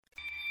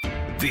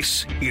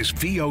This is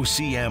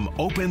VOCM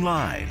Open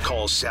Line.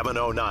 Call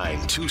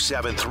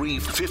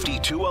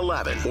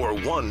 709-273-5211 or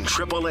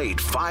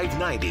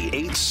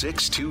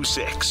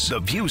 1-888-590-8626. The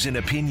views and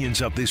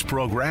opinions of this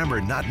program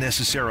are not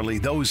necessarily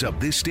those of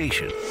this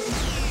station.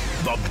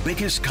 The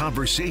biggest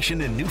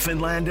conversation in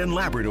Newfoundland and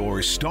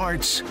Labrador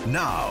starts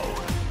now.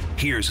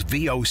 Here's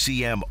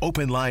VOCM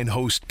Open Line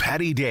host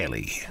Patty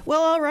Daly.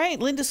 Well, all right.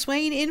 Linda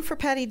Swain in for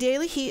Patty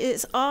Daly. He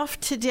is off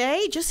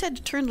today. Just had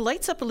to turn the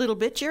lights up a little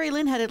bit. Jerry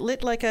Lynn had it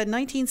lit like a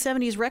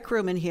 1970s rec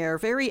room in here.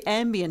 Very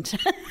ambient.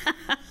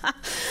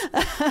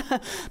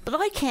 But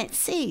I can't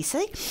see?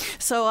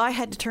 So I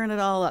had to turn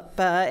it all up.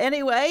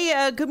 Anyway,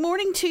 good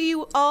morning to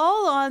you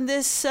all on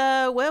this.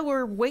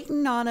 We're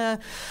waiting on a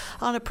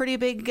pretty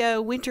big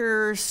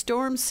winter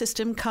storm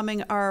system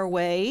coming our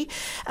way.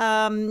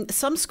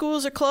 Some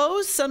schools are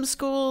closed. Some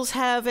schools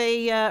have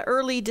a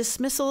early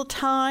dismissal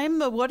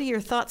time. What are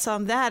your thoughts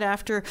on that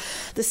after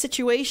the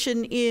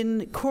situation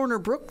in Corner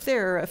Brook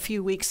there a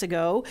few weeks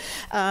ago?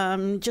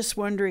 Just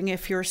wondering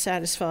if you're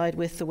satisfied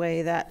with the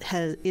way that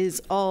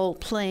is all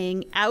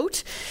playing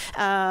out.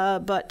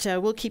 But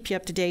we'll keep you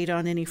up to date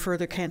on any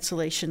further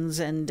cancellations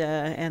and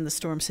the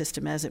storm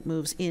system as it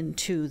moves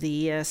into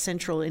the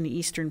central and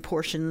eastern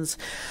portions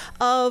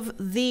of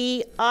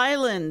the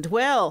island.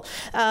 Well,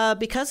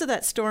 because of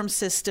that storm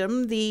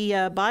system,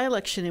 the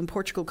by-election in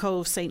Portugal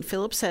Cove, St.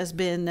 Phillips has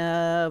been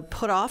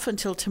put off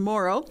until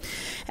tomorrow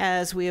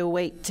as we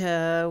await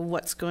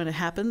what's going to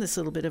happen. This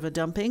little bit of a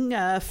dumping.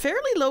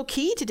 Fairly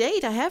low-key to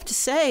date, I have to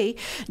say.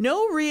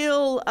 No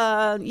real,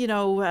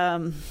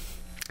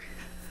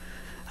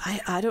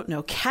 I don't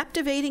know,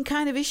 captivating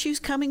kind of issues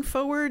coming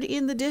forward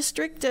in the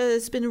district.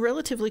 It's been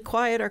relatively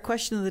quiet. Our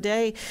question of the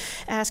day,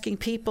 asking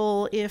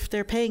people if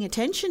they're paying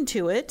attention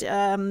to it.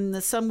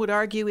 Some would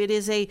argue it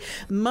is a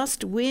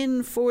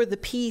must-win for the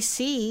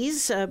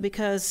PCs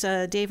because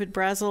David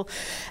Brazel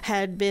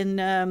had been,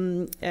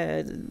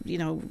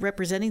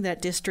 representing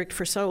that district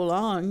for so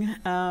long.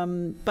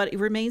 But it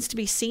remains to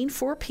be seen.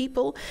 4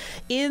 people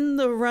in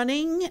the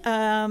running,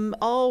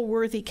 all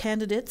worthy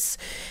candidates.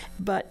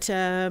 But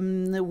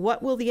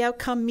what will the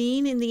outcome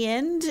mean in the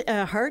end?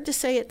 Hard to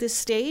say at this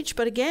stage.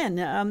 But again,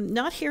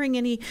 not hearing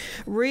any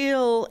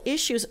real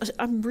issues.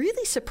 I'm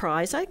really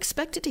surprised. I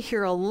expected to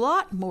hear a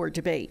lot more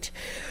debate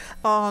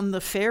on the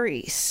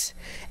ferries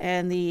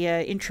and the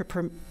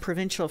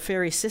intra-provincial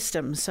ferry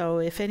system. So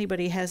if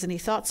anybody has any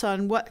thoughts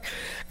on what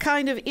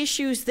kind of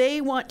issues they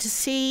want to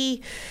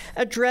see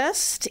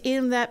addressed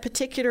in that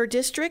particular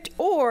district,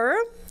 or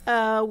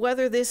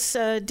whether this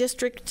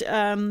district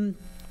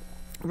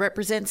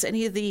represents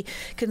any of the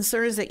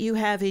concerns that you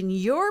have in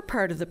your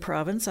part of the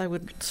province, I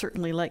would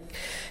certainly like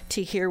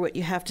to hear what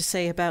you have to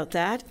say about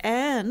that.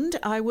 And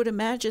I would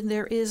imagine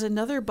there is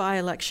another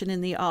by-election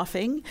in the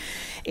offing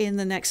in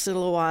the next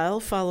little while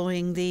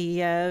following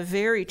the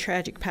very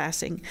tragic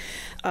passing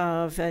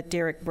of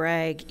Derek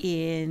Bragg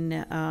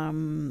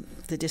in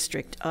the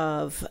district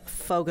of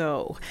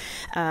Fogo,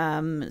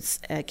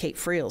 Cape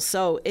Friels.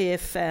 So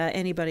if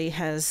anybody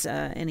has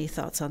any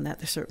thoughts on that,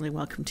 they're certainly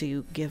welcome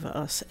to give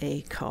us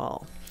a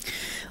call.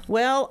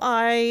 Well,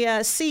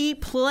 I see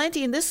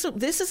plenty, and this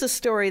is a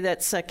story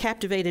that's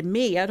captivated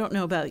me. I don't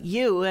know about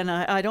you, and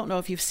I don't know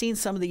if you've seen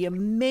some of the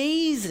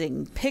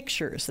amazing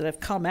pictures that have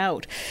come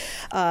out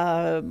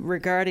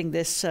regarding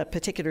this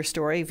particular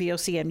story.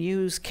 VOCM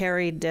News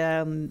carried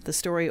the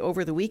story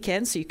over the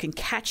weekend, so you can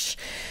catch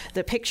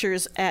the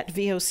pictures at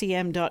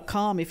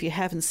vocm.com if you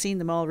haven't seen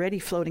them already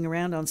floating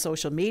around on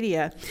social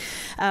media.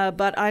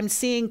 But I'm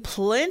seeing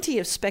plenty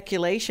of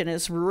speculation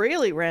is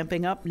really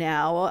ramping up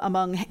now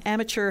among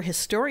amateur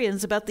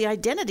historians about the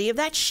identity of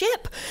that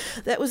ship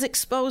that was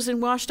exposed and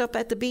washed up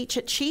at the beach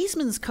at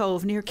Cheeseman's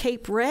Cove near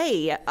Cape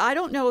Ray. I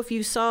don't know if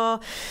you saw,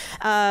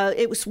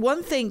 it was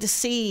one thing to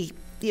see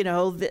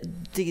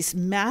these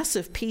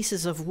massive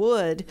pieces of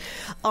wood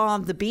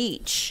on the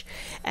beach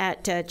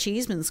at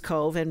Cheeseman's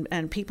Cove,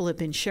 and people have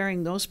been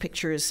sharing those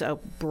pictures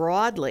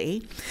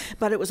broadly.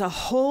 But it was a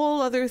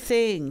whole other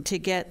thing to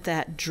get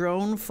that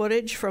drone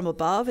footage from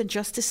above and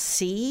just to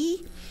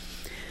see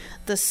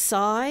the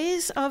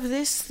size of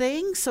this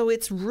thing. So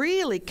it's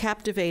really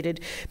captivated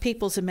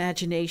people's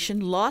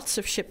imagination. Lots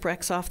of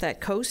shipwrecks off that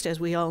coast,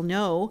 as we all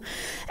know.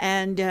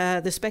 And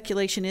the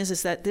speculation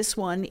is that this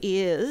one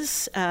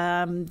is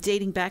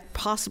dating back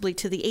possibly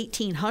to the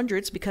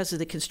 1800s because of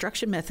the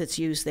construction methods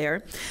used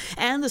there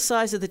and the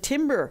size of the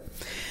timber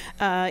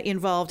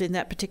involved in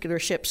that particular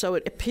ship. So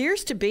it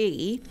appears to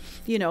be,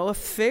 a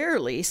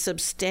fairly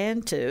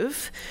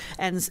substantive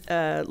and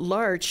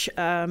large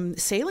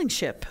sailing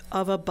ship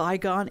of a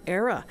bygone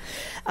era.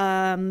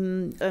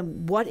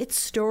 What its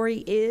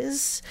story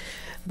is,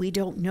 we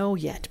don't know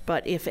yet.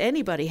 But if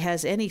anybody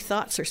has any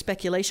thoughts or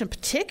speculation,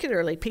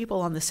 particularly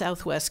people on the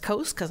southwest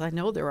coast, because I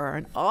know there are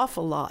an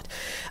awful lot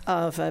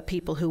of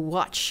people who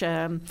watch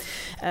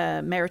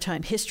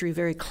maritime history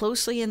very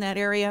closely in that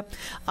area,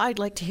 I'd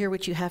like to hear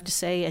what you have to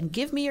say and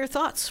give me your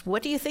thoughts.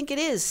 What do you think it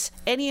is?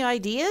 Any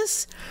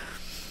ideas?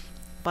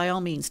 by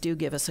all means, do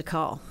give us a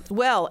call.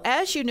 Well,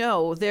 as you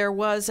know, there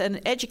was an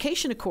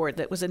education accord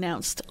that was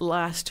announced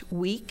last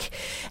week,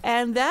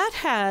 and that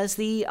has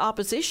the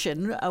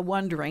opposition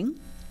wondering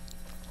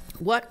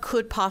what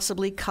could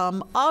possibly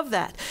come of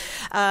that.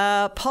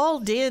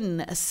 Paul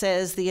Dinn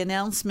says the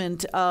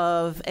announcement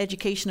of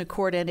Education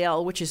Accord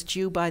NL, which is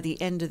due by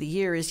the end of the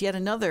year, is yet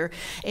another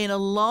in a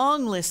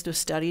long list of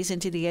studies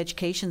into the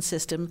education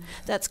system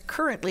that's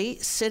currently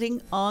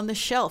sitting on the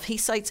shelf. He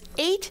cites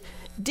 8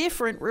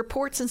 different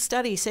reports and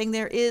studies saying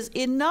there is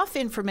enough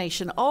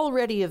information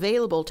already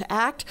available to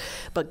act,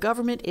 but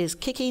government is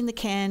kicking the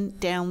can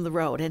down the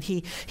road. And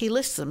he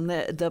lists them,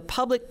 the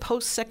Public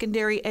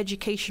Post-Secondary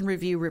Education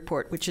Review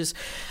Report, which is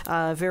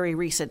very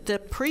recent, the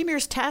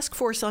Premier's Task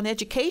Force on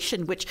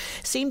Education, which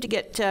seemed to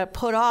get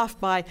put off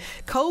by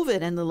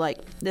COVID and the like,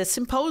 the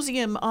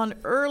Symposium on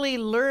Early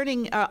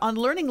Learning, on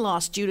Learning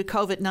Loss due to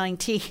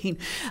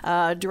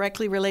COVID-19,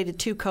 directly related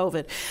to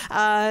COVID,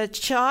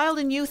 Child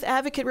and Youth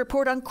Advocate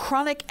Report on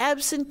Chronic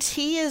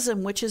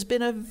absenteeism, which has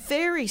been a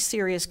very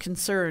serious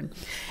concern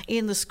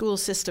in the school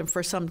system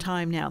for some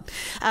time now.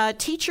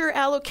 Teacher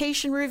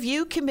Allocation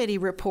Review Committee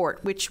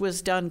report, which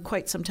was done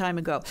quite some time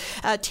ago.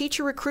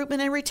 Teacher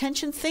Recruitment and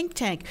Retention Think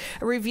Tank,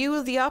 a review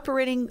of the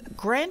operating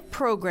grant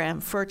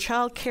program for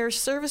child care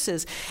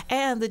services,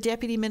 and the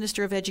Deputy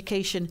Minister of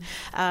Education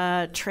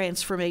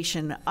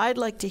transformation. I'd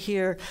like to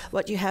hear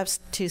what you have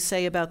to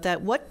say about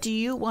that. What do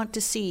you want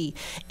to see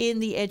in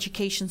the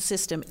education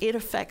system? It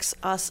affects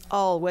us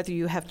all, whether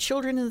you have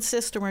children in the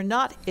system or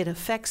not. It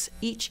affects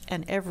each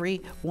and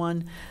every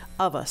one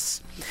of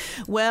us.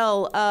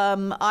 Well,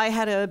 I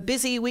had a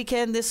busy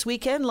weekend this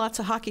weekend, lots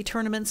of hockey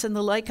tournaments and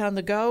the like on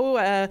the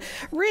go.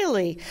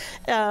 Really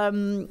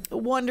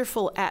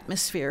wonderful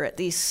atmosphere at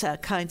these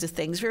kinds of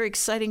things. Very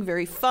exciting,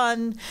 very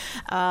fun,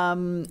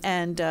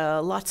 and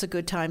lots of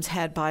good times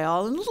had by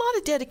all. And a lot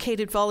of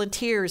dedicated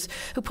volunteers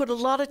who put a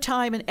lot of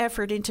time and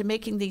effort into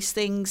making these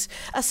things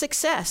a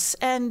success.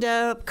 And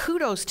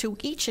kudos to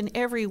each and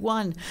every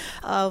one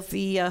of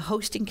the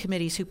hosting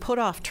committees who put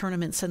off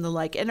tournaments and the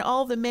like, and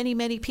all the many,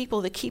 many people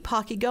that keep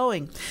hockey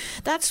going.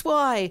 That's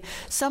why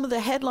some of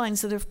the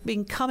headlines that have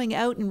been coming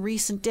out in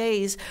recent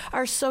days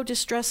are so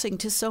distressing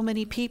to so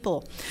many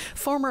people.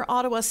 Former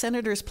Ottawa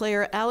Senators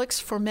player Alex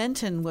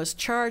Formenton was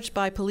charged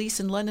by police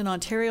in London,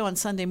 Ontario on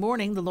Sunday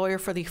morning. The lawyer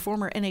for the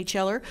former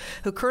NHLer,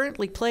 who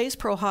currently plays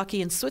pro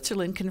hockey in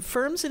Switzerland,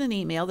 confirms in an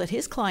email that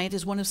his client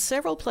is one of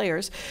several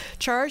players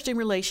charged in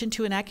relation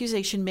to an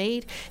accusation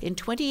made in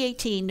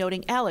 2018,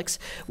 noting Alex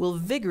will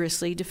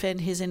vigorously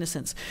defend his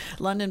innocence.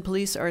 London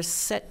police are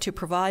set to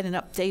provide an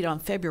update on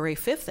February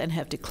 5th and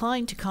have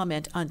declined to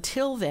comment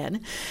until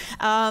then.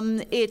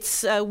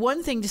 It's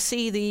one thing to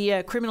see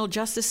the criminal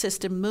justice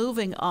system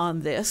moving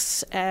on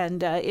this,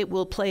 and it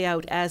will play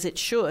out as it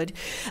should.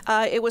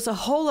 It was a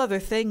whole other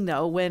thing,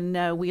 though,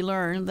 when we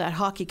learned that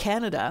Hockey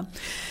Canada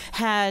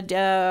had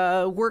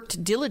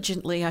worked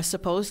diligently, I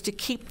suppose, to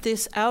keep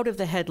this out of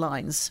the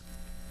headlines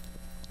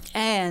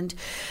and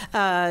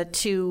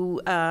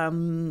to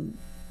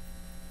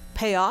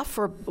pay off,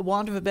 for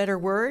want of a better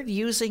word,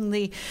 using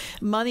the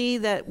money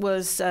that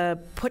was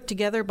put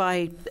together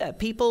by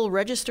people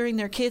registering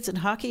their kids in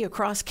hockey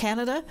across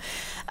Canada.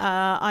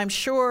 I'm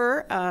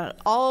sure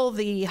all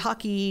the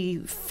hockey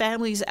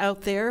families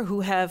out there who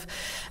have,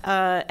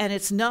 and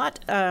it's not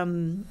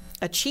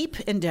a cheap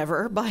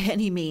endeavor by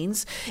any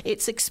means.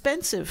 It's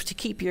expensive to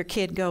keep your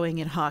kid going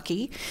in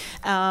hockey,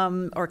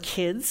 or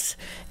kids.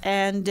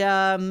 And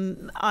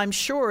I'm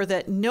sure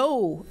that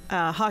no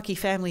hockey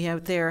family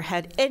out there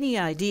had any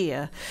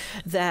idea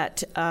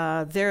that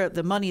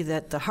the money,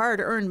 that the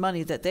hard-earned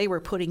money that they were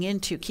putting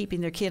into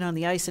keeping their kid on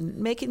the ice and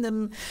making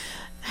them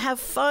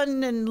have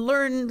fun and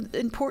learn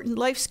important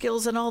life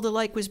skills and all the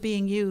like was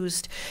being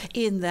used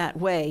in that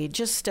way.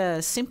 Just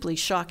simply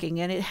shocking.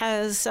 And it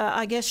has,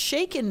 I guess,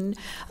 shaken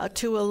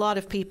to a lot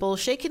of people,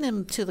 shaken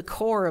them to the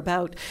core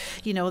about,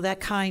 that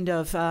kind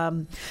of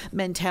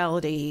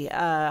mentality.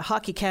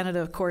 Hockey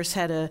Canada, of course,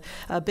 had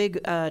a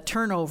big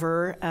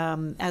turnover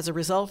as a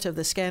result of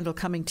the scandal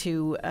coming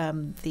to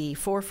the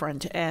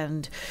forefront.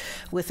 And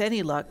with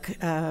any luck,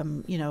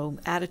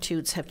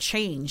 attitudes have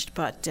changed,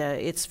 but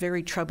it's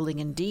very troubling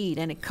indeed.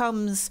 And it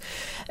comes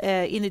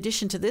in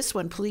addition to this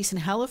one. Police in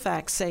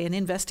Halifax say an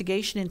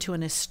investigation into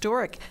an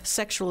historic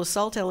sexual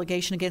assault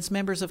allegation against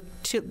members of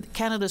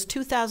Canada's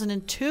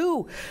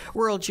 2002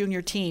 World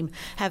Junior team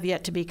have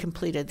yet to be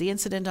completed. The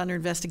incident under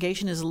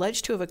investigation is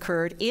alleged to have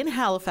occurred in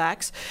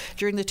Halifax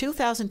during the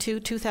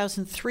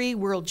 2002-2003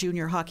 World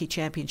Junior Hockey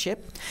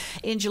Championship.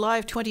 In July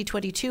of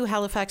 2022,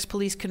 Halifax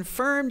police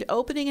confirmed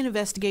opening an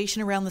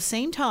investigation around the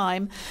same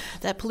time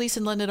that police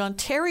in London,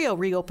 Ontario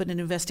reopened an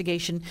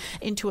investigation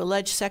into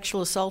alleged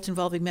sexual assault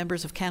involving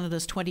members of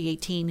Canada's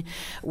 2018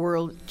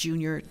 World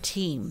Junior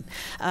team.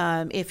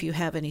 If you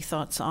have any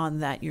thoughts on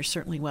that, you're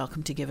certainly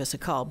welcome to give us a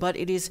call. But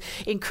it is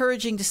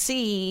encouraging to to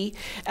see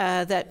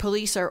that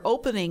police are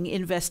opening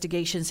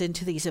investigations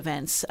into these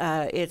events.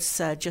 It's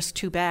just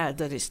too bad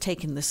that it's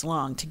taken this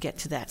long to get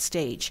to that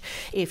stage.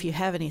 If you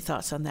have any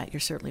thoughts on that,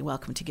 you're certainly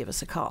welcome to give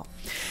us a call.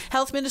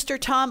 Health Minister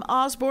Tom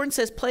Osborne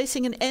says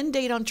placing an end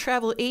date on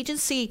travel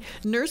agency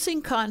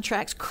nursing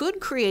contracts could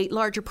create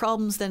larger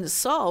problems than it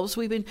solves.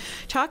 We've been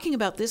talking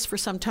about this for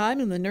some time,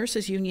 and the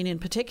Nurses Union in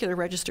particular,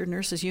 Registered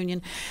Nurses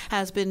Union,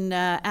 has been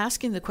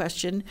asking the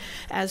question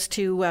as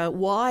to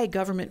why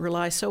government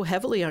relies so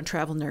heavily on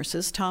travel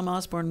nurses. Tom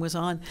Osborne was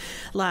on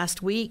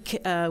last week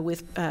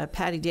with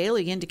Patty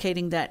Daly,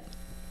 indicating that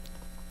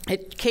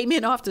it came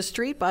in off the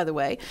street, by the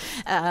way,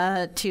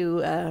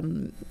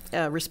 to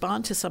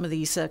respond to some of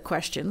these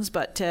questions,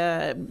 but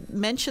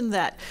mentioned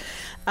that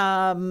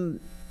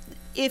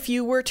if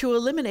you were to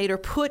eliminate or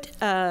put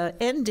an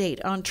end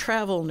date on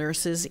travel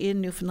nurses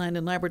in Newfoundland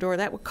and Labrador,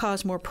 that would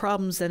cause more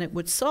problems than it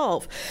would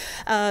solve,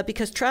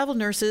 because travel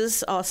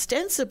nurses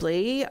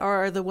ostensibly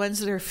are the ones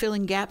that are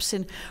filling gaps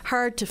in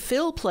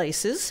hard-to-fill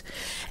places,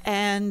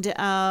 and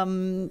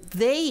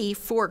they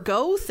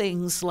forego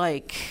things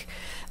like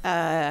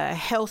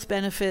health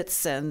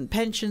benefits and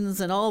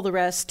pensions and all the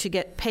rest to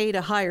get paid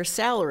a higher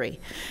salary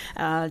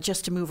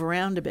just to move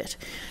around a bit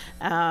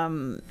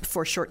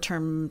for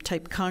short-term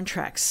type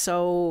contracts.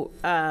 So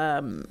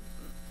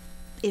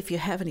if you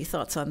have any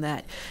thoughts on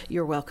that,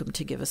 you're welcome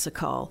to give us a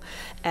call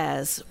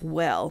as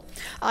well.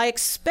 I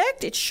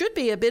expect it should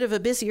be a bit of a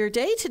busier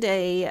day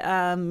today,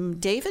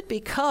 David,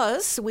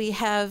 because we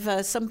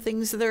have some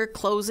things that are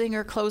closing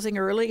or closing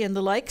early and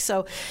the like.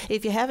 So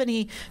if you have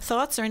any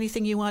thoughts or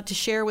anything you want to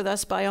share with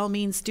us, by all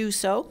means do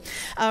so.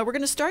 We're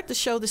going to start the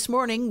show this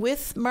morning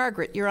with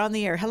Margaret. You're on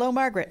the air. Hello,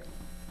 Margaret.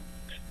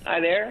 Hi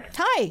there.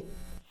 Hi.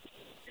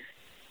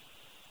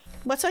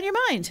 What's on your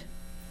mind?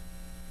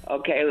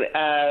 Okay,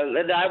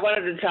 Linda, I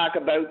wanted to talk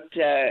about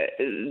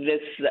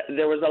this.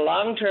 There was a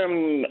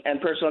long-term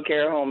and personal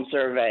care home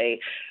survey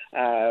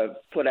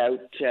put out.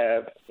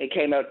 It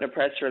came out in a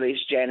press release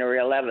January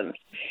 11th.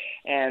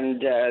 And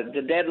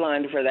the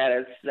deadline for that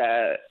is,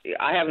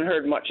 I haven't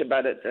heard much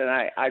about it, and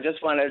I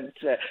just wanted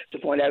to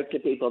point out to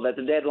people that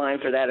the deadline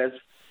for that is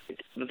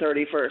the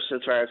 31st,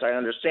 as far as I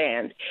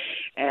understand.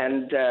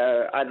 And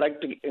I'd like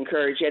to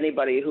encourage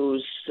anybody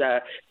who's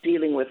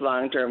dealing with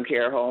long-term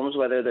care homes,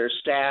 whether they're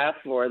staff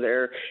or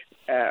they're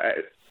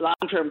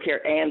long-term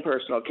care and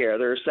personal care.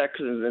 There are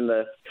sections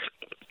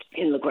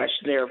in the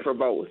questionnaire for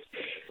both,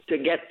 to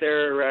get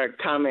their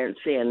comments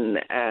in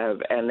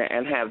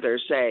and have their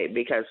say,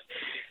 because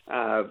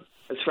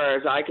as far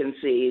as I can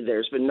see,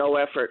 there's been no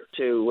effort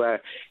to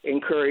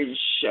encourage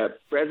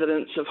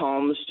residents of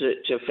homes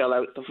to fill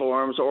out the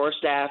forms, or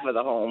staff of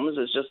the homes.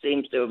 It just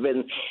seems to have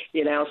been,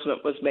 the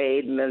announcement was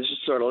made and then it's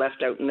just sort of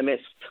left out in the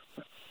mist.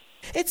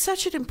 It's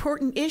such an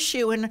important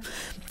issue, and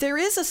there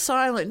is a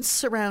silence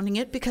surrounding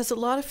it because a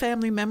lot of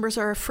family members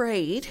are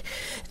afraid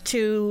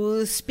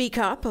to speak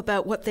up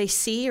about what they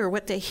see or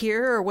what they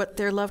hear or what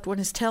their loved one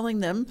is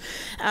telling them,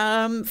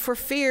 for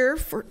fear,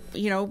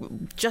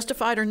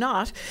 justified or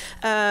not,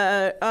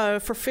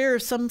 for fear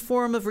of some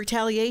form of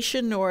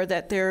retaliation or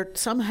that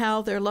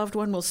somehow their loved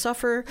one will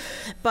suffer.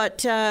 But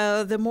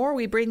the more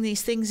we bring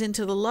these things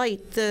into the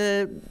light,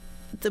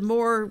 the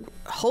more,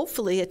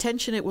 hopefully,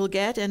 attention it will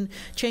get and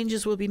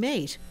changes will be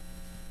made.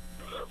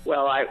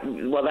 Well,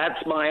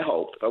 that's my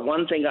hope. But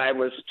one thing I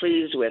was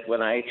pleased with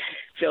when I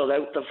filled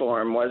out the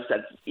form was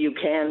that you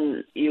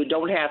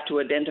don't have to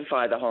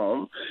identify the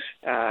home,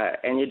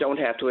 and you don't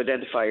have to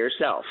identify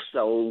yourself.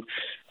 So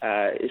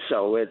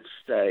it's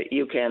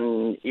you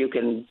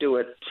can do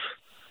it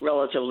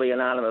relatively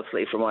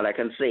anonymously, from what I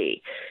can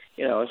see.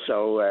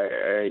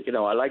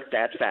 I like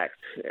that fact,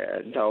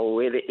 though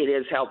it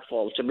is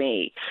helpful to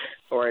me,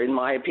 or in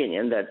my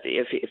opinion, that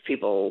if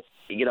people,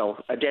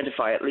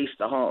 identify at least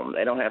the home,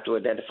 they don't have to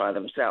identify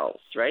themselves,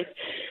 right?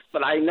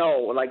 But I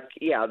know,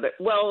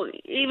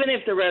 even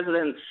if the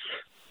residents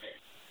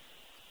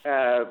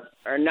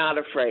are not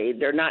afraid,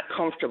 they're not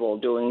comfortable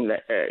doing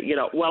that.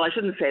 I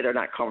shouldn't say they're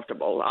not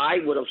comfortable. I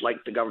would have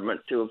liked the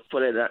government to have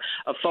put in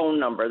a phone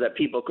number that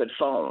people could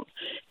phone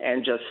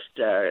and just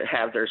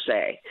have their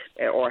say,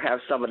 or have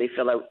somebody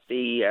fill out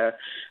the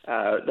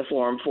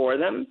form for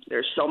them.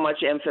 There's so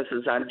much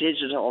emphasis on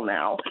digital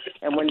now,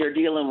 and when you're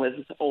dealing with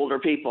older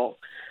people,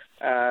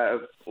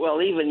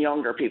 even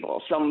younger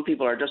people, some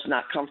people are just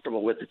not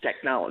comfortable with the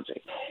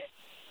technology.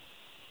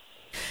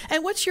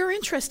 And what's your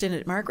interest in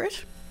it,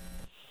 Margaret?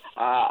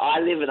 I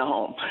live in a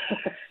home.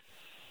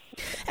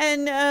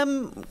 And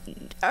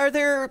are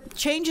there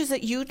changes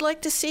that you'd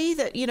like to see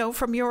that,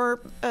 from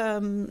your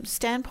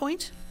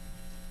standpoint?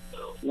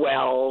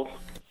 Well,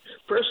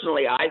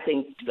 personally, I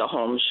think the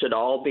homes should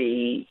all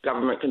be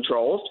government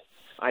controlled.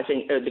 I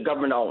think the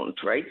government owned,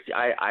 right?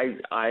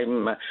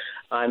 I'm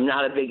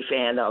not a big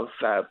fan of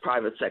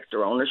private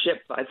sector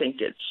ownership. I think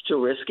it's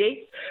too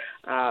risky.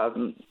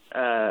 You're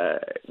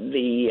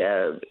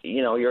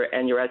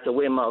at the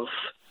whim of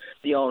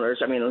the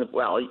owners. I mean,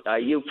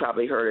 you've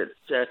probably heard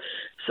it.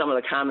 Some of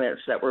the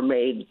comments that were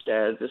made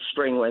this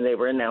spring when they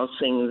were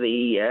announcing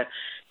the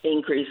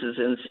increases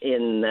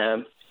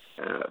in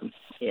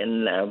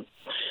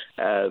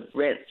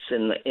rents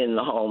in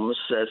the homes.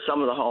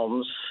 Some of the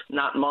homes,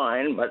 not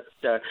mine, but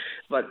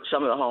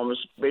some of the homes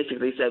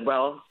basically said,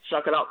 "Well,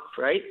 suck it up,"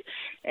 right?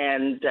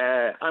 And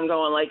I'm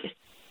going like,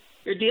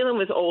 you're dealing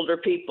with older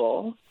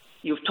people.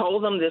 You've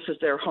told them this is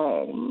their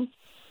home,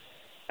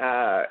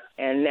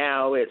 and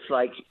now it's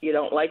like, you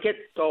don't like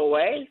it, go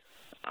away.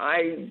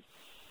 I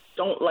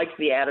don't like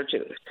the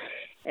attitude,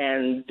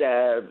 and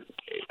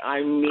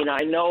I mean,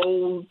 I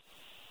know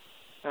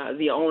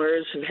the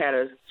owners have had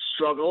a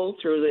struggle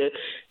through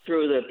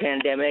the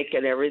pandemic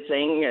and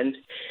everything, and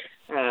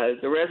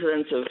the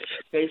residents have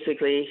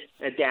basically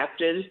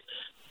adapted,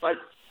 but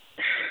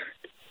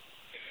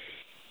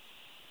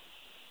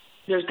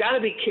there's got to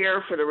be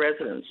care for the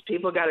residents.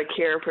 People got to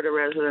care for the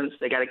residents.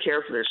 They got to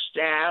care for their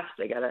staff.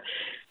 They got to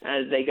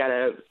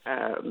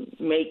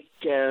make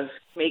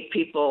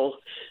people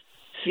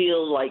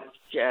feel like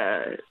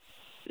they're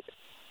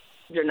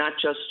not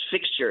just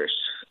fixtures.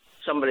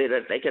 Somebody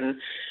that they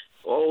can,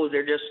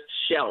 they're just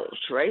shelves,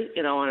 right?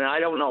 And I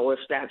don't know if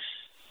that's,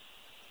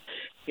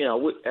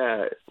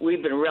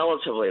 we've been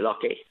relatively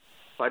lucky,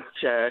 but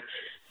there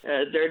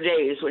are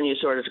days when you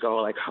sort of go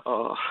like,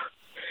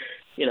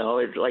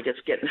 it's like it's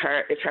getting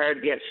hard. It's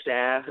hard to get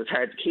staff. It's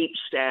hard to keep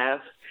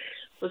staff.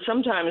 But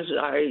sometimes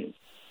I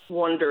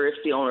wonder if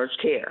the owners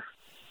care.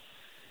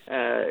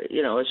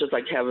 It's just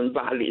like having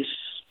bodies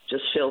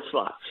just fill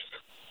slots.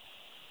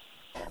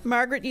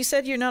 Margaret, you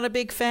said you're not a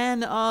big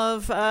fan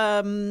of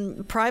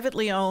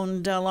privately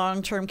owned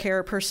long-term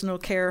care, personal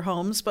care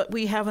homes, but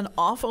we have an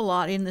awful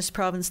lot in this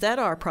province that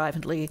are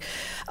privately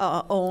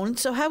owned.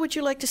 So how would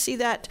you like to see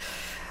that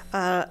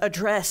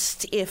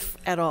addressed, if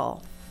at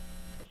all?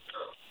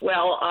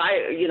 Well,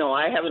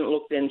 I haven't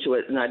looked into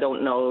it, and I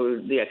don't know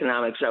the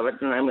economics of it,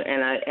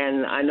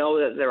 and I know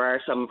that there are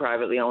some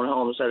privately owned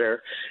homes that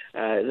are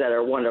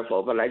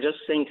wonderful, but I just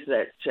think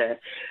that.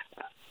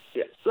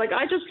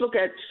 I just look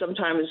at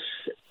sometimes,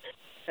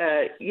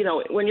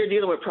 when you're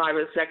dealing with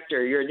private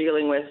sector, you're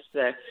dealing with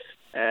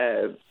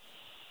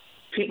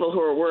people who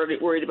are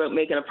worried about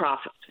making a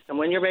profit. And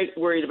when you're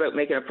worried about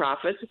making a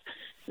profit,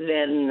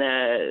 then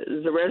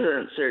the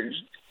residents are,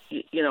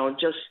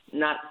 just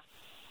not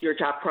your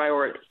top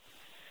priority.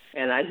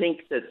 And I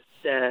think that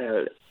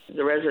the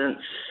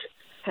residents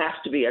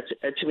have to be,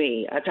 to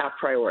me, a top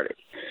priority,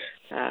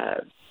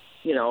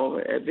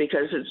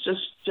 because it's just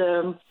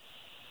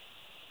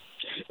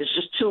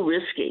too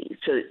risky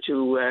to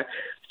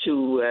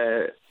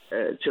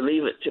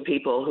leave it to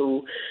people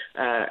who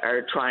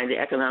are trying to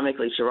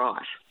economically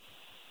survive.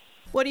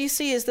 What do you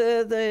see as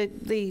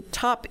the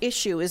top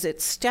issue? Is it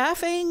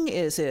staffing?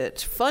 Is it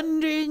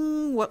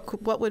funding?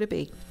 What would it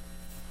be?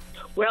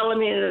 Well, I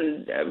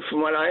mean,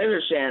 from what I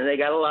understand, they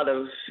got a lot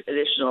of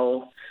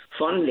additional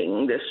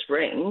funding this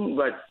spring,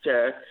 but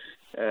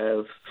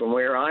from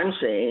where I'm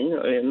seeing,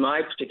 in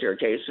my particular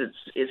case,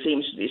 it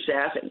seems to be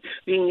staffing.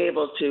 Being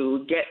able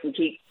to get and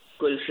keep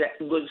good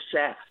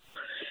staff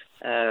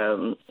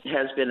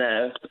has been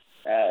an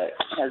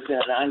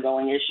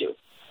ongoing issue.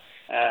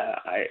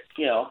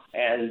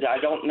 And I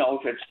don't know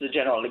if it's the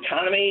general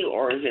economy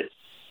or is it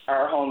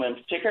our home in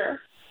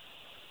particular.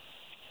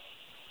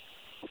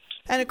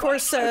 And of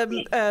course,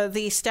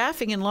 the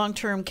staffing in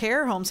long-term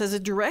care homes has a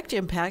direct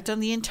impact on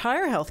the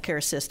entire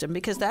healthcare system,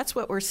 because that's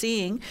what we're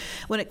seeing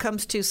when it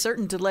comes to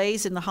certain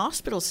delays in the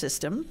hospital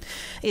system,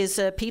 is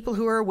people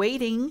who are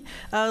waiting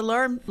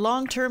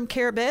long-term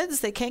care beds.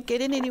 They can't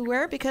get in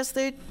anywhere because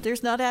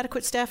there's not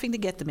adequate staffing to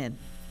get them in.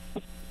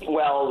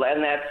 Well,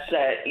 and that's,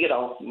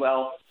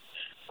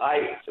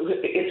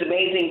 it's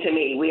amazing to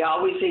me. We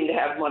always seem to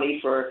have money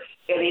for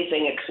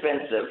anything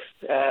expensive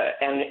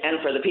and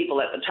for the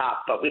people at the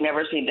top, but we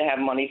never seem to have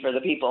money for the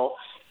people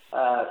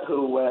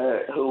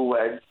who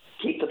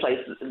keep the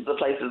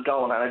places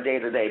going on a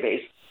day-to-day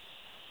basis.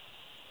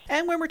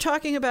 And when we're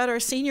talking about our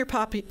senior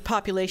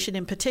population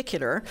in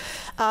particular,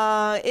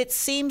 it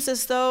seems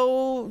as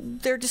though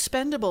they're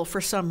dispendable for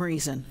some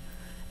reason.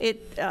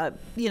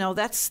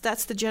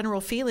 That's the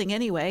general feeling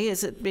anyway,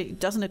 is it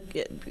doesn't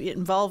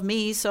involve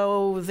me,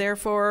 so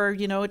therefore,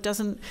 it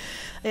doesn't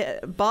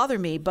bother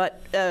me.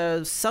 But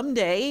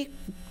someday,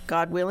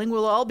 God willing,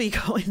 we'll all be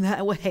going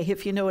that way,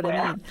 if you know what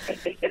I mean.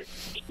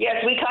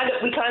 Yes, we kind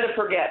of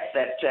forget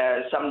that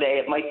someday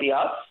it might be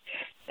us,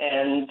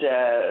 and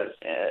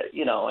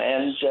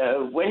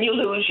when you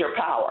lose your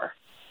power,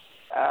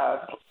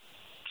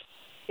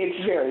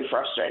 it's very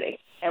frustrating.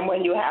 And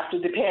when you have to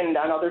depend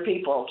on other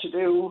people to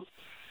do.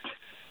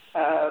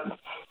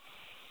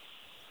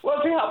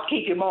 To help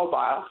keep you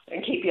mobile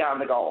and keep you on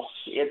the go.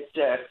 It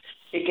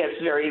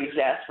gets very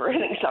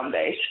exasperating some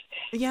days.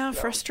 Yeah,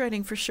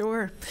 frustrating for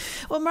sure.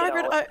 Well,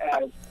 Margaret,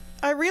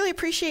 I really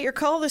appreciate your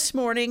call this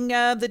morning.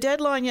 The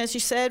deadline, as you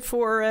said,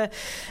 for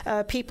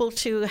people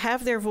to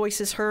have their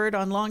voices heard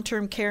on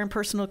long-term care and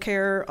personal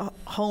care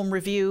home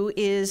review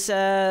is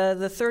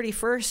the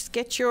 31st.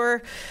 Get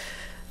your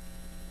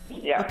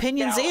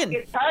opinions in.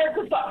 It's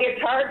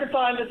hard to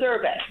find a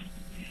survey.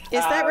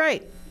 Is that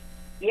right?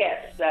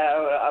 Yes.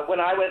 When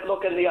I went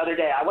looking the other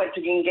day, I went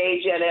to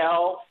Engage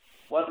NL,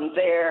 wasn't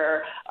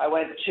there. I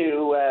went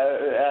to,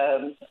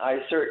 I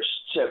searched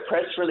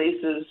press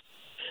releases.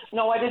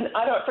 No, I didn't.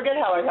 I don't forget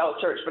how I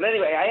searched, but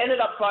anyway, I ended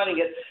up finding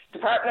it.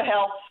 Department of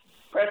Health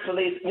press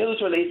release, news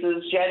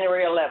releases,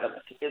 January 11th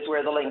is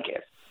where the link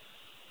is.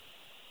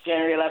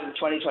 January 11th,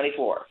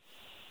 2024.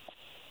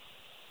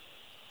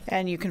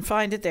 And you can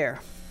find it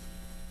there.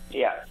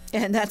 Yeah.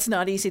 And that's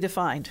not easy to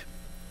find.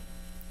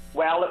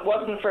 Well, it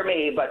wasn't for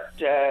me, but,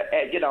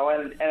 and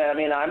I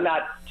mean, I'm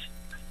not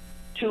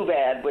too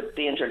bad with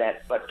the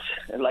internet, but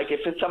like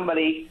if it's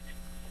somebody,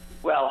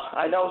 well,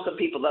 I know some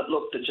people that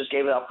looked and just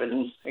gave it up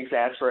in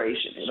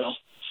exasperation,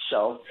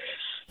 so.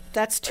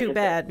 That's too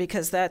bad,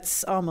 because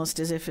that's almost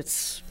as if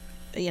it's,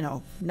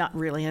 not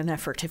really an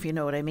effort, if you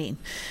know what I mean,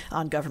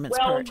 on government's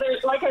part. Well,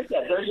 like I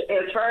said,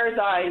 as far as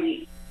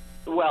I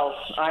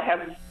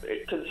have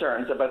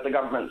concerns about the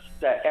government's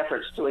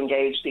efforts to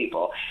engage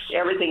people.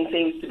 Everything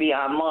seems to be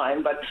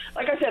online, but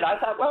like I said, I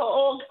thought,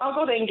 well, I'll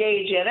go to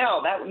Engage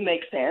NL. That would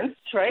make sense,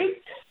 right?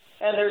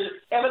 And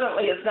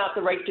evidently it's not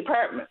the right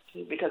department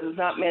because it's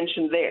not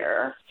mentioned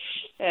there.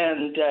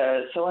 And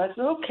so I said,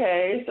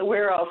 okay, so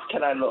where else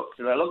can I look?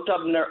 And I looked up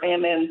under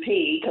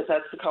MNP because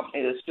that's the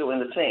company that's doing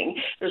the thing.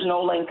 There's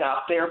no link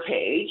off their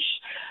page.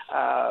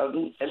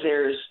 So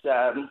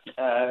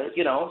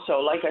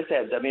like I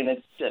said, I mean,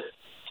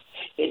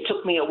 it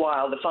took me a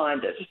while to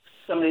find it.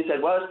 Somebody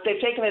said, well,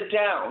 they've taken it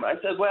down. I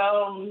said,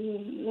 well,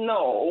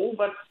 no,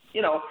 but,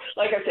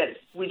 like I said,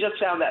 we just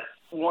found that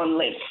one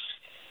link.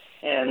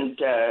 And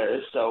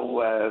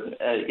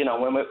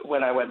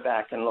when I went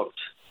back and looked.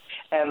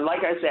 And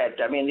like I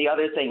said, I mean, the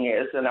other thing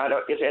is, and I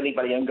don't, if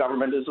anybody in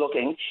government is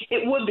looking,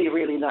 it would be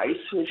really nice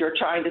if you're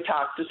trying to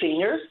talk to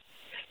seniors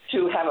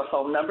to have a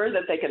phone number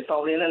that they can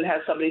phone in and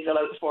have somebody fill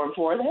out the form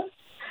for them.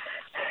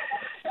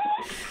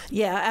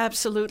 Yeah,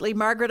 absolutely.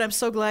 Margaret, I'm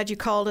so glad you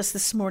called us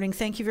this morning.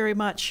 Thank you very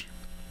much.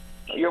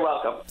 You're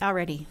welcome.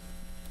 Alrighty.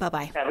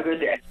 Bye-bye. Have a good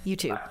day. You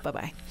too.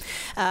 Bye-bye.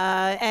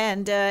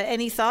 And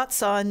any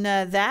thoughts on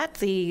that,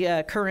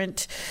 the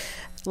current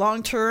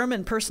long-term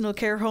and personal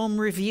care home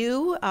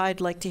review? I'd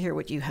like to hear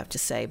what you have to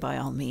say, by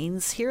all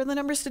means. Here are the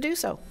numbers to do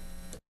so.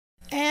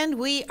 And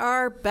we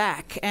are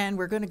back, and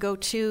we're going to go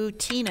to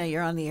Tina.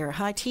 You're on the air.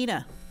 Hi,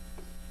 Tina.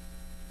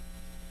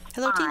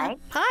 Hello, Hi. Tina.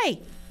 Hi.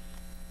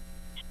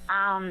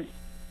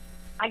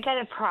 I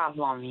got a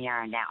problem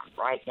here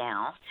right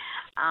now.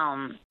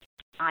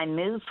 I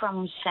moved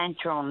from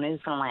central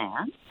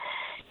Newfoundland,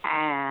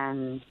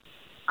 and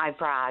I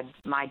brought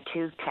my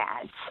 2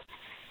 cats,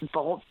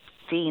 both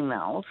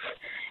females,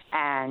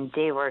 and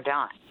they were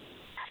done.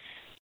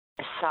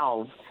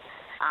 So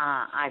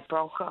I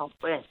broke up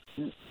with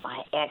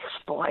my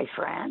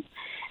ex-boyfriend,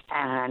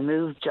 and I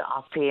moved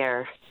up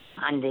here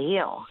on the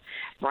hill.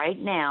 Right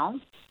now,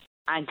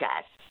 I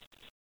got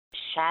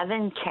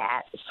 7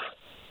 cats,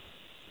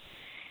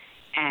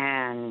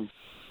 and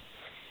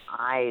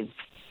I've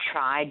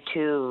tried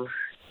to,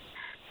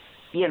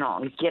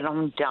 get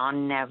them done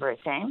and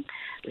everything.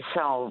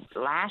 So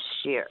last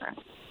year...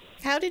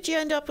 How did you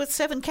end up with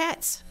 7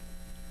 cats?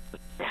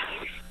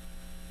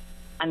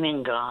 I'm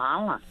in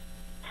Gala,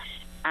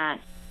 and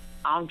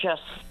I'll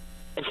just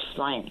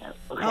explain it,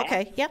 okay?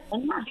 Okay, yep.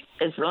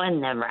 It's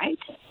Linda, right?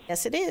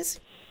 Yes, it is.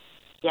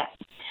 Yeah.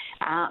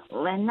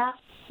 Linda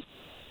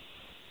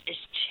is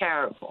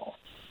terrible.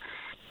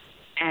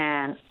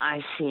 And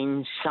I've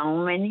seen so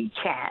many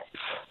cats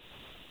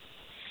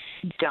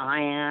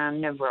die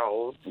on the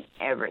road and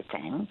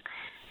everything,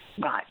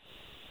 but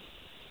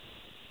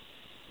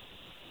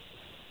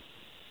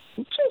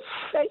I'm just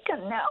sick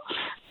enough.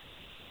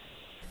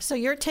 So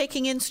you're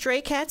taking in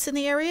stray cats in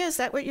the area? Is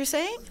that what you're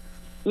saying?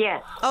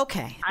 Yes.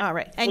 Okay. All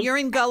right. And you're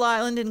in Gull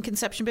Island in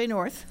Conception Bay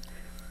North?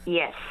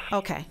 Yes.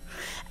 Okay.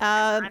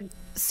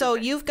 So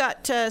you've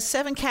got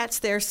 7 cats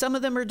there. Some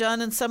of them are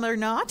done and some are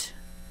not?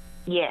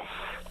 Yes.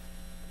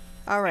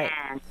 All right.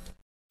 And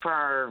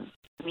for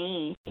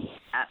me,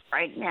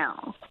 right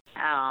now,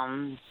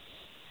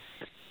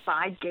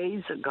 5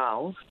 days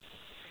ago,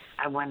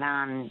 I went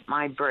on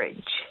my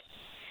bridge.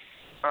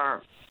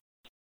 Or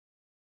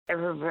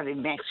everybody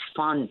makes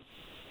fun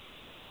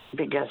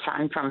because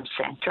I'm from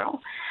Central.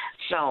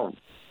 So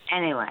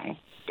anyway,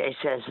 they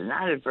says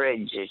not a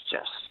bridge, it's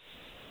just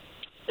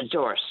a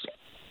doorstep.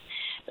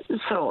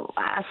 So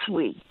last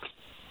week.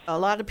 A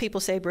lot of people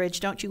say bridge.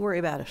 Don't you worry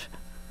about it.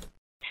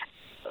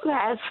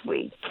 Last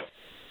week,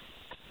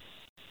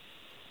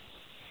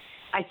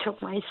 I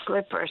took my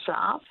slippers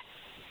off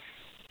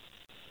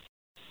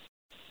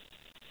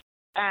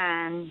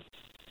and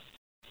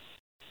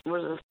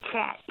was a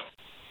cat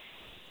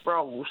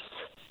rose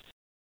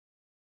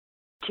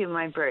to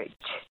my bridge.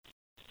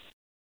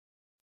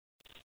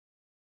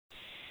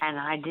 And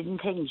I didn't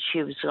think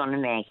she was going to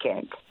make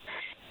it.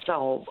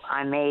 So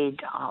I made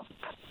up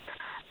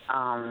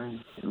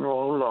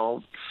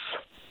roll-ups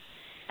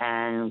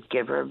and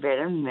give her a bit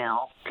of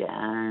milk.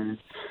 And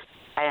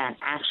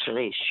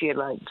actually, she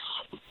likes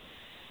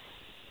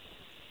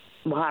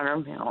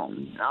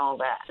watermelon and all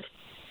that.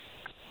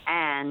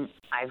 And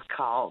I've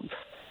called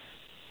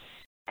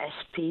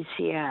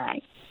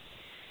SPCI,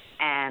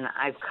 And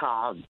I've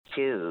called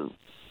to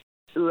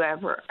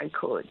whoever I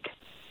could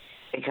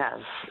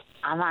because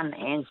I'm on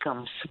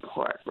income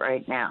support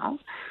right now,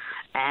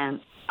 and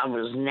I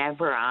was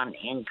never on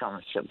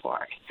income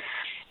support.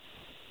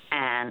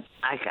 And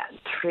I got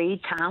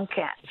 3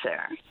 tomcats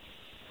there,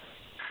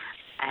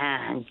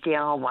 and they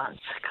all want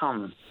to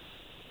come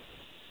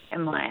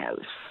in my house.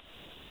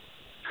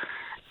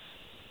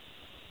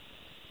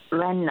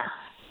 Linda,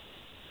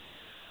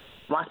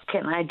 what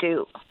can I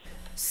do?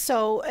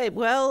 So,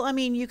 well, I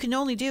mean, you can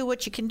only do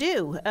what you can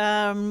do.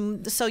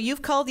 So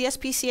you've called the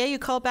SPCA, you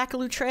called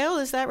Bacaloo Trail,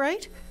 is that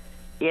right?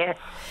 Yes.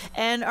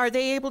 And are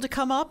they able to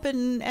come up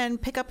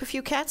and pick up a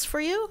few cats for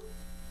you?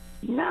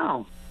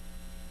 No.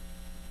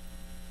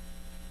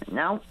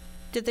 No.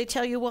 Did they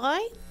tell you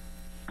why?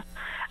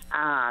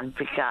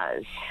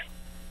 Because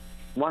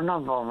one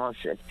of them was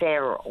a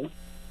feral.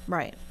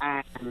 Right.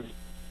 And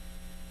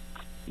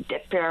the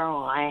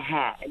feral I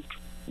had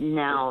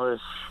now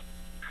is,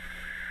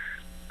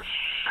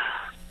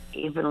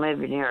 he's been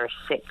living here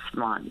 6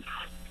 months.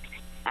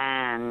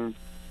 And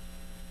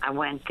I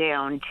went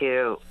down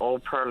to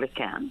Old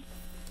Perlican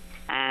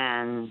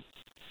and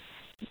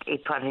he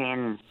put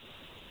in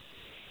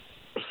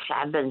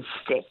 7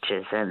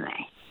 stitches in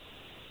there.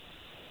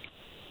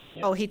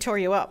 Oh, he tore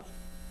you up.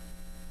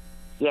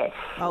 Yes.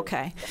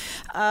 Okay.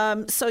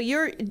 So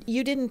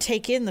you didn't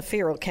take in the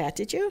feral cat,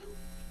 did you?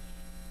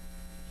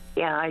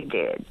 Yeah, I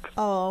did.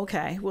 Oh,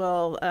 okay.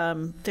 Well,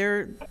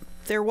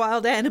 they're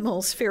wild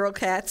animals, feral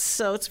cats,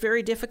 so it's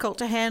very difficult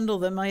to handle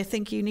them. I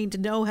think you need to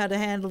know how to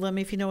handle them,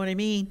 if you know what I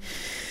mean.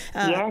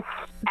 Yes,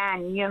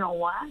 and you know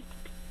what?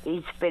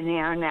 He's been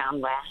here now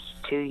last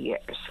 2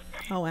 years.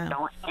 Oh, wow.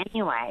 So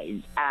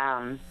anyway,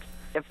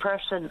 the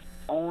person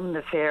owned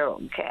the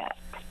feral cat.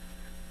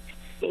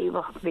 He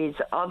left his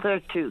other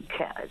 2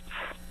 cats,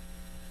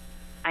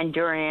 and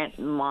they're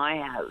in my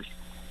house.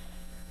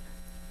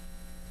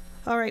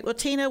 All right. Well,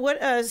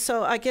 Tina,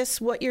 so I guess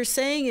what you're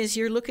saying is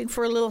you're looking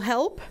for a little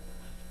help?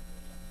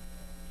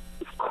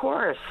 Of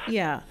course.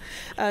 Yeah.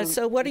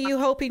 So what are you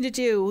hoping to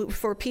do?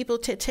 For people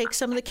to take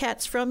some of the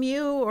cats from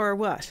you, or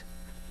what?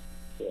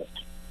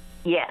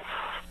 Yes.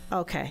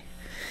 Okay.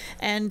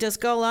 And does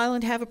Gull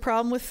Island have a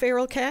problem with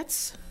feral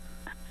cats?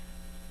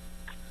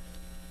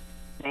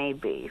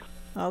 Maybe.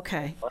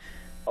 Okay.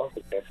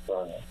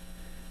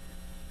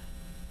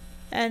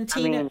 And I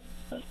Tina... mean,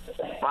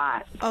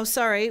 what? Oh,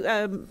 sorry.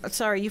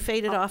 Sorry, you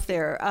faded off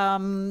there.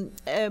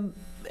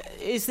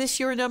 Is this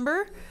your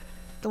number?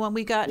 The one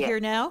we got here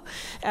now?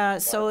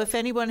 So if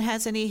anyone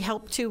has any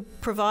help to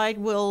provide,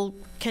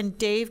 can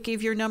Dave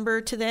give your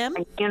number to them?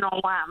 You know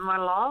what, my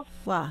love?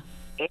 What?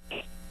 If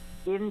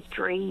in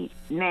 3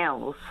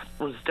 nails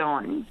was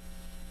done,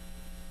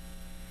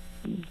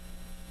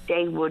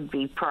 they would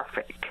be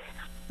perfect.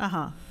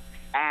 Uh-huh.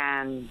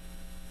 And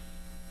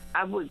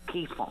I would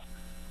keep them.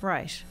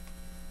 Right.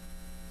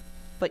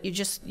 But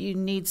you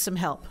need some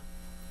help.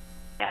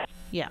 Yes,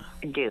 Yeah.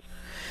 I do.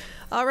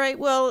 All right.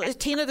 Well,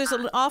 Tina, there's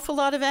an awful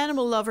lot of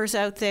animal lovers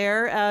out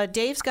there.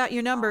 Dave's got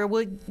your number.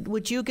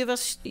 Would you give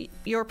us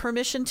your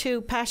permission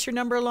to pass your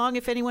number along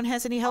if anyone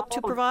has any help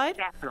to provide?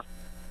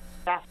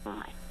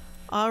 Definitely.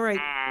 All right.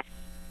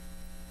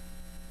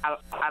 And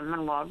I'm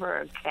a lover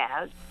of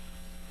cats,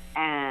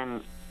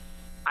 and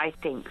I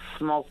think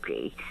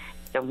Smokey,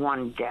 the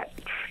one that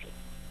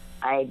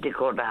I had to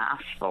go to the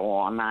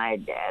hospital and I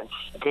had to have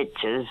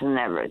stitches and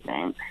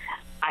everything,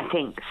 I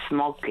think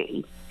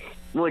Smokey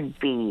would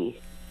be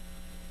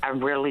a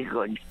really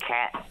good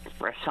cat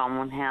for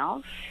someone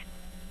else.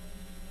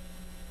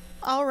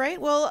 All right.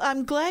 Well,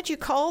 I'm glad you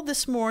called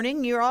this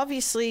morning. You're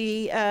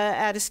obviously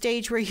at a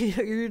stage where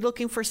you're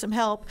looking for some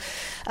help.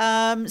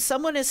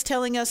 Someone is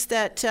telling us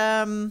that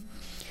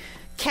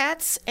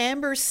Cats,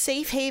 Amber's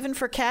Safe Haven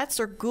for Cats,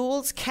 or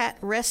Gould's Cat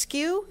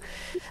Rescue.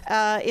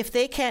 If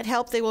they can't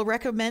help, they will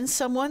recommend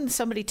someone.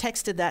 Somebody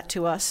texted that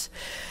to us.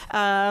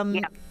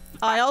 Yeah.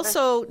 I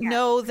also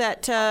know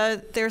that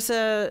there's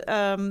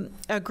a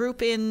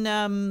group in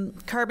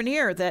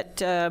Carbonear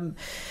that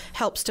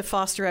helps to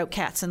foster out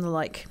cats and the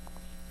like.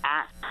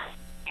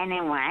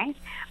 Anyway,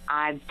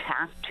 I've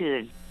talked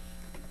to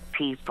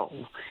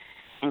people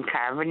in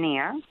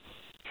Carbonear,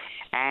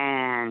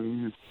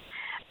 and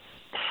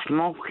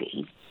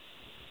Smokey,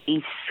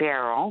 he's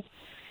feral,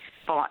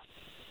 but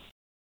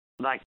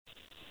like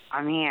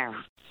I'm here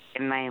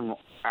in my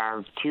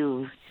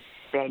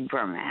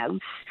 2-bedroom house,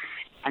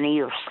 and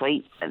he'll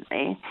sleep with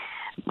me.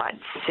 But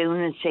as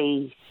soon as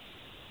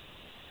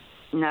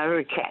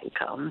another cat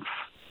comes,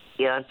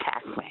 he'll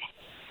attack me.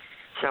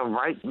 So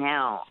right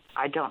now,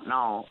 I don't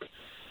know.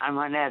 I'm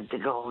going to have to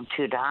go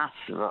to the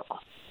hospital.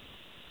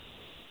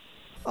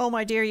 Oh,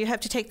 my dear, you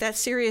have to take that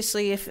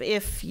seriously.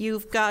 If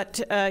you've got,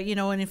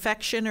 an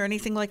infection or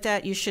anything like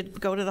that, you should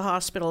go to the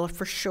hospital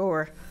for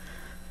sure.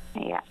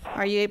 Yeah.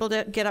 Are you able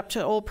to get up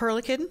to Old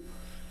Perlican?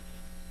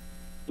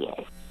 Yes.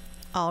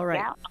 All right.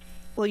 Yeah.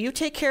 Well, you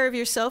take care of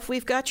yourself.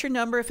 We've got your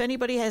number. If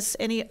anybody has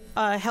any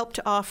help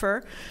to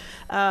offer,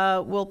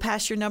 we'll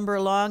pass your number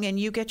along, and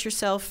you get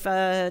yourself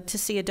to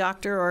see a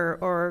doctor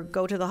or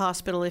go to the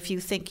hospital if you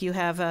think you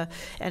have an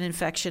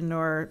infection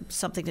or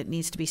something that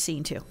needs to be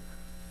seen to.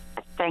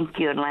 Thank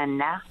you,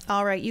 Linda.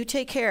 All right. You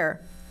take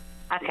care.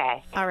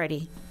 Okay. All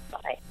righty.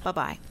 Bye.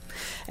 Bye-bye.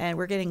 And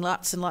we're getting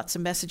lots and lots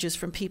of messages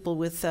from people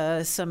with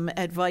some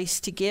advice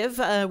to give.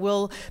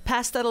 We'll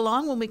pass that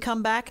along when we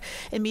come back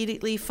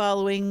immediately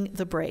following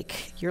the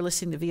break. You're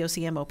listening to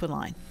VOCM Open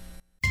Line.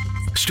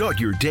 Start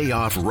your day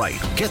off right.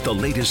 Get the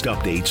latest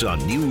updates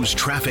on news,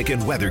 traffic,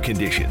 and weather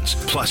conditions,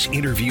 plus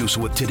interviews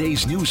with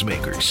today's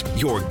newsmakers.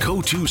 Your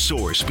go-to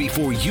source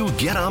before you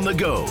get on the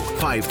go.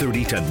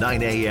 5:30 to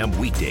 9 a.m.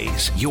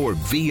 weekdays. Your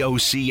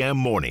VOCM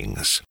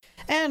mornings.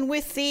 And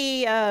with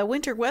the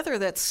winter weather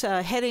that's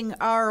heading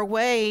our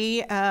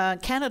way,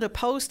 Canada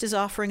Post is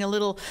offering a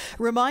little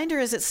reminder,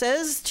 as it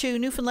says, to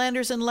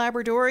Newfoundlanders and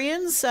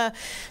Labradorians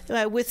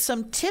with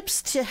some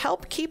tips to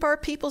help keep our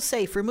people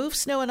safe. Remove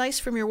snow and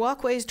ice from your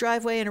walkways,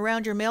 driveway, and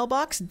around your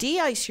mailbox.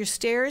 De-ice your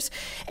stairs,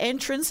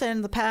 entrance,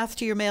 and the path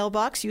to your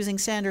mailbox using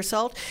sand or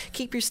salt.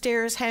 Keep your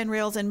stairs,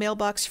 handrails, and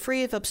mailbox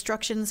free of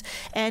obstructions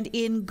and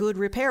in good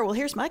repair. Well,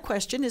 here's my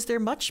question. Is there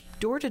much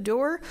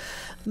door-to-door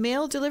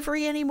mail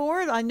delivery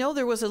anymore? I know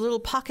there was a little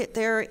pocket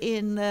there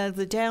in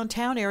the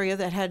downtown area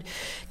that had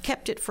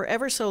kept it for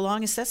ever so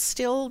long. Is that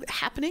still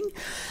happening?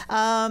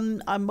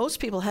 Most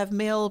people have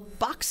mail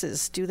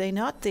boxes, do they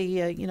not?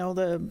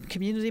 The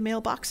community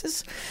mail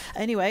boxes.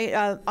 Anyway,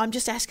 I'm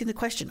just asking the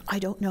question. I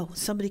don't know.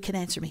 Somebody can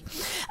answer me.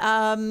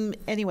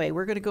 Anyway,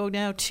 we're going to go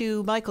now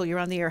to Michael. You're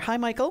on the air. Hi,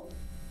 Michael.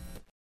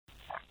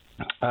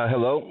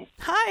 Hello.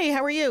 Hi.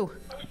 How are you?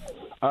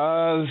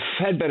 I've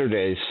had better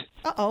days.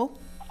 Uh-oh.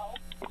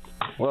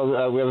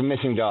 Well, we have a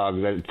missing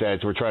dog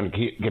that we're trying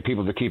to get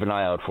people to keep an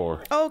eye out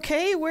for.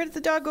 Okay, where did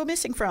the dog go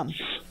missing from?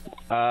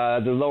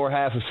 The lower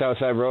half of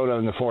Southside Road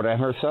on the Fort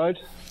Amherst side.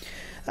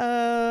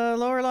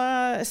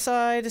 Lower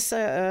side,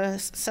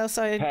 south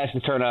side. Past the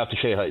turn off to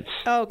Shea Heights.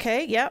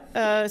 Okay,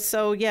 yeah.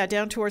 So,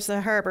 down towards the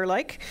harbour,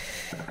 like?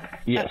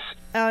 Yes.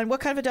 And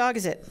what kind of a dog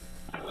is it?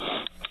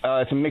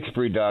 It's a mixed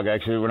breed dog,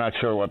 actually. We're not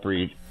sure what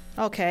breed.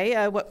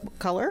 Okay, what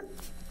color?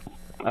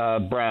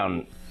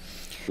 Brown.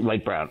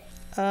 Light brown.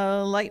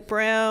 Light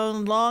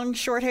brown, long,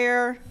 short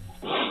hair?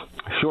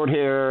 Short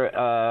hair,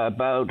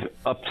 about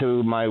up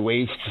to my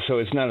waist, so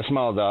it's not a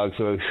small dog,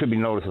 so it should be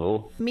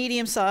noticeable.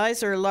 Medium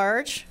size or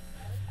large?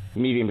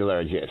 Medium to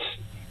large, yes.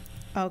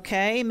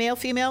 Okay, male,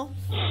 female?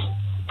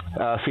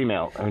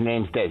 Female. Her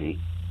name's Desi.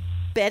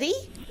 Betty?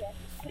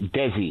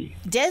 Desi.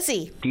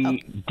 Desi.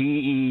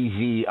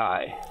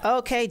 D-E-Z-I.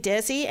 Okay,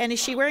 Desi. And is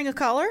she wearing a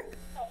collar?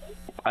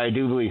 I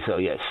do believe so,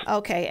 yes.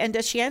 Okay, and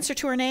does she answer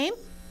to her name?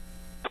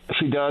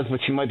 She does, but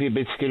she might be a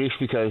bit skittish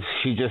because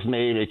she just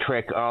made a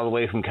trek all the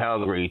way from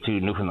Calgary to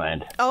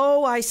Newfoundland.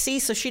 Oh, I see.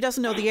 So she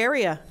doesn't know the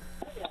area.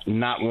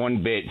 Not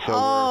one bit. So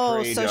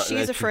we're afraid so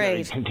she's afraid.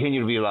 She's going to continue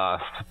to be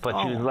lost.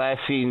 But she was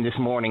last seen this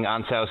morning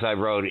on Southside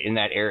Road in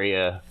that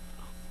area,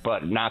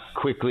 but not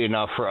quickly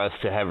enough for us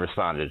to have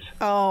responded.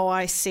 Oh,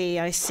 I see.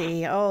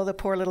 Oh, the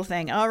poor little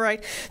thing. All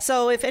right.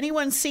 So if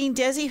anyone's seen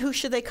Desi, who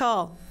should they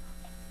call?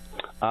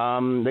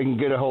 They can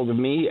get a hold of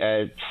me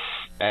at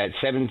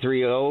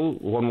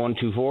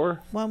 730-1124.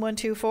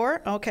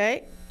 1124,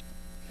 okay.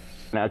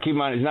 Now, keep in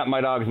mind, it's not my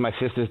dog, it's my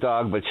sister's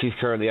dog, but she's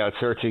currently out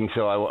searching,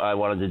 so I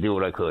wanted to do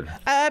what I could.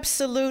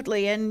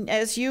 Absolutely. And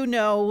as you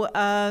know,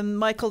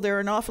 Michael, there are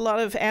an awful lot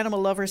of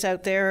animal lovers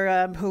out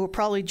there who will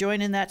probably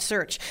join in that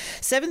search.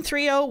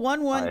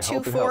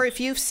 730-1124 if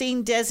you've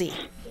seen Desi.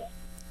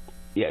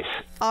 Yes.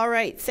 All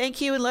right.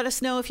 Thank you, and let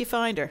us know if you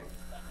find her.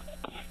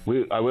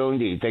 I will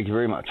indeed. Thank you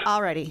very much.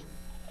 All righty.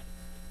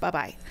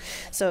 Bye-bye.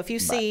 So if you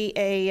see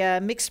a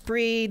mixed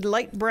breed,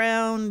 light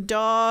brown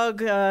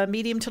dog,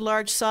 medium to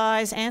large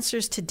size,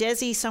 answers to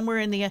Desi somewhere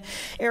in the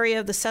area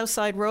of the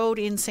Southside Road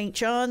in St.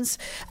 John's,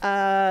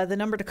 the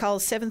number to call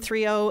is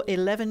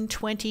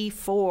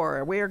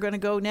 730-1124. We're going to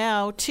go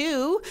now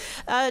to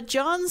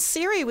John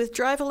Siri with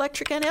Drive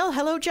Electric NL.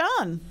 Hello,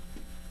 John.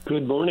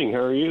 Good morning. How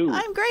are you?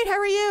 I'm great. How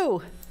are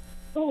you?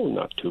 Oh,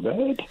 not too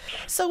bad.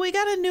 So we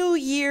got a new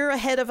year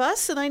ahead of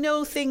us, and I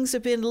know things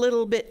have been a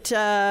little bit,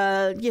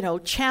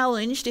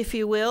 challenged, if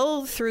you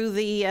will, through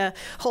the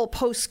whole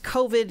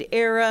post-COVID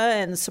era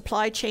and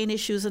supply chain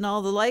issues and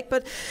all the like.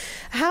 But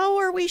how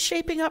are we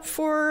shaping up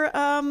for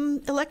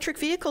electric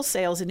vehicle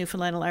sales in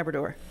Newfoundland and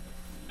Labrador?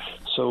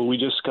 So we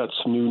just got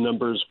some new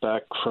numbers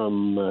back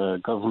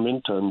from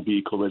government on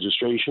vehicle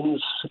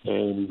registrations,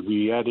 and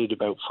we added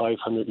about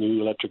 500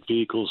 new electric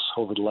vehicles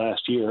over the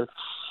last year.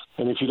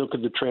 And if you look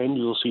at the trend,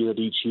 you'll see that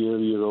each year,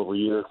 year over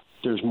year,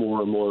 there's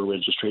more and more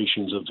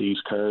registrations of these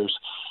cars.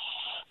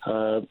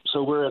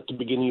 So we're at the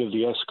beginning of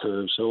the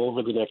S-curve. So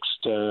over the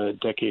next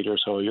decade or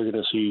so, you're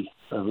going to see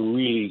a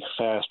really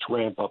fast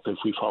ramp up if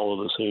we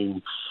follow the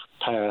same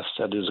path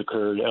that has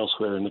occurred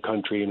elsewhere in the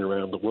country and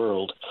around the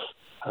world.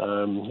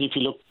 If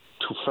you look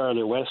to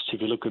farther west,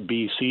 if you look at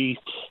BC,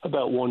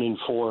 about 1 in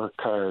 4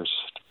 cars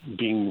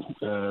being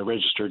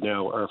registered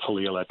now are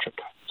fully electric.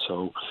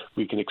 So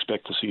we can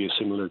expect to see a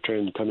similar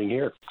trend coming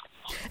here.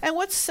 And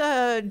what's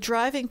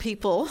driving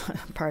people,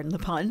 pardon the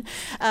pun,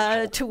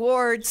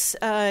 towards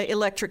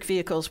electric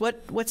vehicles?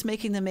 What's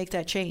making them make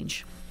that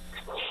change?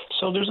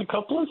 So there's a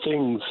couple of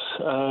things.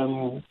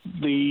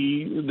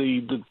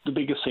 The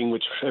biggest thing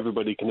which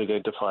everybody can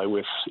identify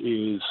with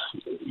is,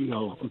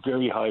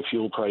 very high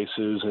fuel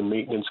prices and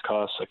maintenance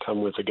costs that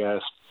come with a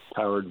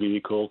gas-powered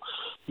vehicle.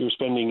 You're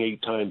spending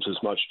 8 times as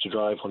much to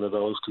drive one of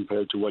those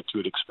compared to what you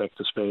would expect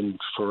to spend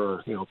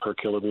for, per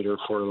kilometer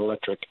for an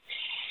electric.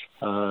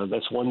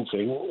 That's one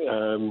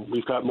thing.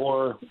 We've got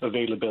more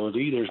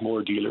availability. There's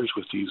more dealers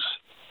with these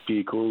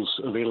vehicles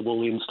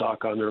available in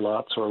stock on their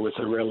lots or with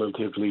a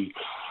relatively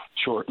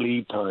short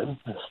lead time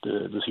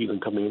to see them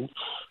come in.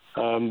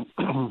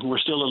 We're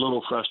still a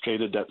little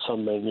frustrated that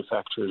some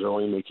manufacturers are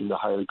only making the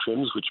higher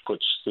trims, which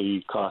puts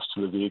the cost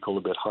of the vehicle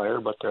a bit higher,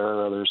 but there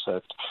are others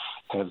that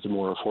have the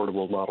more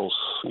affordable models,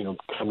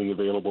 coming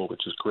available,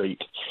 which is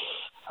great.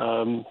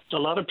 A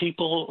lot of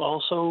people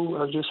also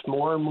are just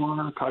more and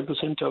more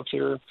cognizant of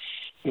their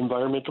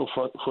environmental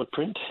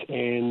footprint,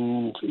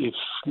 and if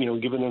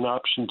given an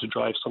option to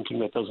drive something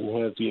that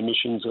doesn't have the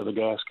emissions of a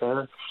gas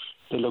car,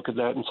 they look at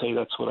that and say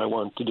that's what I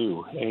want to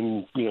do.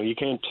 And you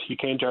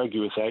can't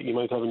argue with that. You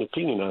might have an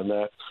opinion on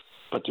that,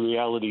 but the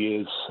reality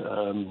is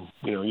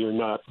you're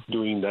not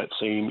doing that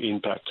same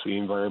impact to the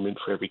environment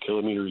for every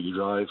kilometer you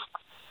drive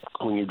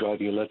when you're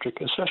driving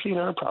electric, especially in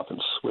our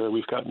province, where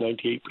we've got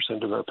 98%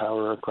 of our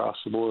power across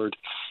the board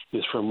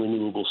is from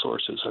renewable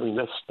sources. I mean,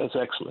 that's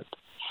excellent.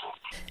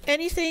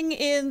 Anything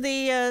in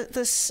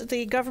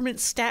the government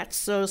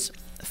stats, those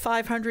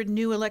 500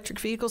 new electric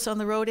vehicles on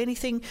the road,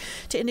 anything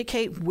to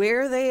indicate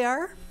where they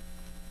are?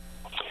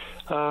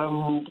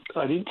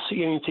 I didn't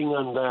see anything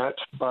on that,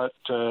 but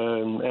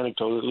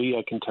anecdotally,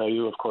 I can tell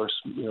you, of course,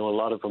 a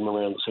lot of them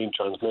around the St.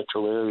 John's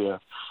metro area.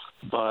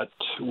 But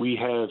we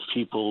have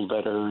people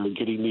that are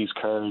getting these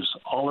cars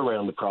all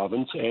around the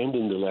province and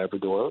in the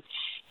Labrador.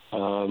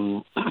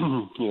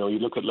 You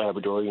look at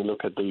Labrador, you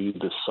look at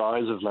the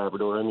size of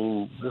Labrador. I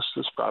mean,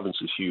 this province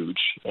is huge,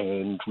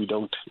 and we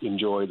don't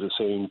enjoy the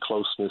same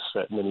closeness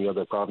that many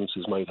other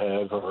provinces might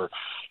have or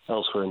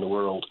elsewhere in the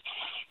world.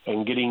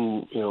 And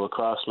getting,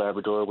 across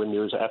Labrador when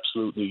there's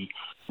absolutely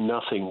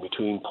nothing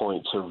between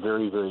points or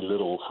very, very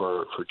little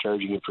for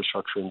charging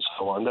infrastructure and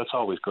so on, that's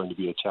always going to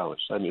be a challenge.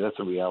 I mean, that's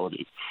a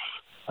reality.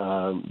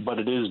 But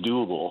it is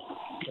doable,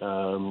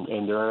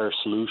 and there are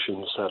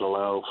solutions that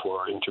allow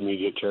for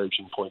intermediate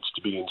charging points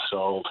to be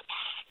installed,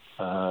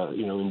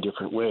 in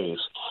different ways.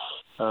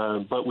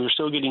 But we're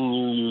still getting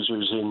new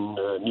users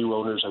new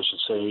owners, I should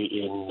say,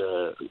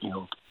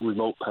 in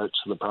remote parts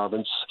of the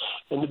province.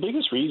 And the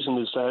biggest reason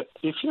is that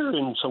if you're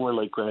in somewhere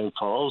like Grand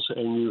Falls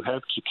and you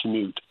have to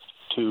commute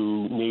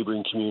to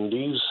neighboring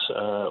communities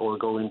or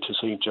go into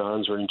St.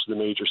 John's or into the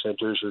major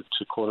centres or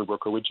to Corner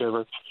Brook or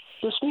whichever,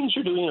 this means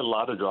you're doing a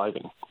lot of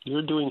driving.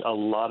 You're doing a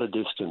lot of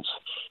distance.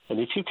 And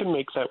if you can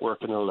make that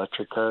work in an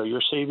electric car,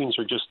 your savings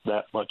are just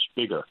that much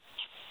bigger.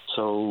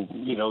 So,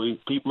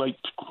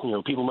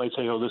 people might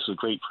say, oh, this is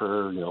great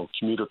for,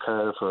 commuter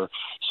car, for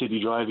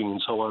city driving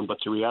and so on. But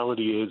the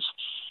reality is,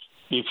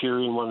 if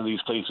you're in one of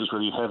these places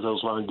where you have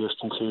those long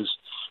distances,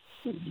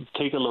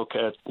 take a look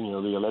at,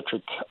 the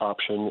electric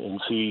option and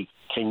see,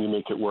 can you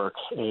make it work?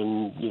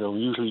 And,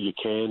 usually you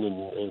can.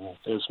 And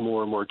as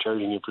more and more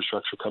charging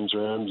infrastructure comes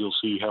around, you'll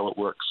see how it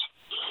works.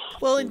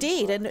 Well,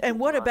 indeed. And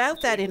what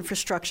about that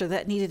infrastructure,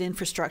 that needed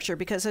infrastructure?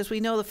 Because as we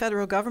know, the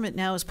federal government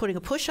now is putting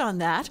a push on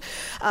that.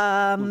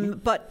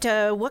 But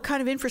what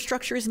kind of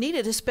infrastructure is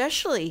needed,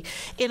 especially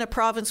in a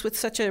province with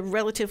such a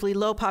relatively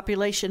low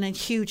population and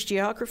huge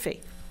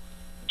geography?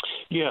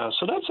 Yeah,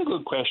 so that's a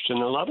good question.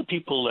 A lot of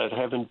people that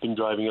haven't been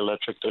driving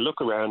electric, they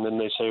look around and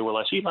they say, well,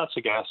 I see lots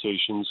of gas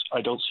stations.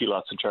 I don't see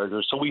lots of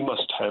chargers. So we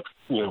must have,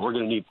 we're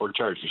going to need more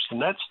chargers.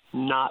 And that's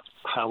not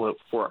how it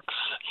works.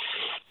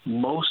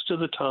 Most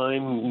of the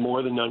time,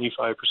 more than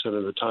 95%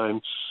 of the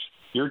time,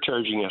 you're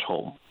charging at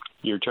home.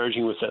 You're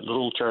charging with that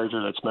little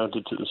charger that's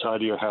mounted to the side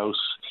of your house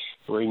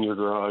or in your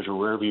garage or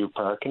wherever you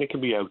park, and it can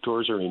be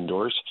outdoors or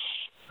indoors.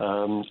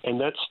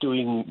 And that's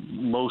doing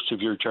most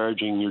of your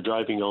charging. You're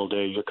driving all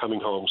day, you're coming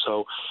home.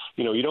 So,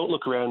 you don't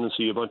look around and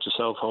see a bunch of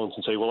cell phones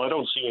and say, well, I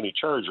don't see any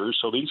chargers,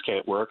 so these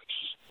can't work.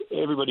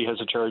 Everybody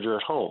has a charger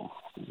at home.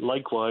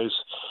 Likewise,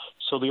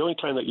 so the only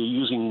time that you're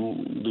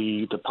using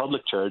the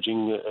public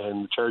charging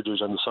and the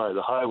chargers on the side of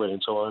the highway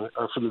and so on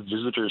are for the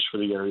visitors for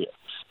the area.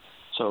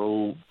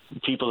 So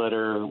people that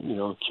are,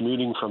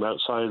 commuting from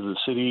outside of the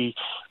city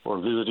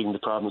or visiting the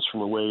province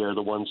from away are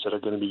the ones that are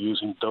going to be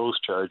using those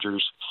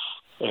chargers.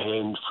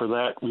 And for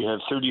that, we have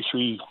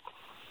 33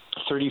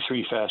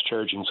 fast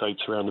charging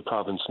sites around the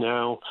province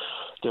now.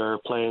 There are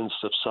plans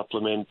to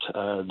supplement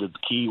the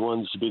key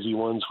ones, the busy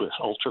ones, with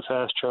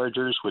ultra-fast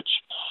chargers, which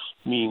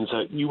means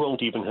that you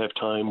won't even have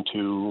time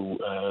to,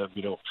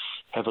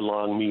 have a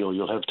long meal.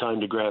 You'll have time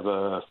to grab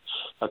a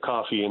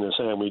coffee and a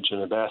sandwich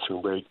and a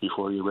bathroom break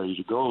before you're ready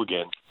to go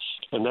again.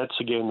 And that's,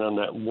 again, on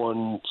that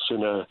once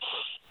in a,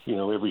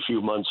 every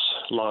few months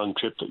long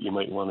trip that you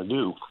might want to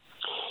do.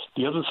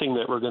 The other thing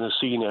that we're going to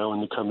see now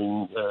in the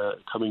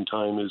coming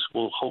time is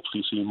we'll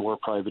hopefully see more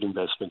private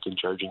investment in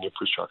charging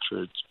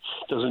infrastructure. It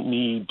doesn't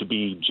need to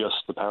be just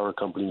the power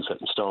companies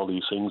that install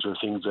these things or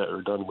things that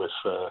are done with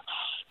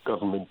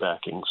government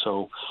backing.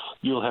 So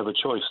you'll have a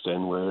choice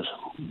then where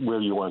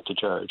you want to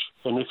charge.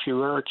 And if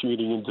you are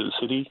commuting into the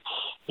city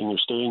and you're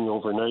staying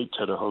overnight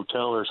at a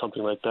hotel or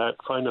something like that,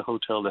 find a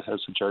hotel that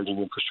has the charging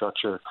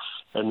infrastructure,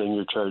 and then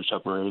you're charged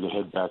up and ready to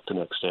head back the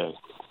next day.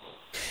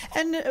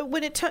 And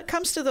when it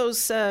comes to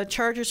those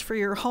chargers for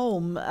your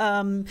home,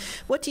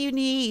 what do you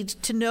need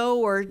to know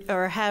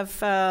or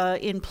have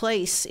in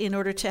place in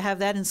order to have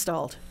that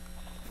installed?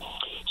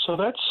 So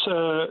that's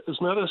is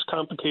not as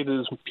complicated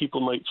as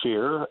people might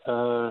fear.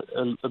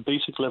 A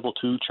basic level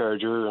 2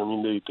 charger, I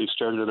mean, they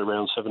started at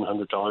around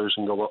 $700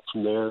 and go up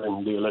from there,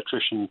 and the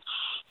electrician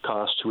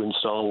cost to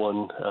install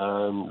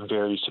one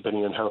varies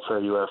depending on how far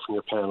you are from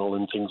your panel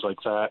and things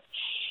like that.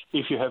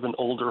 If you have an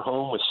older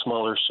home with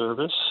smaller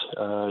service,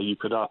 you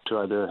could opt to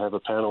either have a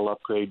panel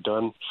upgrade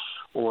done,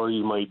 or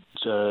you might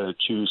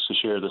choose to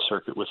share the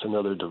circuit with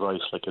another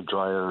device like a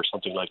dryer or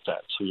something like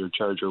that. So your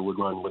charger would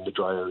run when the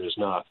dryer is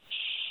not.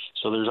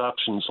 So there's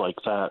options like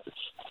that.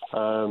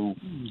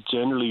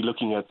 Generally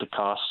looking at the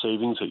cost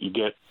savings that you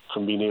get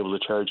from being able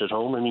to charge at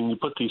home. I mean, you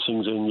put these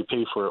things in, you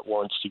pay for it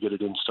once to get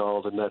it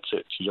installed, and that's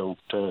it. You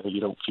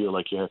don't feel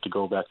like you have to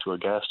go back to a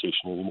gas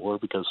station anymore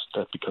because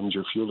that becomes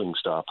your fueling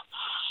stop.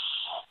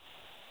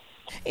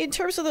 In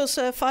terms of those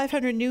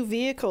 500 new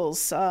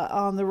vehicles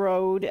on the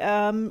road,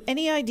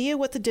 any idea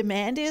what the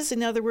demand is?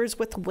 In other words,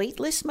 what the wait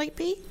list might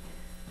be?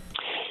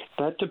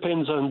 That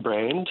depends on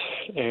brand.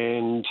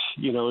 And,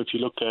 if you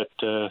look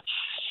at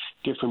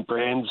different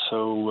brands,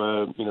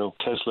 so,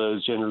 Tesla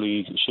is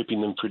generally shipping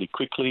them pretty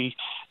quickly.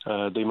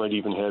 They might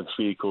even have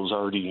vehicles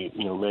already,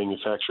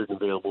 manufactured and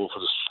available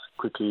for as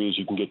quickly as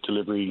you can get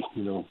delivery,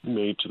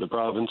 made to the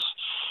province.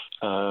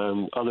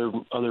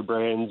 Other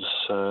brands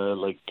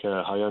like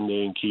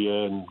Hyundai and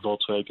Kia and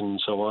Volkswagen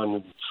and so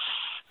on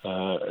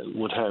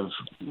would have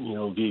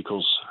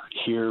vehicles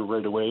here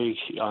right away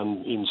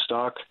in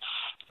stock.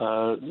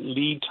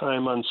 Lead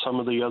time on some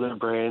of the other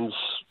brands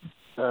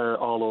are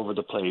all over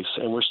the place,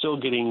 and we're still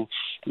getting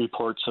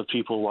reports of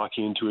people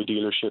walking into a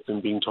dealership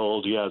and being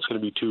told, it's going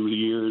to be 2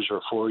 years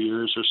or 4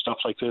 years or stuff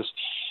like this.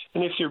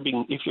 And if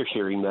you're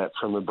hearing that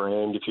from a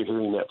brand, if you're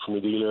hearing that from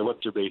a dealer, what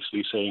they're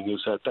basically saying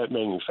is that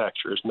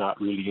manufacturer is not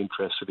really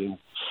interested in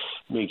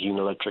making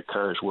electric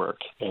cars work.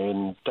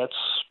 And that's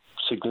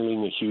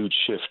signaling a huge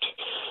shift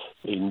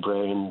in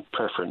brand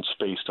preference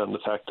based on the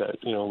fact that,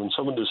 when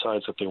someone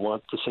decides that they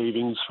want the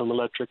savings from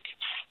electric,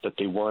 that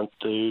they want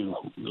the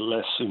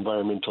less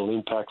environmental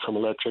impact from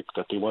electric,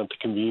 that they want the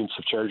convenience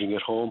of charging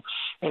at home,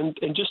 and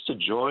just the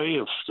joy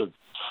of the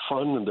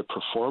fun and the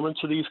performance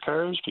of these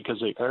cars, because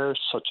they are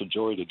such a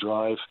joy to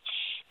drive,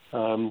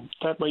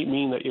 that might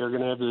mean that you're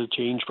going to have to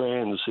change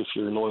brands if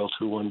you're loyal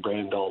to one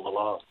brand all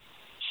along.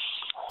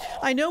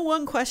 I know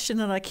one question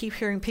that I keep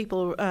hearing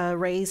people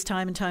raise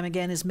time and time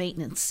again is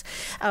maintenance.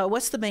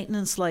 What's the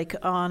maintenance like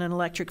on an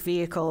electric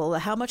vehicle?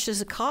 How much does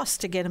it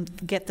cost to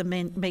get them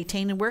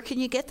maintained, and where can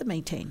you get them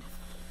maintained?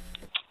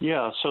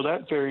 Yeah, so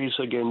that varies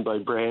again by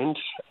brand.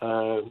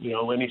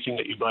 Anything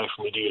that you buy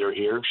from the dealer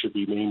here should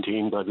be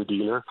maintained by the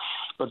dealer,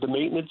 but the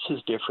maintenance is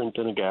different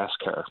than a gas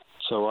car.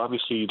 So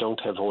obviously you don't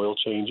have oil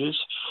changes.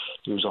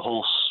 There's a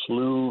whole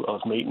slew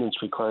of maintenance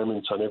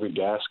requirements on every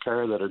gas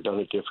car that are done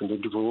at different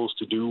intervals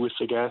to do with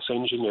the gas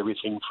engine,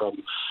 everything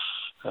from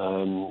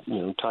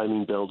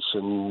timing belts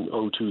and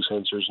O2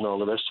 sensors and all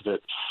the rest of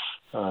it,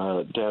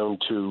 down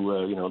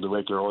to the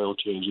regular oil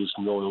changes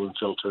and oil and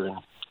filter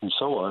and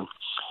so on.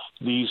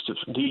 These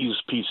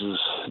pieces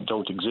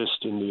don't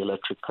exist in the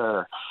electric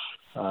car.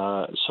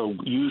 So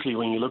usually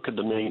when you look at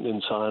the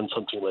maintenance on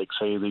something like,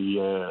 say,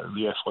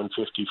 the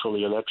F-150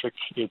 fully electric,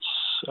 it's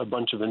a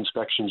bunch of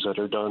inspections that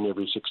are done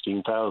every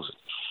 16,000.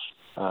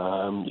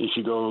 If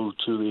you go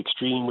to the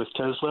extreme with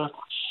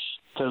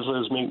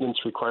Tesla's maintenance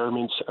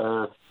requirements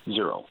are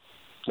zero,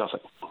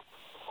 nothing.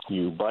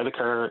 You buy the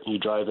car, you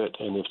drive it,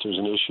 and if there's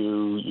an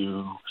issue,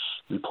 you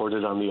report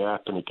it on the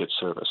app and it gets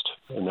serviced,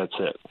 and that's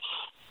it.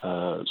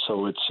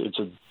 So it's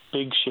a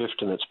big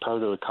shift, and it's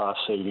part of the cost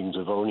savings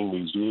of owning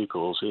these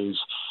vehicles is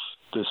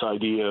this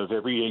idea of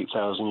every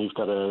 8,000 you've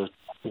got to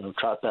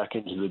trot back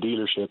into the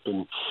dealership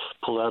and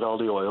pull out all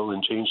the oil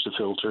and change the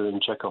filter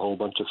and check a whole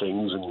bunch of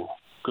things and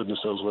goodness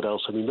knows what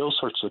else. I mean, those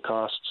sorts of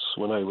costs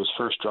when I was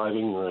first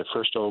driving, when I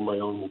first owned my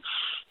own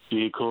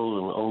vehicle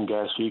and own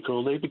gas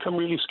vehicle, they become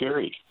really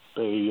scary.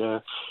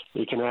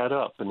 They can add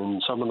up, and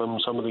in some of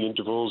the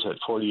intervals at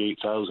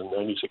 48,000,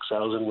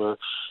 96,000 were,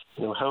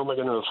 how am I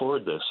going to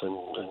afford this? And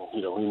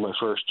in my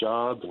first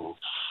job and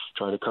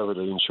trying to cover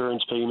the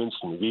insurance payments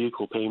and the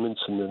vehicle payments,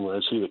 and then when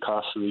I see the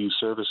cost of these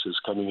services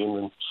coming in,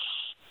 and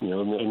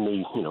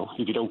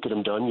if you don't get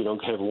them done, you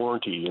don't have a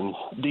warranty and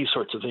these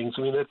sorts of things.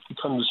 I mean, that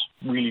becomes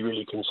really,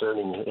 really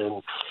concerning,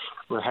 and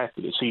we're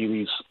happy to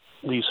see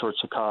these sorts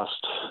of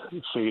costs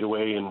fade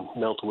away and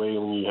melt away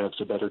when you have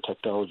the better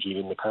technology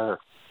in the car.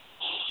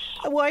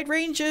 A wide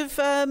range of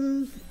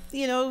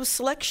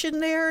selection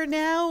there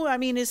now? I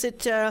mean, is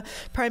it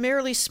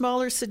primarily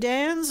smaller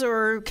sedans,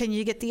 or can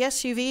you get the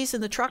SUVs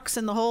and the trucks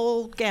and the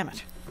whole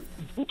gamut?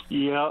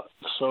 Yeah,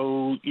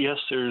 so yes,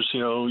 there's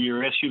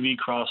your SUV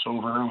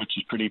crossover, which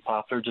is pretty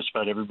popular. Just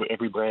about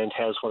every brand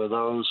has one of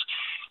those.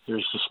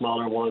 There's the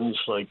smaller ones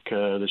like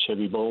the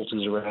Chevy Bolt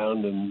is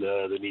around, and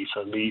the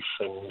Nissan Leaf,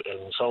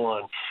 and so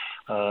on.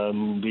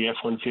 The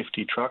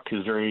F-150 truck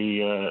is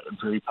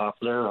very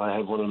popular. I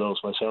have one of those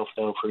myself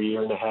now for a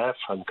year and a half.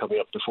 I'm coming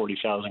up to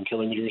 40,000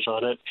 kilometers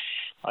on it.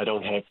 I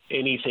don't have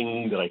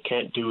anything that I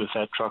can't do with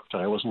that truck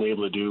that I wasn't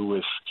able to do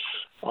with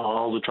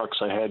all the trucks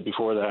I had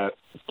before that.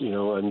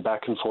 I'm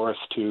back and forth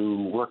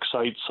to work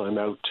sites. I'm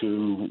out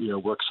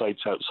to work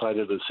sites outside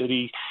of the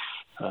city.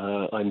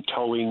 I'm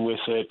towing with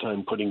it.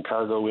 I'm putting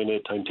cargo in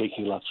it. I'm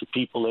taking lots of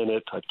people in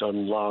it. I've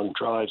done long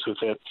drives with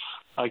it.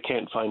 I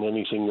can't find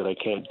anything that I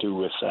can't do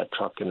with that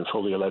truck in a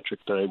fully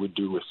electric that I would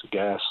do with the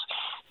gas.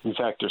 In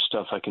fact, there's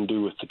stuff I can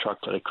do with the truck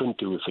that I couldn't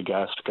do with the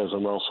gas because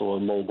I'm also a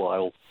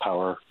mobile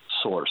power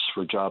source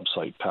for job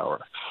site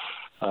power.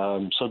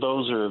 So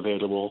those are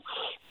available.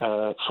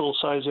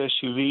 Full-size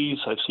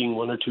SUVs, I've seen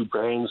one or two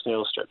brands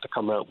now start to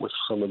come out with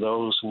some of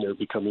those, and they're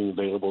becoming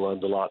available on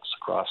the lots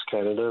across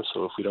Canada.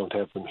 So if we don't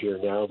have them here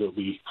now, they'll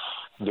be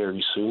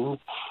very soon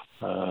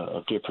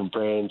of different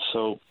brands.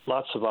 So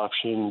lots of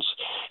options.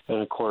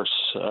 And, of course,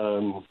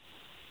 I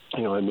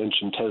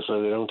mentioned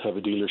Tesla. They don't have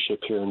a dealership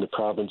here in the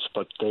province,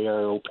 but they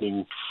are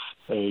opening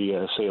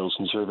a sales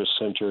and service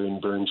center in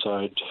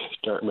Burnside,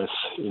 Dartmouth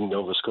in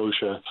Nova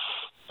Scotia,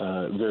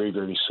 very,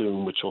 very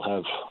soon, which will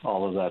have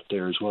all of that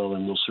there as well,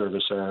 and will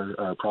service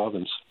our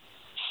province.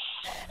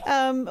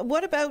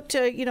 What about,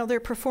 their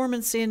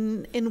performance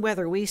in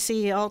weather? We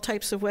see all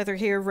types of weather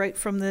here, right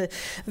from the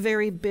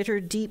very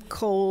bitter, deep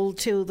cold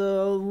to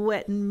the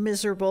wet and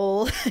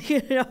miserable,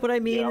 you know what I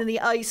mean, yeah. And the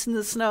ice and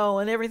the snow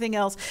and everything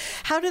else.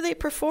 How do they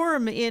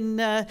perform in,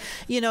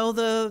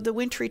 the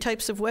wintry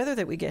types of weather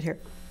that we get here?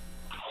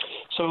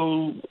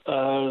 So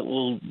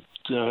we'll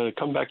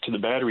come back to the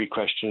battery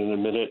question in a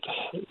minute.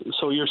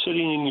 So you're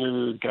sitting in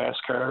your gas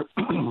car,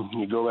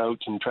 you go out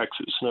and tracks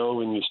it snow,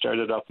 and you start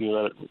it up, and you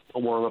let it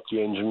warm up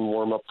the engine,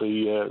 warm up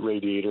the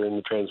radiator and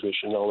the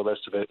transmission, all the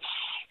rest of it,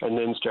 and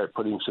then start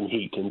putting some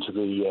heat into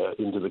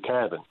the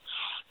cabin.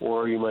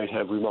 Or you might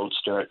have remote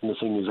start, and the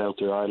thing is out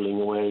there idling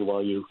away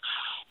while you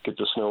get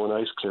the snow and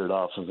ice cleared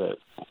off of it.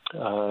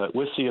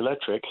 With the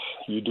electric,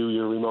 you do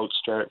your remote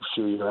start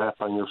through your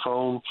app on your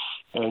phone,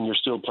 and you're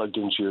still plugged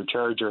into your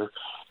charger.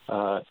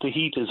 The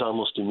heat is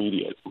almost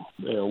immediate.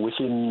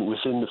 Within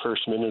the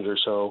first minute or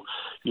so,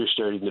 you're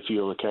starting to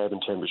feel the cabin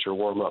temperature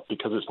warm up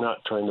because it's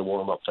not trying to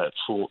warm up that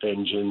full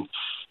engine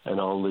and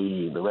all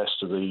the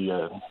rest of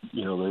the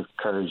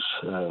car's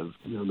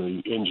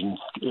the engine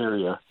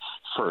area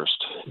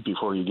first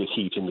before you get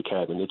heat in the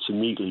cabin. It's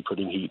immediately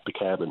putting heat in the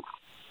cabin.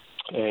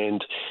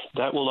 And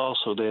that will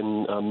also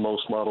then,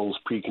 most models,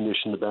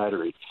 precondition the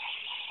battery.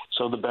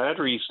 So the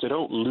batteries, they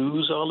don't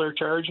lose all their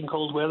charge in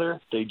cold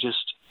weather. They just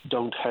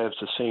don't have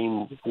the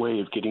same way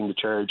of getting the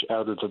charge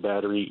out of the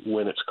battery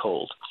when it's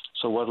cold.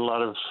 So what a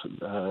lot of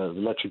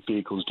electric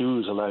vehicles do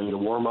is allow you to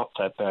warm up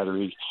that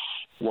battery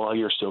while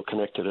you're still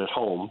connected at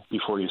home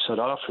before you set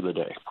off for the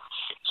day.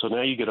 So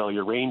now you get all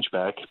your range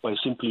back by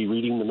simply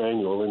reading the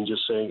manual and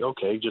just saying,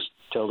 okay, just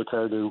tell the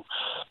car to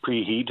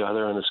preheat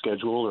either on a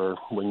schedule or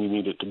when you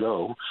need it to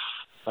go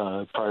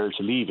prior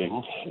to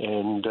leaving,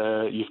 and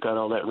you've got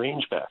all that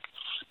range back.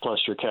 Plus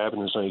your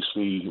cabin is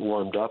nicely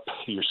warmed up,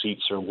 your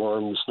seats are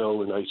warm, the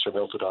snow and ice are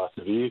melted off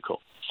the vehicle.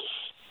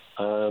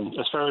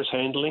 As far as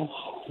handling,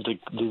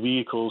 the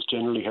vehicles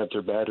generally have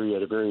their battery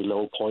at a very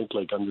low point,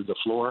 like under the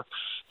floor,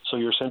 so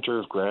your center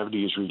of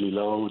gravity is really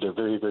low. They're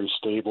very, very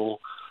stable.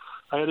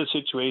 I had a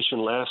situation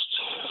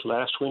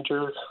last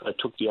winter. I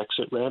took the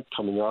exit ramp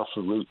coming off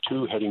of Route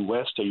 2 heading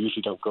west. I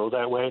usually don't go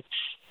that way.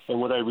 And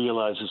what I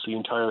realized is the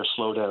entire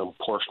slowdown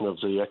portion of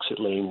the exit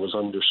lane was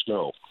under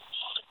snow.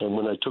 And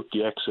when I took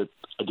the exit,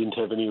 I didn't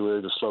have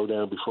anywhere to slow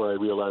down before I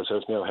realized I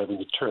was now having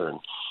to turn.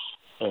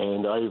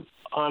 And I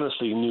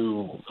honestly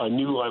knew I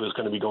was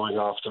going to be going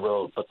off the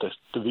road, but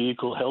the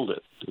vehicle held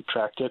it. It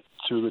tracked it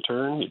through the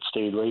turn. It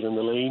stayed right in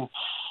the lane.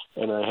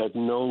 And I had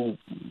no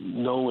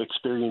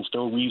experience,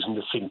 no reason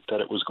to think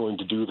that it was going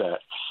to do that.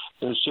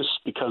 And it's just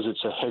because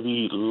it's a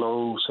heavy,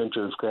 low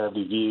center of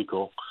gravity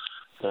vehicle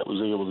that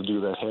was able to do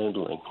that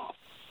handling.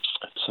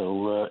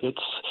 So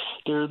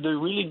they're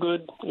really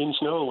good in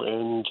snow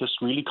and just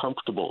really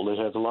comfortable.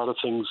 They have a lot of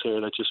things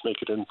there that just make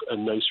it a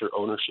nicer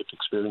ownership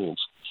experience.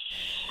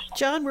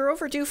 John, we're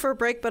overdue for a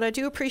break, but I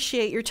do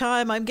appreciate your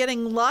time. I'm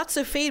getting lots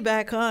of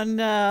feedback on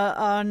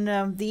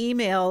the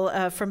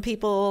email from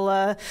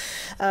people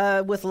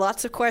with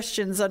lots of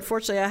questions.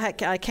 Unfortunately,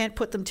 I can't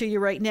put them to you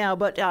right now,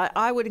 but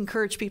I would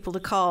encourage people to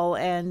call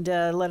and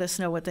let us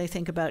know what they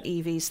think about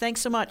EVs.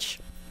 Thanks so much.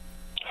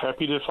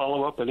 Happy to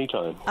follow up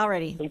anytime.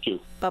 Alrighty. Thank you.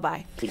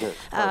 Bye-bye. Okay.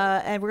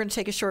 And we're going to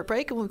take a short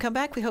break, and when we come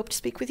back, we hope to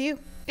speak with you.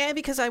 And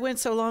because I went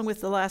so long with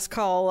the last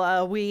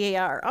call, we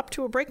are up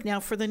to a break now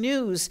for the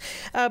news.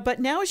 But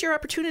now is your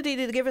opportunity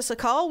to give us a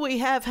call. We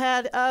have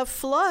had a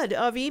flood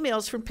of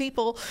emails from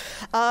people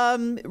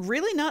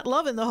really not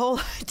loving the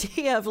whole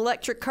idea of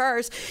electric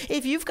cars.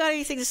 If you've got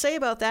anything to say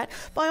about that,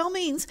 by all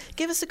means,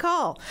 give us a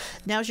call.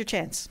 Now's your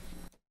chance.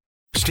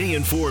 Stay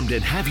informed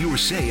and have your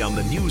say on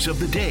the news of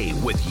the day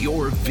with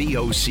your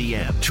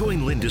VOCM.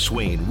 Join Linda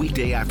Swain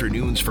weekday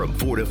afternoons from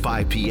 4 to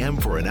 5 p.m.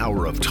 for an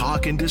hour of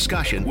talk and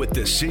discussion with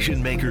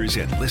decision makers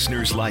and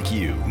listeners like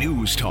you.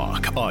 News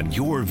Talk on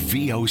your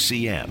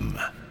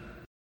VOCM.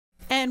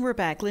 And we're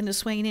back. Linda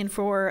Swain in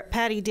for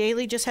Patty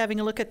Daly, just having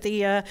a look at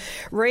the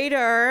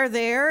radar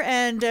there.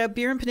 And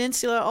Burin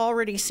Peninsula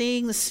already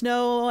seeing the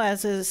snow,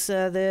 as is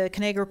the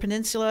Conagra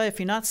Peninsula. If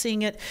you're not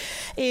seeing it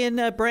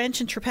in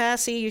Branch and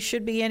Trepassey, you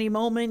should be any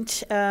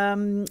moment.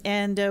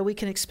 And we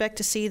can expect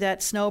to see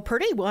that snow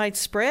pretty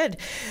widespread.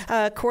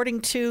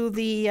 According to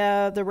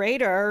the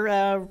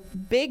radar,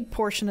 big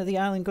portion of the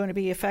island going to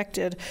be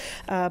affected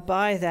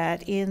by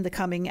that in the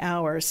coming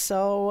hours.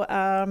 So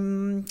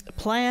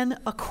plan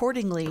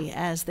accordingly,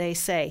 as they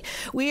say.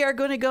 We are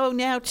going to go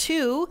now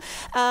to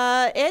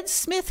Ed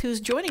Smith, who's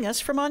joining us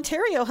from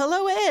Ontario.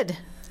 Hello, Ed.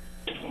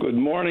 Good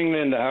morning,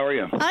 Linda. How are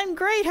you? I'm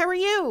great. How are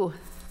you?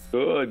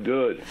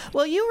 Good.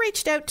 Well, you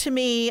reached out to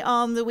me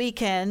on the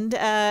weekend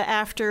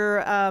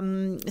after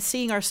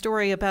seeing our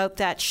story about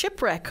that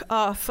shipwreck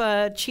off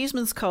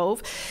Cheeseman's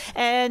Cove,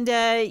 and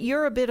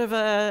you're a bit of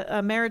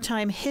a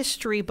maritime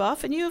history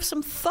buff, and you have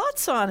some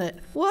thoughts on it.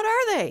 What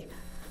are they?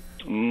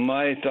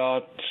 My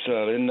thoughts,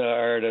 Linda,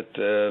 are that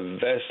the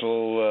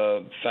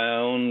vessel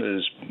found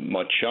is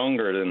much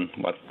younger than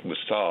what was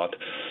thought.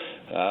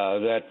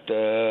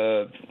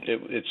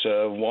 It's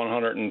a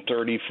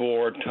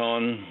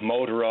 134-ton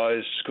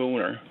motorized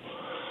schooner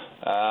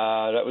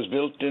that was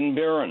built in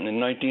Burin in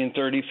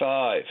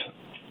 1935.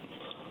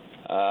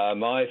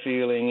 My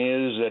feeling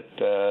is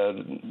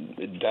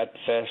that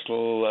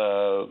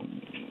vessel,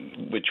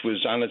 which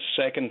was on its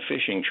second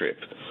fishing trip,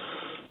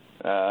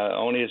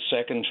 only its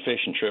second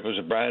fishing trip, was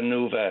a brand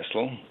new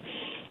vessel,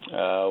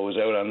 was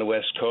out on the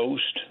west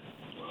coast,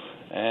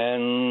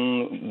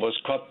 and was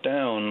cut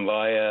down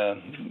by a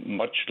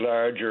much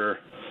larger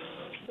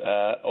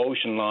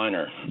ocean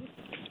liner,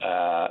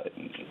 a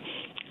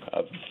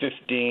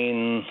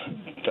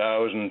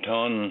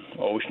 15,000-ton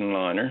ocean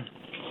liner,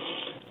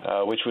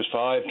 which was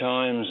 5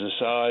 times the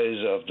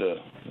size of the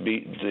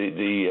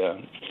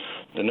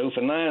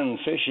Newfoundland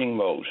fishing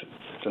boat.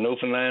 The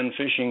Newfoundland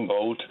fishing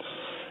boat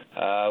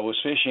was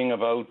fishing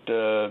about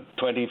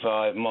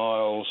 25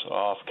 miles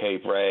off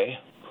Cape Ray,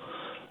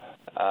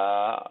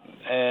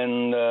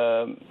 and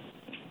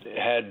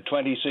had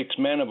 26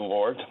 men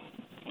aboard,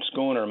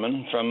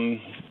 schoonermen from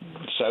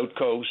the south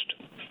coast.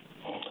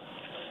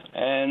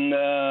 And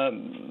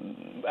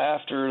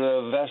after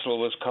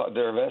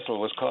their vessel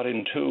was cut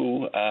in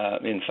two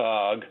in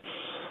fog,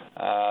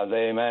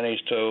 they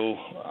managed to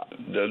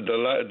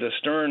the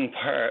stern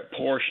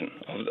portion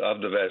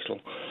of the vessel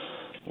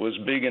was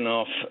big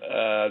enough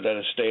that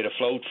it stayed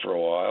afloat for a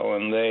while,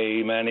 and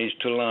they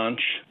managed to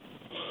launch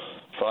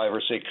 5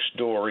 or 6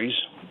 dories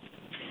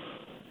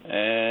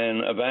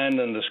and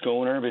abandon the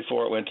schooner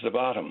before it went to the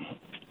bottom.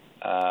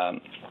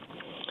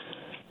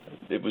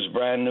 It was a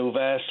brand new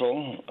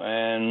vessel,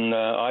 and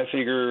I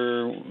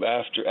figure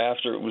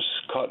after it was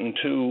cut in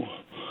two,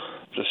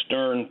 the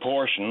stern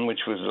portion,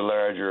 which was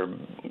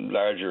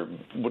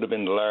would have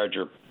been the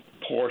larger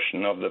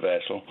portion of the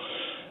vessel,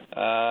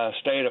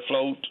 stayed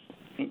afloat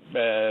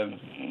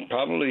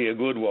probably a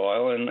good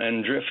while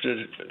and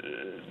drifted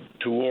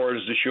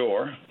towards the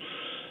shore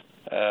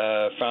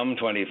from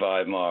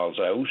 25 miles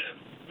out,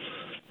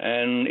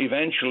 and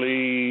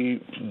eventually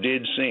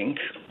did sink.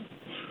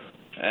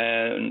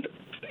 And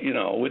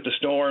with the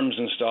storms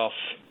and stuff,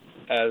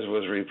 as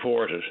was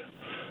reported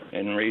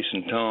in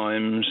recent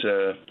times,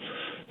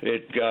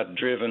 it got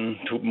driven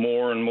to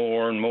more and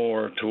more and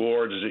more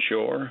towards the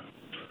shore,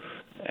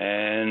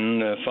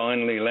 and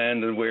finally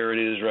landed where it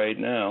is right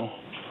now.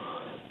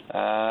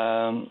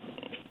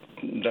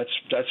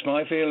 That's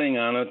my feeling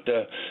on it.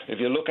 If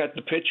you look at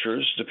the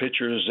pictures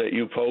that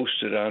you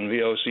posted on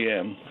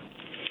VOCM,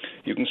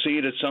 you can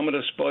see that some of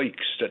the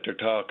spikes that they're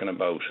talking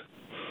about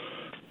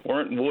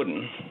weren't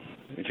wooden.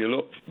 If you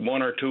look,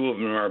 1 or 2 of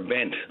them are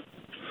bent.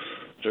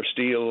 They're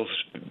steel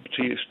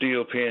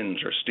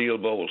pins or steel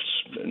bolts,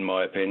 in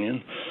my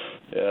opinion.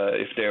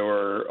 If they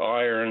were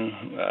iron,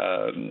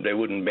 they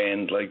wouldn't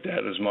bend like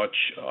that as much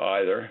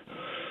either.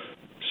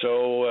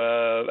 So,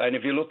 and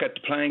if you look at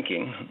the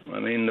planking,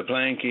 the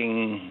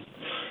planking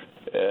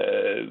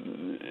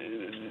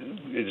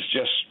is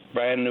just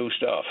brand new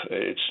stuff.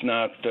 It's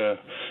not,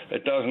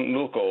 it doesn't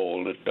look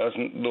old. It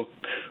doesn't look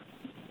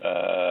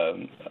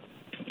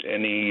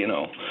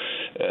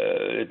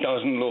it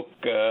doesn't look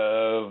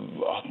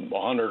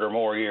 100 or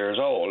more years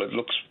old. It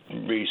looks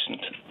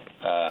recent.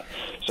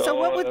 So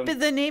what would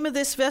the name of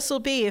this vessel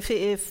be if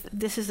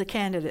this is the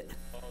candidate?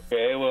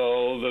 Okay,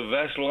 well, the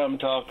vessel I'm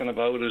talking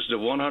about is the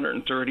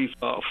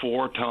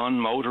 134-ton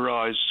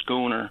motorized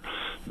schooner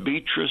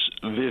Beatrice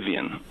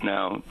Vivian.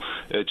 Now,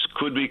 it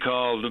could be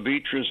called the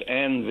Beatrice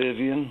and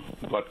Vivian,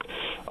 but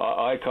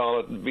I call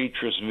it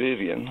Beatrice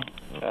Vivian.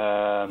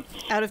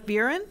 Out of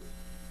Buren?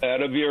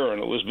 Out of Buren.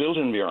 It was built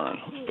in Buren.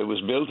 It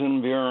was built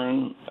in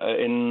Buren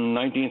in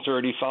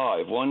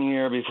 1935, 1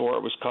 year before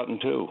it was cut in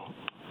two.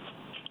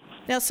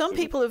 Now, some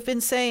people have been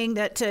saying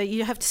that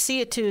you have to see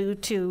it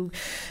to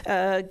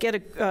get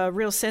a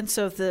real sense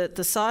of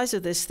the size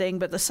of this thing,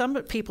 but some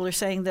people are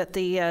saying that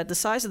the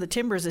size of the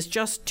timbers is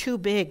just too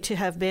big to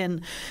have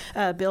been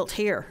built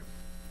here.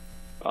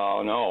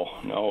 Oh,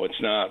 no,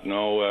 it's not.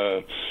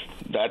 No,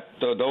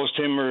 those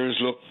timbers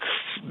look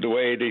the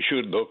way they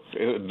should look,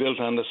 built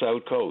on the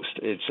south coast.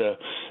 It's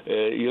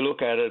you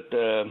look at it.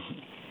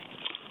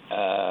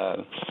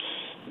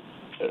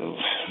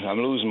 I'm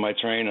losing my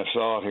train of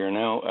thought here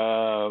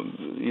now.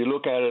 You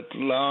look at it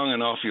long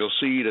enough, you'll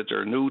see that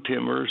they're new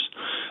timbers.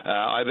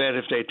 I bet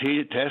if they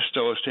test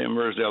those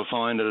timbers, they'll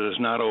find that it's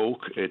not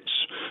oak.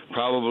 It's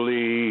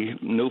probably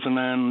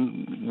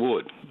Newfoundland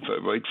wood,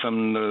 right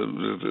from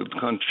the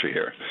country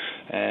here.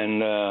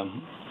 And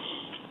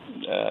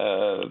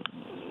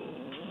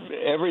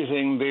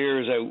everything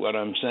bears out what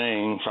I'm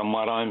saying from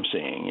what I'm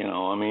seeing. You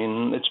know, I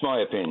mean, it's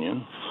my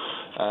opinion.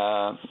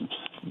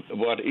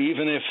 But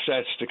even if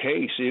that's the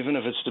case, even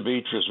if it's the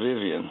Beatrice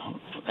Vivian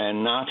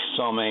and not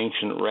some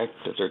ancient wreck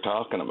that they're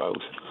talking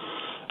about,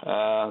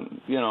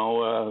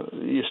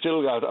 you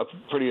still got a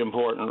pretty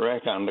important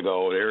wreck on the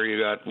go there. You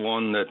got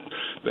one that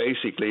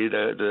basically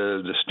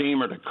the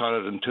steamer that cut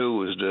it in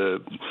two is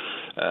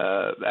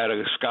out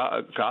of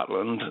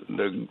Scotland,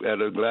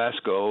 out of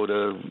Glasgow,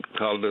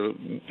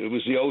 it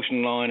was the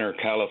ocean liner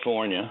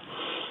California.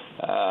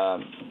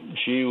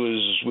 She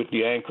was with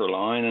the Anchor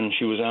Line, and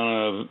she was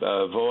on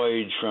a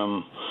voyage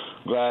from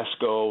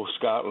Glasgow,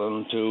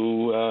 Scotland,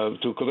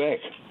 to Quebec,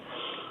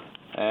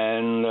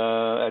 and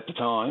at the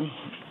time,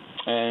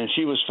 and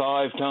she was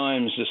 5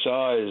 times the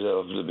size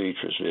of the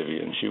Beatrice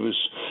Vivian. She was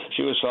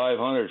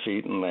 500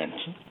 feet in length.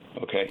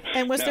 Okay.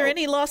 And was there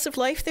any loss of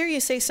life there? You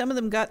say some of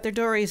them got their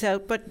dories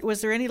out, but was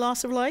there any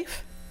loss of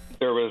life?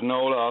 There was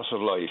no loss of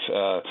life.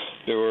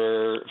 There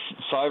were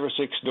 5 or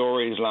 6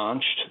 dories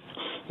launched.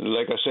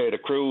 Like I say, the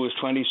crew was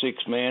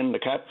 26 men. The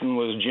captain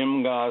was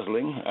Jim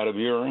Gosling out of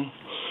Buren.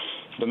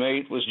 The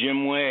mate was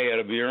Jim Way out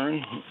of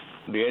Buren.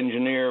 The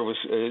engineer was,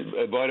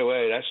 by the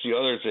way, that's the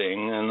other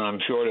thing, and I'm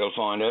sure they'll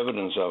find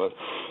evidence of it,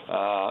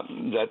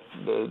 that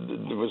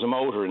there was a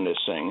motor in this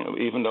thing.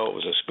 Even though it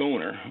was a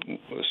schooner,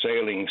 a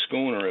sailing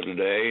schooner of the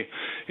day,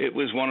 it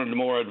was one of the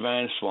more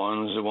advanced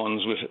ones, the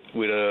ones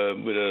with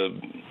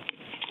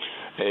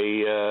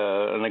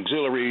an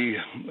auxiliary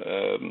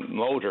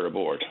motor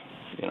aboard.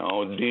 You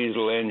know,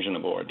 diesel engine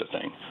aboard the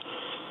thing.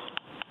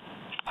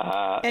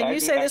 And you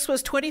say this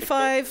was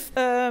 25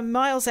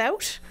 miles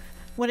out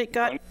when it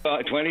got...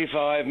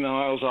 25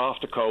 miles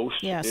off the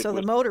coast. Yeah, so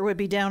the motor would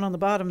be down on the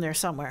bottom there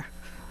somewhere.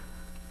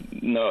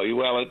 No,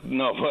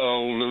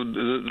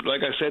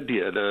 like I said to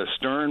you, the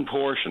stern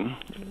portion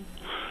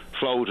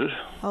floated.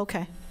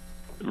 Okay.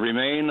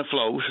 Remained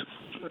afloat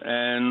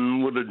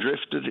and would have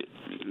drifted,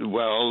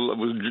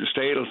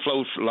 stayed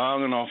afloat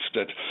long enough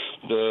that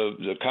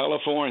the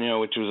California,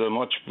 which was a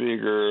much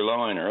bigger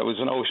liner, it was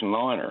an ocean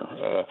liner,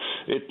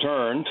 it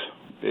turned.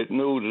 It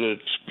knew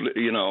that that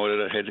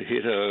it had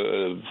hit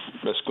a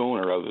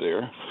schooner out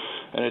there,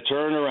 and it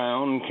turned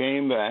around and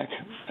came back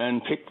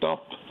and picked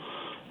up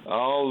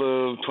all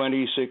the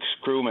 26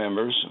 crew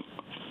members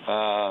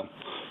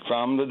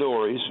from the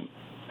dories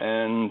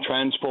and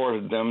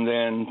transported them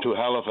then to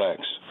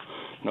Halifax,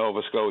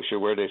 Nova Scotia,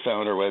 where they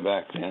found their way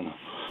back then.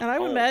 And I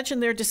would imagine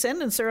their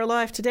descendants are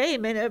alive today,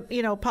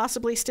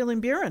 possibly still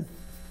in Buren.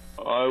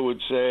 I would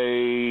say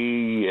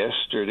yes,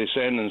 their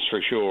descendants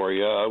for sure.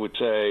 Yeah, I would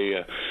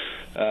say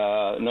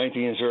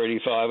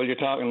 1935. Well, you're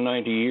talking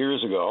 90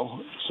 years ago.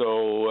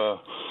 So,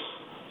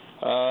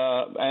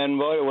 and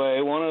by the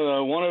way, one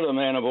of the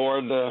men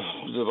aboard the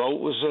boat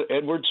was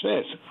Edward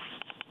Smith.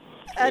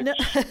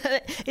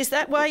 Is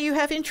that why you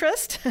have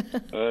interest?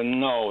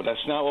 No,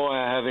 that's not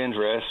why I have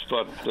interest,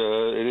 but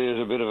it is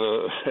a bit of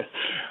a,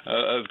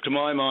 to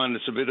my mind,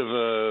 it's a bit of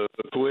a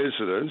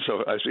coincidence,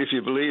 so if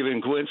you believe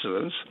in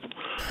coincidence.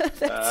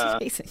 That's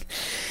amazing.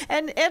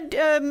 And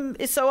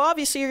so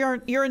obviously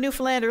you're a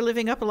Newfoundlander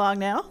living up along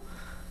now.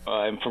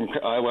 I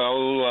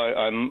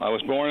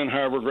was born in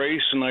Harbour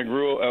Grace, and I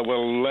grew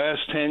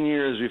last 10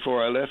 years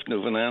before I left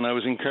Newfoundland, I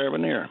was in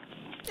Carbonear.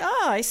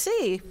 Ah, I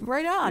see.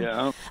 Right on.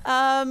 Yeah.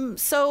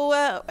 So,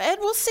 Ed,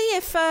 we'll see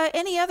if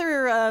any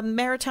other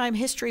maritime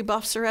history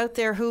buffs are out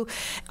there who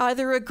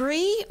either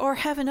agree or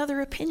have another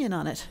opinion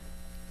on it.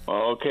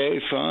 Okay,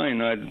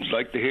 fine. I'd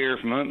like to hear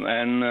from them.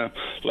 And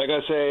like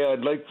I say,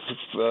 I'd like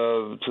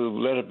to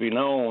let it be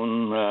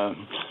known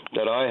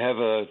that I have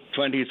a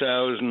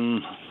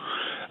 20,000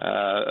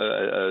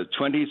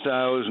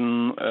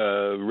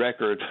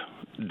 record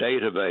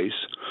database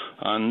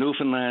on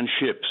Newfoundland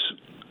ships,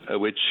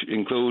 which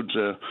includes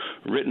a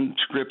written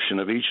description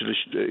of each of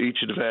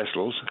the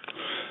vessels,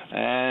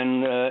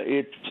 and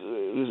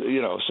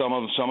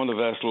some of the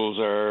vessels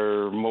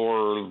are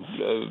more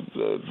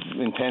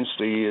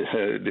intensely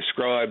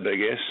described, I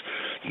guess,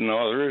 than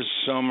others.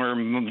 Some are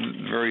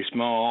very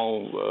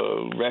small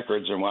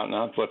records and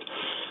whatnot, but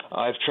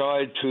I've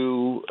tried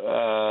to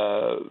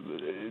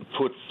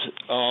put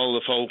all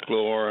the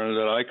folklore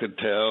that I could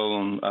tell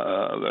and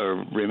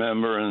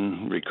remember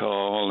and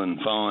recall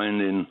and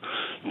find in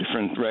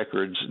different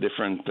records,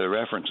 different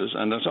references,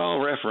 and it's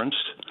all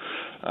referenced,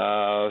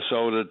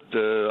 so that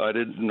I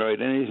didn't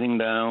write anything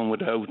down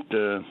without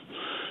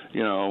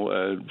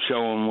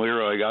showing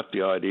where I got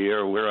the idea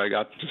or where I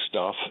got the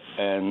stuff.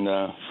 And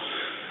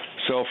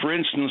so, for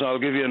instance, I'll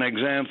give you an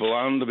example.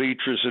 On the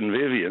Beatrice and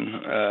Vivian,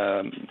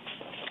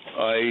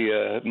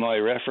 my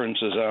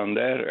references on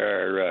that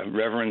are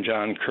Reverend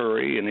John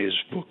Curry in his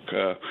book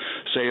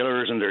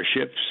Sailors and Their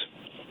Ships,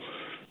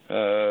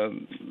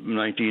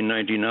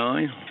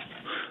 1999,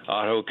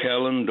 Otto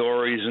Kellen,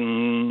 Dories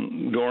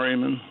and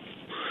Doryman,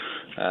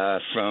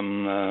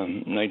 from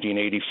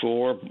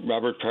 1984,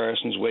 Robert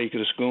Parsons' Wake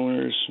of the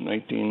Schooners,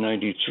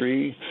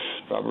 1993,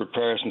 Robert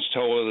Parsons'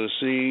 Toll of the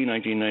Sea,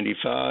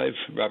 1995,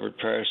 Robert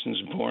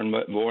Parsons' Born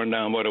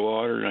Down by the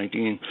Water,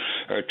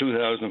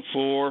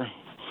 2004,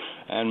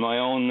 and my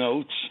own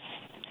notes.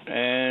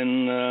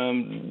 And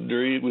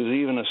there was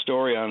even a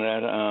story on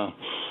that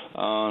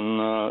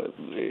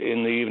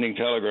in the Evening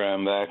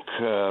Telegram back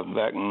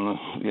in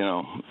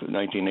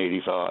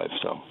 1985.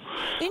 So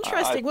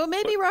interesting. Well,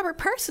 maybe Robert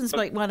Parsons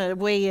might want to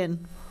weigh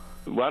in.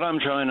 What I'm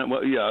trying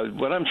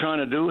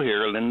to do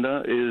here,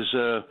 Linda, is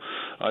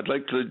I'd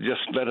like to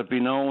just let it be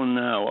known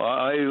now.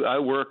 I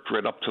worked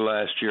right up to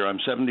last year. I'm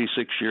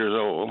 76 years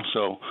old,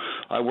 so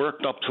I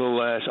worked up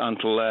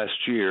until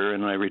last year,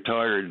 and I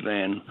retired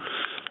then.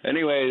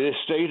 Anyway, this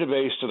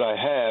database that I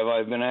have,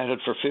 I've been at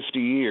it for 50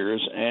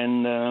 years,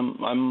 and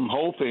I'm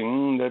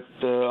hoping that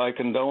I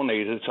can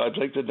donate it. I'd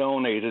like to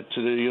donate it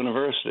to the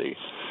university.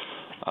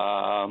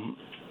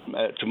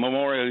 To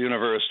Memorial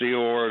University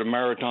or the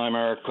Maritime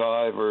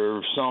Archive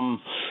or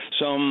some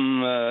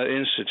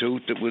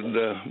institute that would,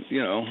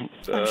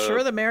 I'm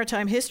sure the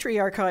Maritime History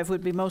Archive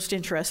would be most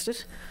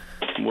interested.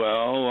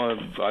 Well,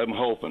 I'm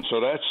hoping.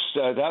 So that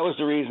was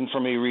the reason for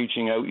me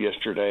reaching out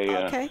yesterday.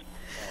 Okay.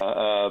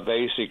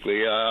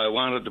 Basically, I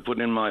wanted to put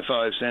in my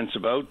 5 cents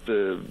about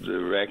the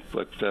wreck,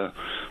 but the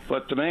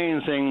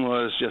main thing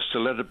was just to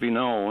let it be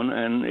known.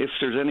 And if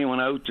there's anyone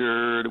out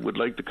there that would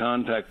like to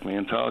contact me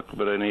and talk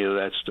about any of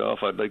that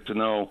stuff, I'd like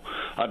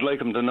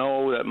them to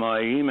know that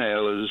my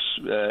email is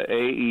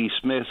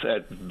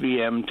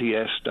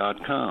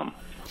aesmith@bmts.com.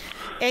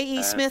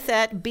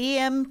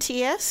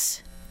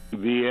 aesmith@bmts?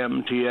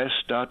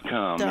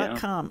 VMTS.com.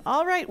 .com.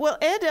 All right. Well,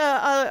 Ed,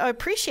 I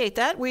appreciate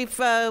that. We've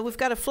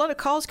got a flood of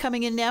calls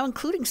coming in now,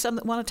 including some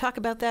that want to talk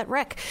about that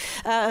wreck.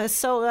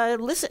 So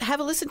have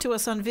a listen to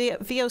us on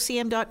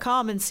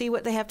VOCM.com and see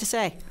what they have to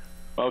say.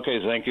 Okay.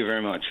 Thank you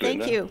very much,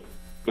 Linda. Thank you.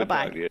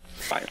 Bye-bye.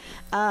 Bye.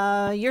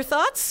 Your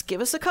thoughts?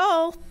 Give us a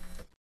call.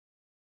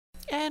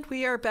 And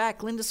we are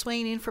back. Linda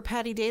Swain in for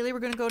Patty Daly. We're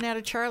going to go now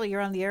to Charlie.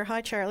 You're on the air.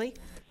 Hi, Charlie.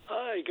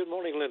 Hi. Good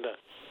morning, Linda.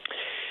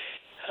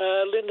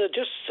 Linda,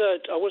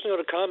 I wasn't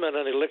going to comment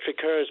on electric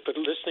cars, but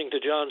listening to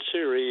John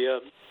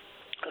Seary,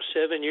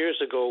 7 years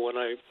ago when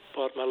I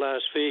bought my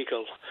last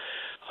vehicle,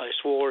 I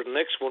swore the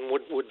next one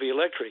would be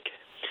electric.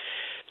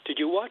 Did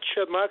you watch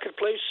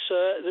Marketplace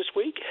this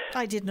week?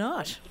 I did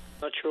not.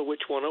 Not sure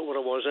which one it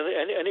was.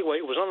 Anyway,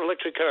 it was on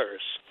electric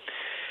cars,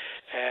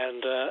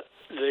 and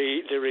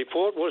the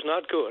report was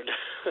not good.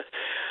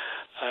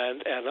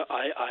 And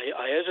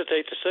I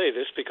hesitate to say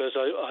this because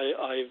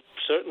I'm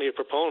certainly a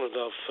proponent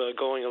of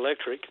going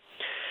electric.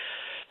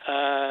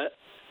 A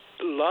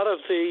lot of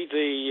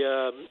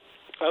the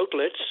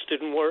outlets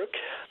didn't work.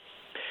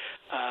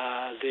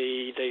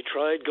 They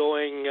tried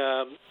going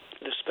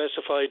the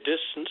specified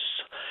distance,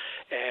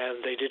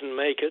 and they didn't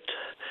make it.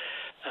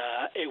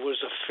 It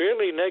was a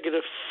fairly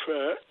negative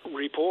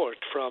report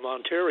from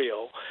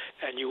Ontario,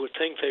 and you would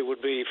think they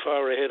would be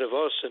far ahead of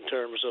us in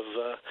terms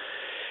of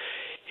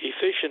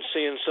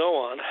efficiency and so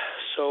on.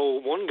 So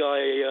one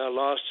guy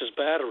lost his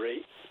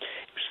battery.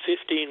 It was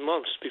 15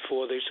 months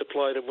before they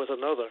supplied him with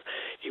another.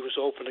 He was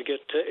hoping to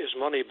get his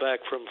money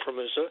back from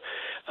his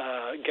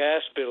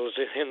gas bills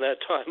in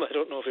that time. I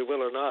don't know if he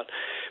will or not.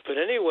 But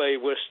anyway,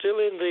 we're still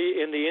in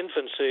the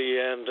infancy,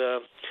 and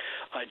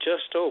I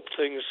just hope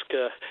things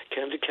can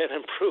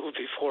improve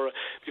before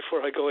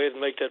I go ahead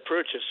and make that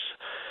purchase.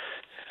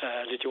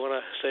 Did you want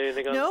to say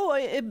anything on that? No,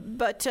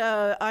 but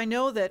I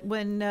know that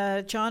when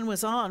John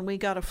was on, we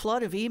got a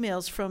flood of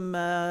emails from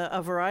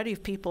a variety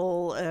of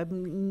people,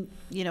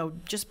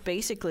 just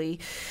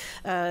basically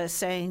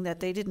saying that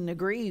they didn't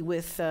agree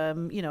with,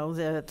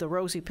 the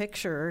rosy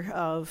picture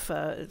of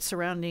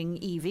surrounding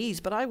EVs.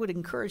 But I would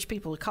encourage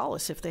people to call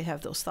us if they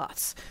have those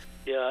thoughts.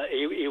 Yeah,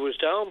 he was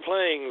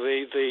downplaying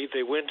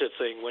the winter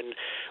thing. When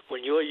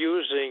you're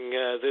using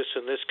this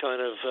and this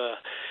kind of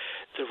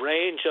the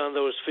range on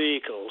those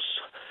vehicles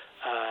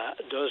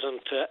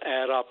doesn't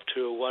add up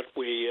to what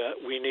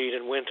we need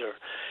in winter,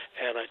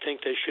 and I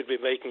think they should be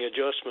making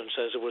adjustments,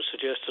 as it was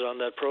suggested on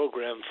that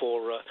program,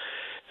 for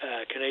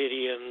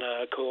Canadian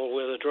cold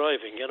weather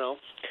driving,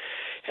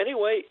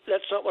 Anyway,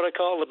 that's not what I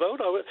called about.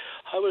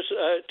 I was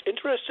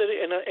interested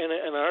in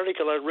an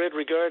article I read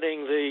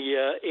regarding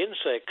the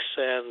insects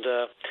and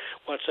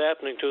what's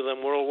happening to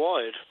them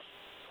worldwide.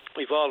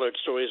 We've all heard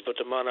stories about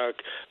the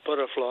monarch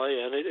butterfly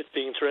and it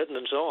being threatened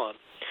and so on.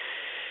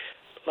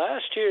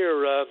 Last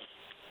year,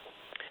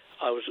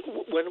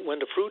 when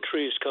the fruit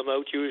trees come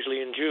out,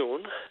 usually in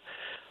June,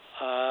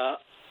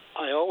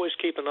 I always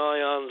keep an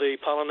eye on the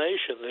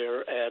pollination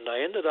there, and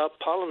I ended up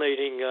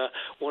pollinating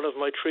one of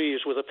my trees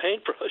with a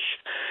paintbrush,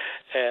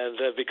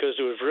 and because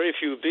there were very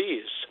few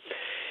bees.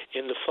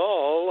 In the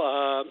fall,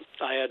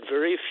 I had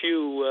very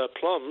few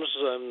plums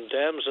and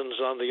damsons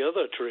on the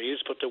other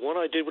trees, but the one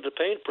I did with the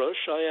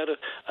paintbrush, I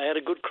had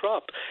a good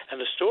crop.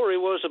 And the story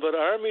was about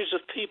armies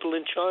of people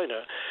in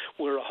China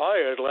were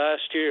hired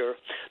last year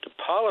to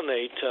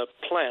pollinate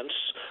plants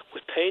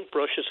with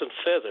paintbrushes and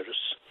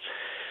feathers.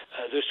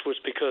 This was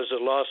because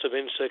the loss of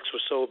insects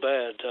was so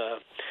bad,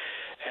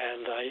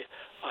 and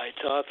I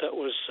thought that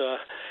was.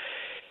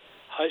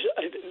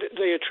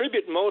 They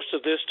attribute most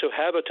of this to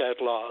habitat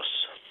loss.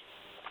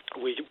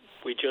 We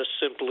just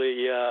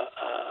simply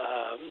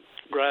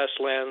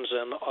grasslands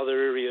and other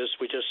areas,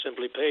 we just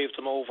simply pave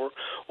them over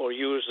or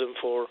use them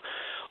for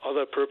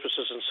other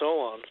purposes and so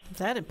on.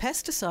 That and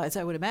pesticides,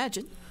 I would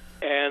imagine.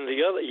 And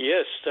the other,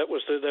 yes, that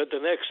was the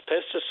next,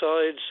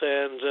 pesticides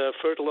and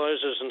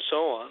fertilizers and so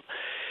on.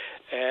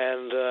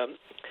 And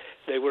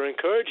they were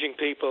encouraging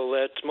people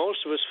that most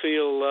of us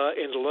feel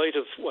in the light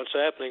of what's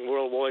happening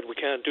worldwide, we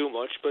can't do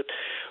much. But,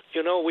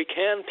 we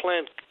can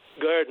plant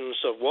gardens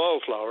of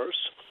wildflowers.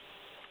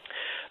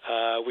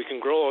 We can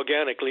grow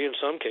organically in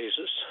some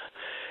cases.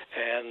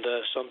 And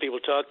some people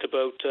talked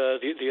about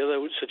the other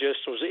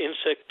suggestion was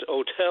insect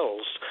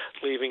hotels,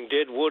 leaving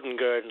dead wooden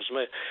gardens,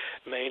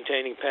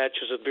 maintaining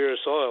patches of bare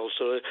soil.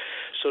 So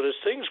there's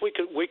things we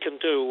can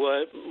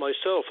do.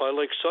 Myself, I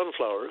like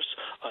sunflowers.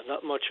 I'm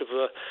not much of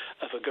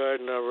a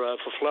gardener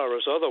for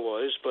flowers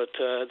otherwise, but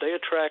they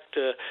attract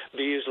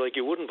bees like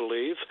you wouldn't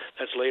believe.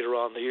 That's later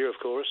on in the year, of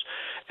course,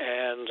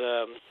 and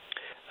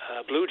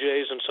blue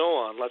jays and so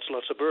on. Lots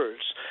of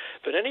birds.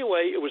 But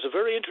anyway, it was a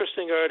very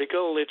interesting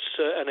article. It's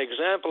an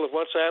example of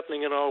what's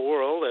happening in our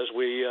world as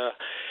we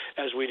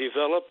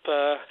develop,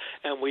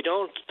 and we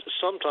don't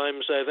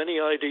sometimes have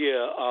any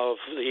idea of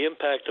the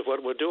impact of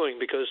what we're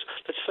doing. Because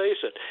let's face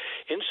it,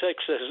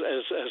 insects,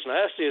 as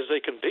nasty as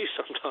they can be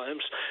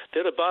sometimes,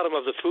 they're the bottom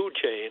of the food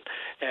chain,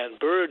 and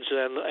birds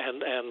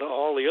and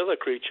all the other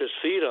creatures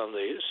feed on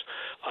these.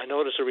 I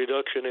notice a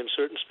reduction in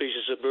certain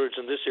species of birds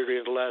in this area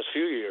in the last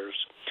few years.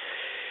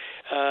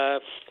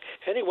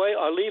 Anyway,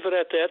 I'll leave it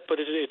at that, but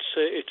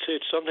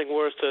it's something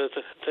worth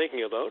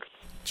thinking about.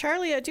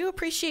 Charlie, I do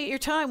appreciate your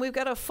time. We've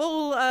got a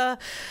full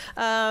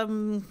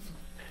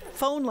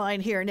phone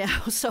line here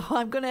now, so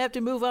I'm going to have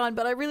to move on,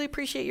 but I really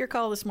appreciate your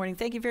call this morning.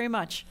 Thank you very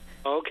much.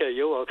 Okay,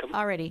 you're welcome.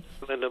 Alrighty.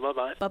 Linda,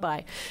 bye-bye.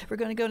 Bye-bye. We're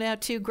going to go now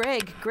to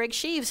Greg. Greg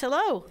Sheaves,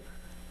 hello.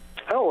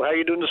 Oh, how are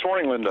you doing this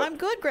morning, Linda? I'm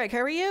good, Greg. How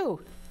are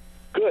you?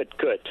 Good.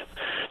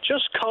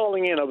 Just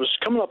calling in. I was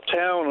coming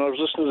uptown and I was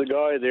listening to the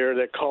guy there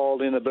that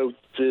called in about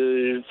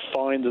the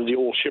find of the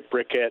old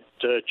shipwreck at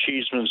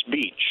Cheeseman's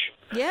Beach.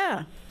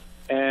 Yeah.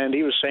 And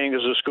he was saying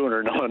it's a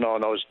schooner. No,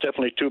 it's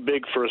definitely too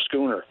big for a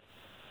schooner.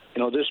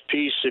 This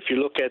piece, if you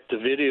look at the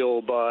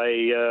video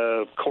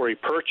by Corey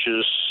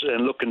Purchase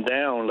and looking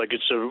down, like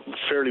it's a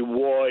fairly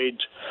wide,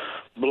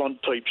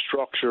 blunt-type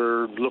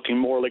structure looking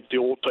more like the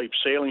old-type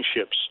sailing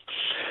ships.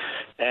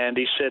 And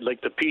he said,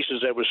 like, the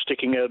pieces that were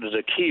sticking out of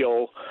the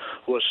keel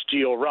was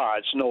steel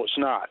rods. No, it's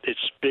not. It's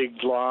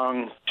big,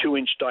 long,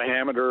 2-inch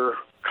diameter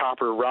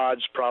copper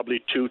rods,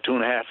 probably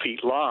 2.5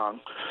 feet long,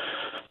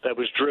 that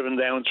was driven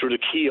down through the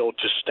keel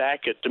to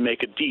stack it to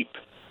make it deep.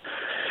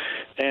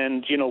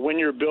 And, when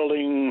you're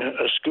building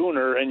a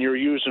schooner and you're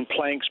using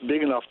planks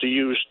big enough to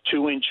use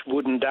 2-inch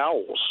wooden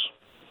dowels,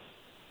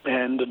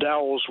 and the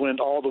dowels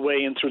went all the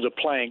way in through the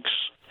planks,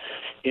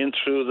 in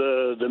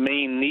through the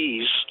main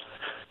knees,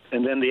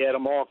 and then they had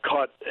them all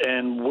cut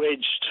and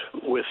wedged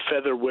with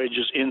feather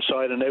wedges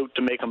inside and out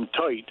to make them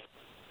tight,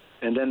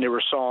 and then they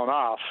were sawn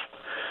off.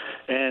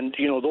 And,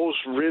 those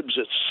ribs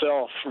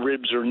itself,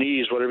 ribs or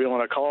knees, whatever you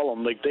want to call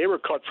them, like they were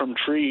cut from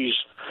trees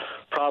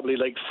probably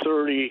like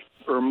 30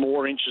 or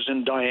more inches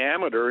in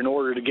diameter in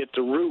order to get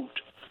the root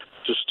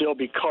to still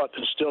be cut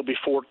and still be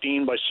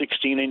 14 by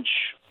 16 inch,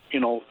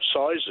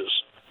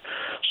 sizes.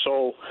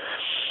 So,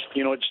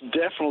 it's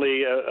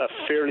definitely a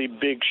fairly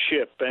big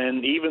ship,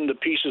 and even the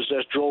pieces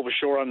that drove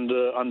ashore on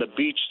the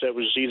beach that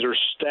was either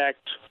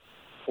stacked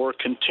or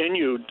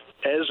continued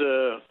as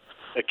a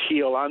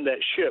keel on that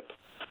ship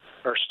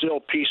are still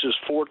pieces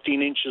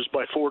 14 inches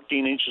by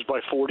 14 inches by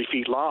 40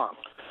 feet long.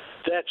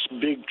 That's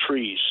big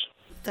trees.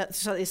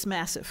 So it's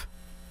massive.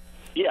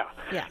 Yeah.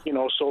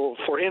 So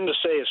for him to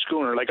say a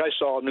schooner, like I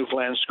saw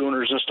Newfoundland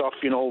schooners and stuff,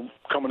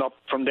 coming up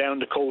from down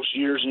the coast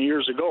years and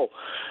years ago,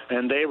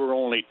 and they were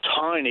only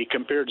tiny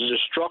compared to the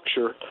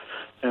structure.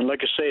 And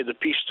like I say, the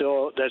piece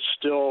that's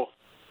still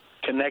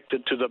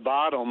connected to the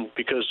bottom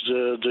because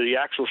the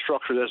actual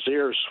structure that's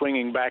there is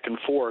swinging back and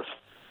forth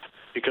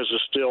because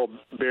it's still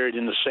buried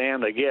in the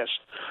sand, I guess.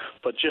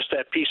 But just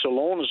that piece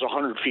alone is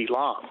 100 feet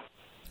long.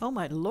 Oh,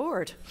 my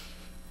Lord.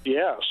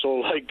 Yeah,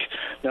 so,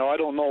 now I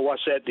don't know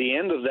what's at the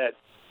end of that,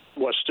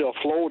 what's still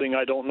floating.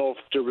 I don't know if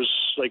there was,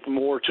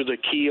 more to the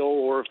keel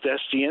or if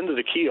that's the end of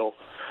the keel.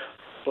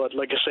 But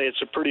like I say,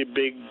 it's a pretty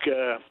big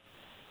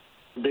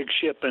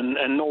ship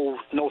and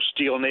no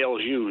steel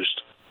nails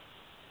used.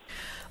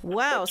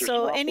 Wow.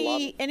 So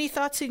any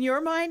thoughts in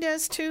your mind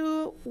as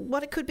to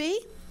what it could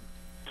be?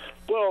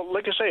 Well,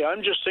 like I say,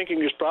 I'm just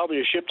thinking it's probably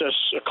a ship that's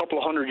a couple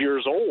of 100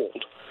 years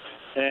old.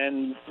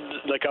 And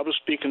I was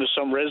speaking to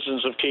some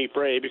residents of Cape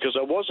Ray because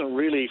I wasn't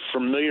really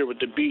familiar with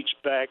the beach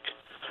back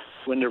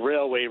when the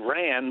railway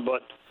ran,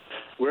 but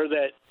where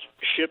that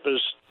ship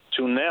is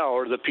to now,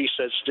 or the piece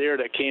that's there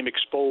that came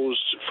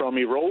exposed from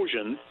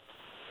erosion,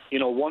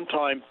 one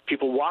time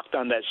people walked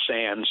on that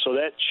sand. So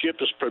that ship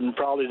has been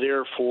probably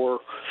there for,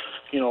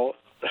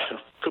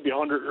 could be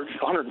 100,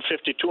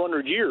 150,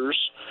 200 years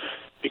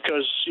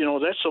because,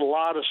 that's a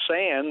lot of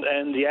sand,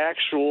 and the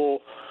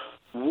actual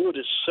wood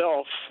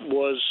itself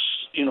was,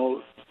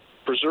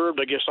 preserved,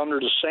 I guess, under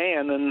the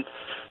sand, and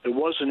it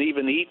wasn't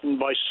even eaten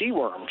by sea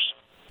worms.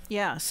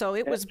 Yeah, so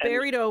it was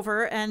buried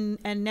over and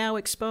now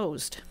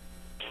exposed.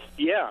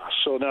 Yeah,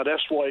 so now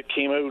that's why it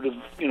came out of,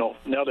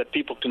 now that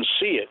people can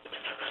see it.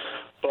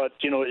 But,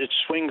 it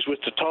swings with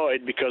the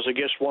tide because I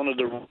guess one of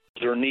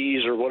their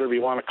knees or whatever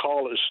you want to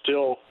call it is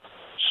still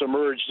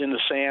submerged in the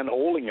sand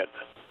holding it.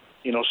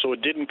 So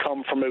it didn't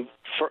come from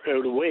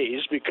out of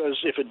ways because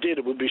if it did,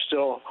 it would be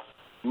still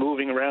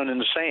moving around in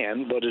the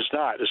sand, but it's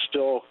not. It's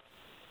still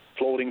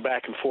floating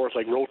back and forth,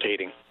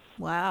 rotating.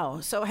 Wow.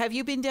 So have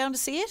you been down to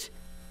see it?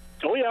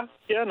 Oh, yeah.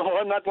 Yeah, no,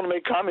 I'm not going to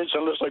make comments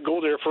unless I go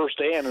there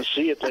firsthand and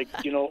see it.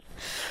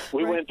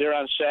 We went there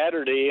on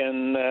Saturday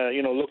and,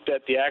 looked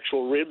at the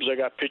actual ribs. I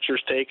got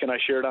pictures taken. I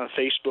shared on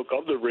Facebook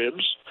of the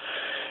ribs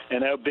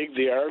and how big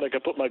they are. I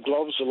put my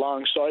gloves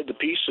alongside the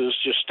pieces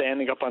just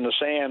standing up on the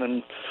sand,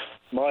 and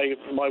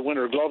my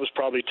winter glove is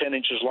probably 10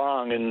 inches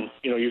long, and,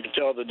 you can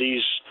tell that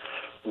these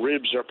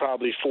ribs are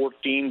probably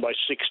 14 by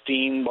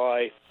 16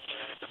 by,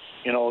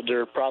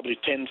 they're probably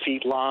 10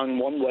 feet long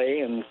one way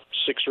and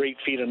 6 or 8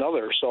 feet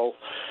another. So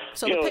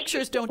the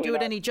pictures don't do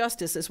it any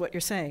justice, is what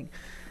you're saying.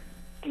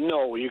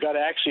 No, you got to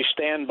actually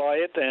stand by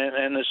it,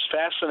 and it's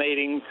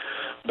fascinating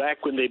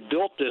back when they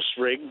built this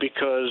rig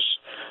because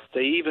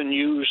they even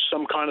used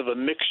some kind of a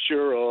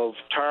mixture of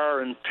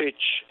tar and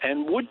pitch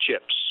and wood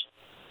chips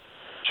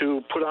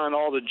to put on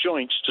all the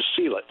joints to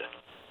seal it.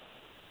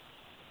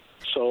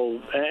 So,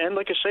 and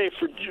like I say,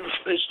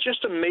 it's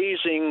just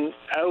amazing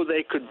how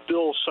they could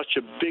build such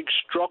a big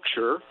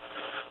structure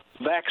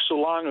back so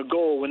long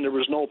ago when there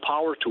was no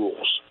power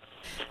tools.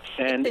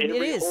 And it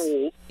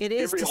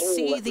is to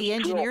see the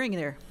engineering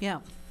there. Yeah.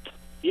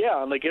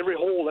 Yeah, and every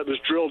hole that was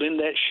drilled in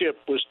that ship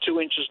was 2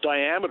 inches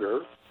diameter,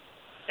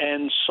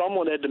 and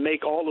someone had to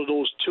make all of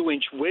those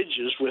 2-inch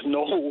wedges with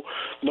no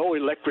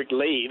electric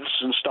lathes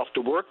and stuff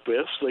to work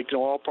with.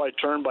 All probably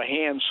turned by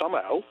hand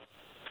somehow.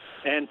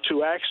 And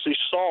to actually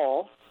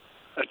saw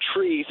a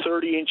tree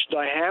 30-inch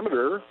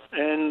diameter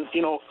and,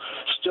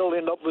 still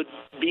end up with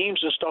beams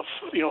and stuff,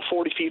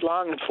 40 feet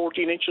long and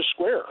 14 inches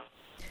square.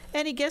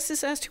 Any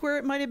guesses as to where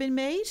it might have been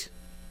made?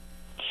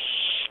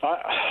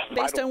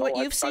 Based on what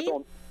you've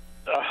seen?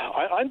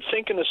 I'm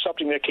thinking of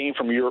something that came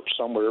from Europe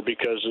somewhere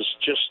because it's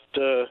just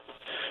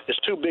it's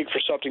too big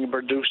for something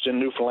produced in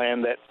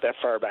Newfoundland that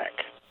far back.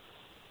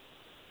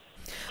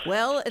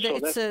 Well,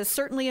 it's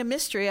certainly a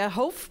mystery.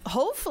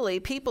 Hopefully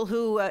people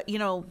who,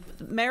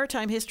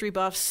 maritime history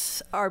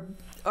buffs are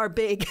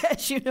big,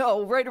 as you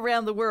know, right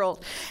around the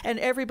world, and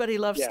everybody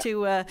loves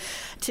to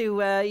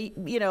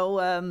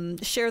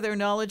share their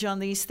knowledge on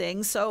these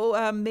things.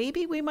 So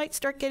maybe we might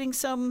start getting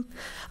some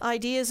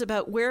ideas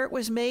about where it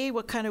was made,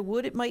 what kind of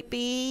wood it might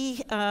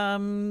be,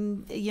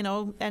 and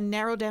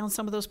narrow down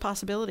some of those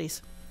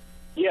possibilities.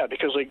 Yeah,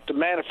 because the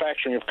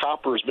manufacturing of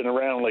copper has been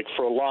around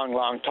for a long,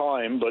 long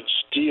time, but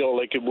steel,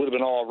 it would have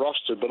been all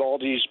rusted. But all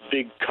these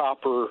big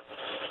copper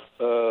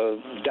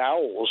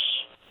dowels,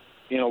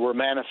 were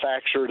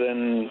manufactured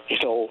and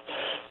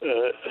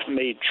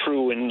made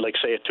true in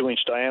say a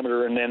 2-inch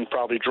diameter, and then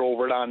probably drove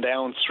it on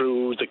down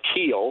through the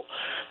keel,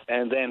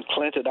 and then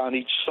clinted on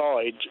each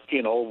side,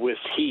 with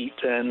heat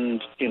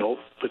and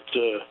with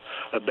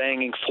a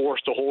banging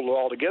force to hold it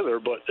all together.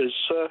 But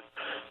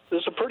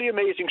it's a pretty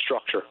amazing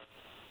structure.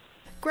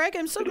 Greg,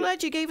 I'm so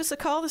glad you gave us a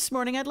call this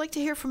morning. I'd like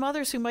to hear from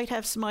others who might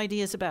have some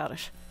ideas about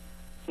it.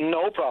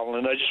 No problem.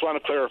 And I just want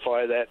to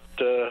clarify that,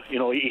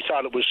 he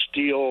thought it was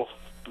steel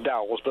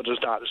dowels, but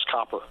it's not. It's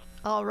copper.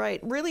 All right.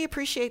 Really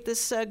appreciate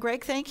this,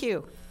 Greg. Thank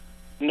you.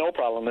 No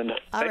problem, Linda.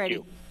 All Thank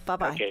you.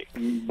 Bye-bye. Okay.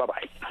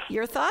 Bye-bye.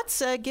 Your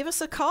thoughts, give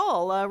us a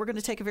call. We're going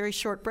to take a very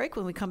short break.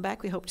 When we come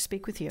back, we hope to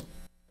speak with you.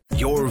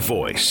 Your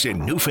voice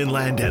in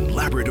Newfoundland and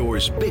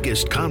Labrador's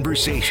biggest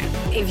conversation.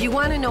 If you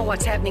want to know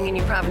what's happening in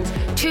your province,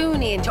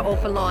 tune in to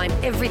Open Line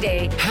every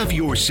day. Have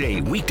your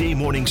say weekday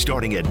morning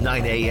starting at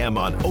 9 a.m.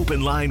 on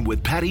Open Line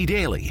with Patty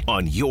Daly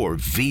on your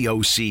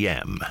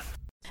VOCM.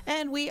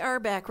 And we are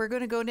back. We're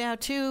going to go now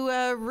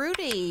to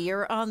Rudy.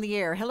 You're on the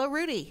air. Hello,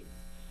 Rudy.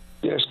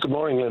 Yes, good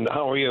morning, Linda.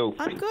 How are you?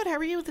 I'm good. How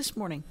are you this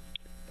morning?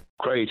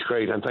 Great,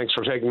 and thanks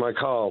for taking my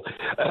call.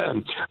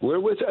 We're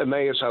with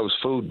Emmaus House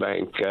Food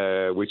Bank,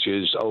 which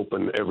is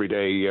open every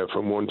day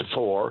from 1 to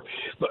 4.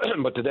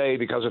 But today,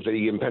 because of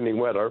the impending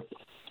weather,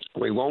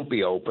 we won't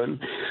be open.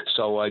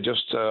 So I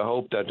just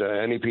hope that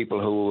any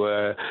people who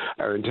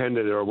were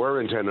intended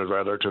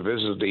to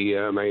visit the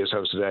Emmaus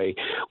House today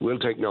will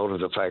take note of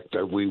the fact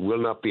that we will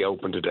not be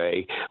open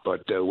today.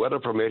 But weather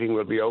permitting,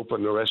 we'll be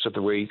open the rest of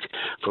the week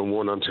from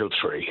 1 until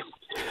 3.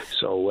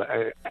 So,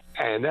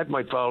 and that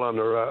might fall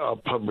under a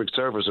public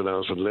service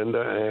announcement,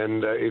 Linda.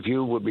 And if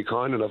you would be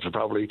kind enough to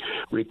probably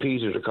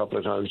repeat it a couple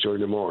of times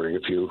during the morning,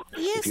 if you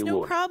no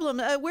would.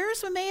 problem.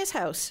 Where's Emmaus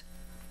House?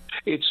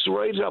 It's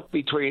right up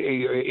between.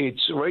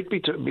 It's right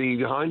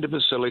behind the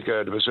Basilica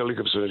of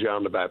St.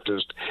 John the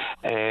Baptist,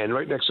 and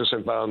right next to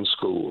St. Bond's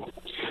School.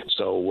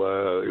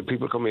 So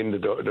people come in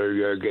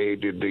the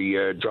gate,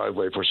 the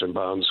driveway for St.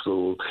 Bond's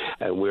School,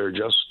 and we're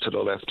just to the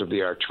left of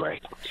the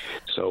archway.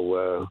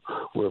 So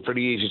we're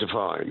pretty easy to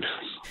find.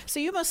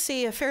 So you must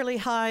see a fairly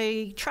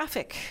high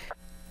traffic.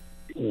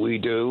 We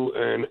do,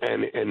 and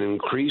an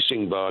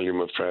increasing volume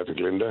of traffic,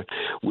 Linda,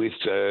 with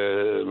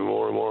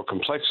more and more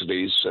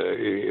complexities,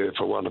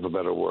 for want of a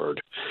better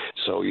word.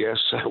 So, yes,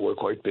 we're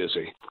quite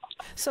busy.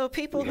 So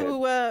people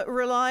who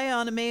rely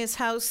on Emmaus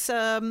House,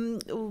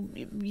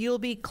 you'll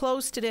be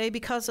closed today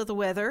because of the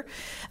weather,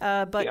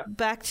 but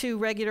back to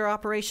regular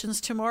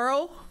operations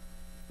tomorrow?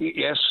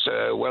 Yes,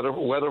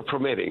 weather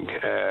permitting,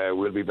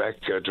 we'll be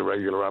back to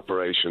regular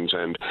operations,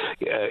 and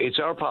it's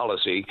our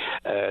policy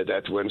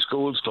that when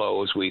schools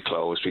close, we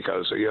close,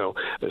 because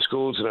the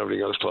schools and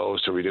everything else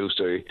close to reduce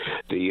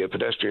the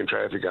pedestrian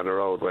traffic on the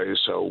roadways.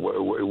 So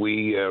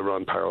we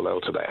run parallel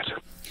to that.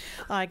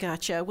 I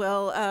gotcha.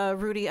 Well,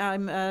 Rudy,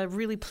 I'm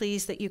really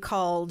pleased that you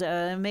called.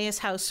 Emmaus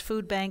House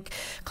Food Bank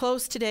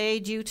closed today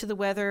due to the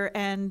weather,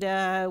 and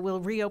will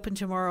reopen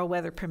tomorrow,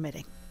 weather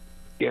permitting.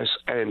 Yes,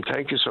 and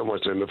thank you so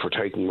much, Linda, for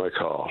taking my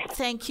call.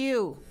 Thank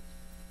you.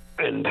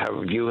 And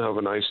you have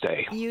a nice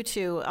day. You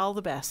too. All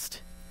the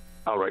best.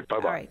 All right.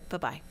 Bye-bye. All right.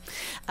 Bye-bye.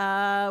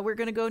 We're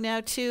going to go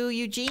now to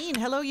Eugene.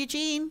 Hello,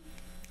 Eugene.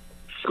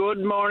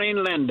 Good morning,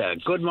 Linda.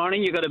 Good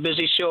morning. You got a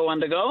busy show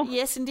on the go?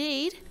 Yes,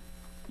 indeed.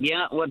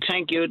 Yeah, well,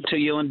 thank you to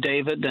you and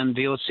David and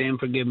VOCM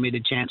for giving me the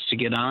chance to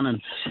get on.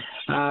 And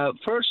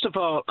first of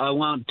all, I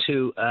want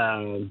to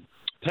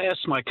pass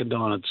my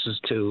condolences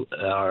to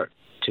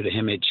the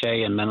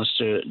MHA and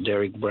Minister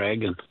Derek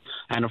Bragg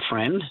and a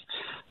friend.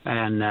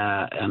 And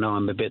I know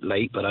I'm a bit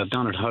late, but I've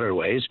done it other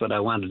ways, but I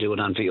want to do it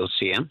on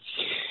VOCM.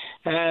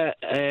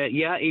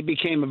 He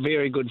became a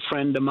very good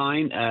friend of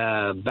mine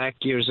back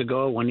years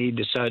ago when he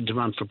decided to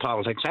run for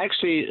politics.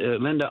 Actually,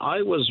 Linda,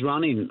 I was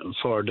running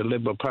for the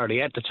Liberal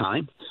Party at the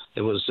time.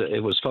 It was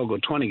Fogo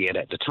 28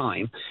 at the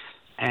time.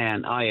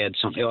 And I had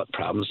some health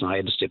problems, and I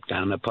had to step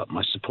down and put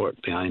my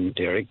support behind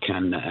Derek,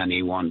 and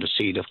he won the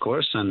seat, of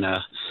course. And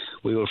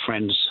we were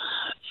friends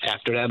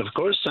after that, of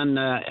course.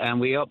 And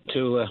we up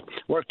to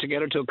work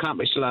together to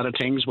accomplish a lot of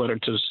things, whether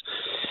it was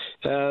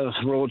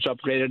roads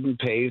upgraded and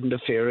paved, and the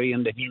ferry,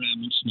 and the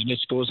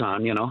list goes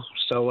on,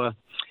 So,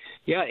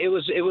 it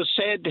was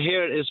sad to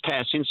hear his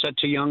passing,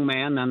 such a young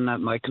man, and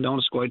my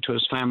condolences go out to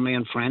his family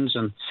and friends.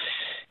 And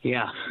he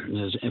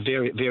was a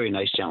very, very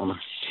nice gentleman.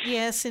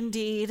 Yes,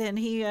 indeed. And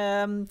he,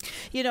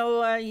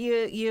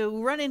 you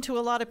run into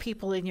a lot of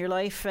people in your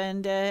life,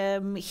 and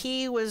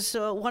he was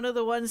one of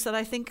the ones that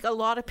I think a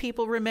lot of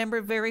people remember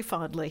very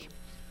fondly.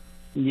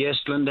 Yes,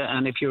 Linda,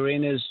 and if you're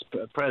in his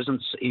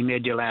presence, he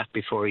made you laugh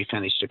before he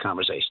finished the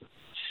conversation.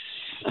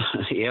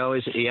 He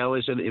was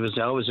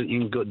always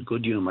in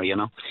good humor,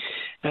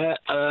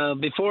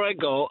 Before I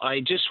go, I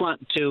just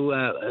want to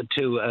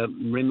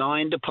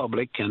remind the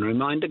public and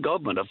remind the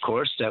government, of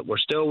course, that we're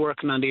still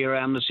working on the air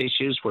ambulance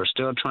issues. We're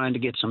still trying to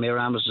get some air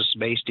ambulances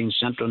based in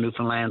central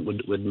Newfoundland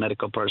with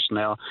medical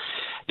personnel.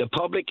 The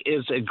public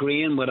is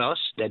agreeing with us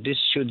that this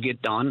should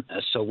get done.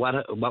 So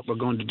what we're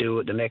going to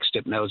do, the next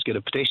step now, is get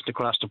a petition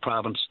across the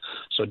province.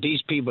 So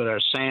these people that are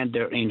saying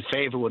they're in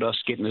favour with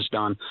us getting this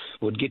done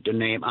would get their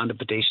name on the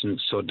petition,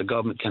 so the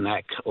government can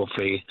act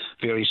hopefully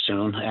very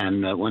soon.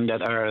 And when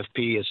that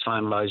RFP is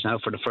finalised now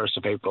for the 1st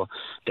of April,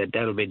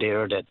 that'll be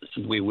there, that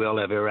we will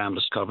have air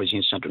ambulance coverage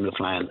in central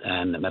Newfoundland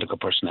and medical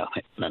personnel.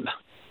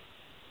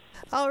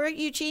 All right,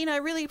 Eugene, I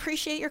really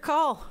appreciate your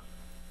call.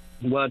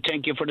 Well,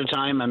 thank you for the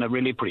time, and I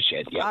really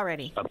appreciate it. Yeah. All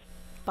righty.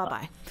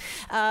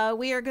 Bye-bye.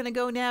 We are going to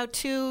go now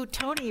to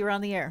Tony. You're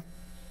on the air.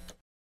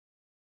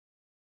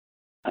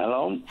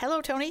 Hello?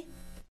 Hello, Tony.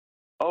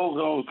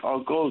 Oh,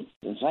 good.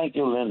 Thank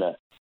you, Linda.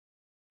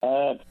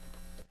 I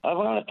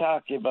want to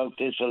talk to you about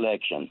this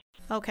election.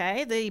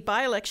 Okay, the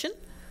by-election?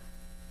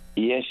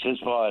 Yes, this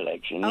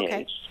by-election, okay.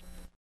 Yes.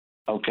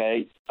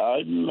 Okay,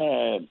 I'm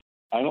going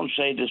to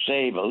say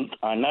disabled.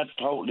 I'm not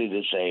totally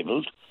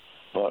disabled,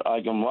 but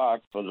I can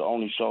walk, but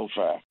only so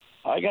far.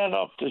 I got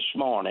up this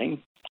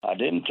morning. I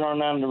didn't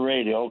turn on the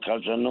radio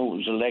because I knew it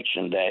was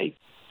election day.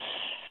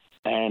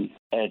 And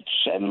at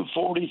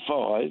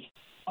 7:45,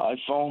 I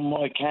phoned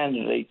my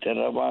candidate that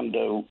I wanted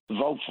to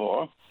vote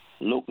for,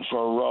 looking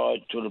for a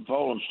ride to the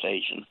polling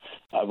station.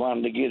 I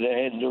wanted to get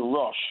ahead of the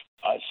rush.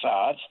 I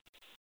thought,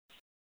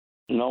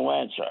 no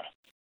answer.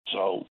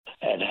 So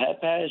at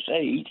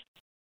 8:30,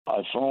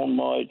 I phoned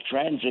my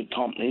transit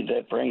company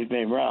that brings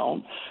me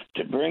around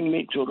to bring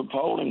me to the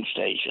polling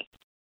station.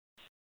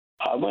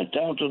 I went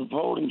down to the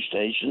polling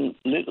station.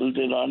 Little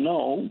did I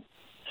know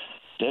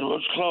that it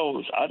was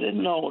closed. I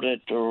didn't know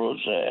that it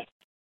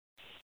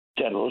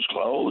was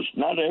closed.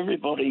 Not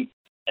everybody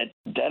at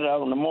that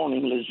hour in the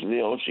morning listens to the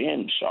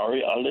VOCM.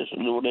 Sorry, I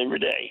listen to it every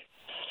day.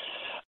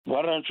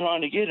 What I'm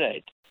trying to get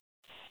at,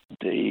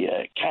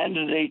 the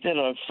candidate that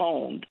I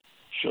phoned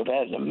should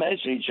have a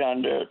message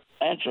on their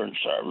answering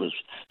service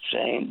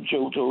saying,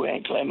 due to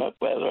inclement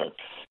weather,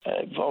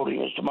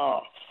 voting is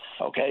tomorrow.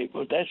 Okay,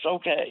 but that's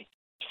okay.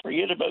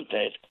 Forget about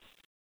that,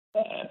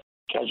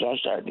 because I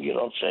started to get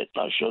upset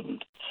and I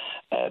shouldn't.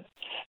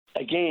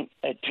 Again,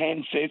 at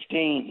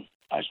 10:15,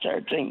 I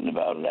started thinking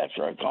about it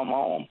after I come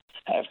home,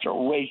 after a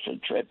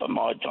wasted trip of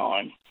my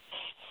time.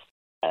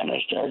 And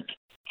I said,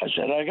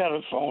 I got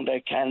to phone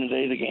that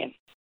candidate again.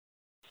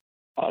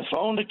 I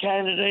phoned the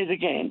candidate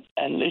again,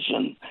 and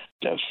listen,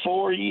 the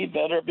four of you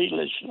better be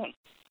listening.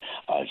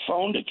 I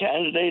phoned the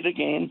candidate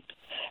again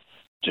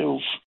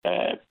to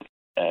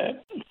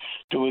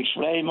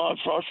explain my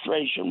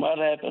frustration, what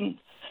happened.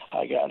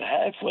 I got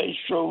halfway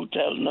through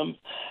telling them,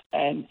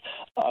 and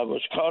I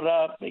was cut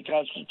off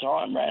because the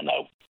time ran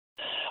out.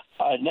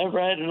 I never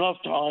had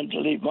enough time to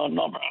leave my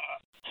number.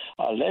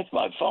 I left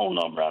my phone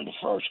number on the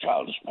first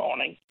call this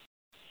morning.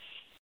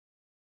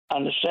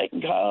 On the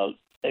second call,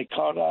 it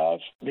cut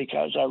off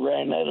because I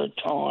ran out of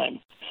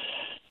time.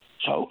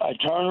 So I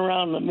turned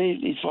around and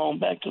immediately phoned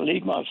back to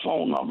leave my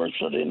phone number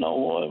so they know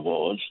who I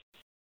was.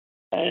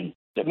 And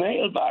the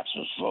mailbox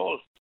was full.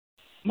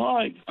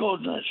 My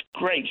goodness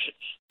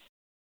gracious.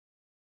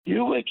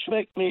 You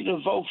expect me to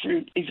vote for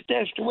you? If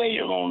that's the way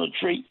you're going to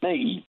treat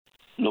me,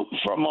 looking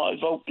for my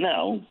vote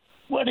now,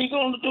 what are you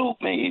going to do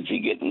with me if you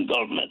get in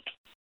government?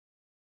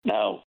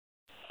 Now,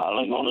 all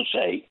I'm going to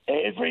say,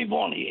 every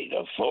one of you,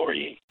 the four of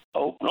you,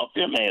 open up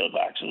your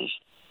mailboxes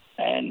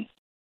and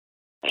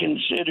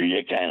consider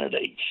your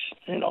candidates.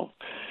 You know,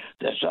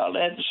 that's all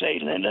I had to say,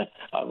 Linda.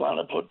 I want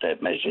to put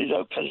that message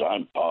up because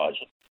I'm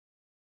pausing.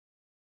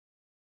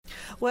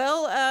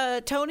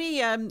 Well, Tony,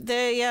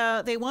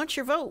 they want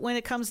your vote when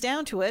it comes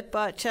down to it,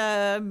 but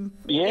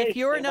if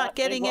you're not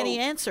getting any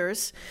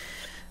answers...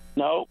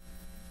 No.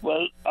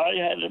 Well, I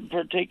had a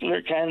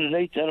particular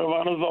candidate that I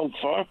want to vote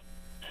for,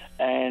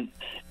 and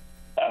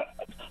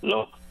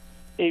look,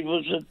 it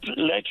was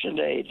election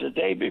day, the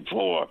day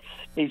before.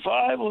 If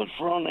I was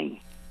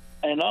running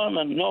and I'm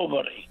a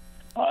nobody,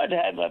 I'd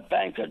have a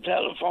bank of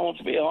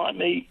telephones behind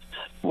me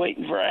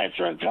waiting for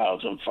answering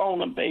calls and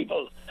phoning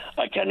people.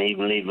 I can't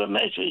even leave a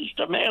message.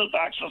 The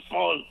mailbox is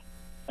full.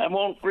 I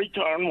won't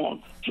return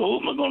one. So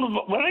what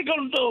am I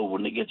going to do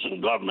when it gets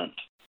in government?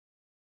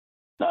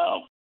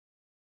 No,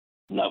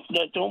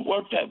 that don't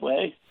work that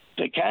way.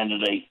 The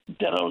candidate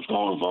that I was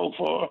going to vote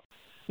for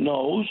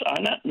knows.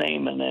 I'm not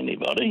naming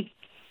anybody,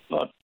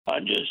 but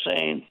I'm just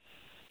saying,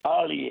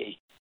 all of you.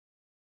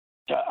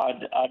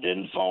 I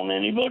didn't phone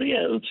anybody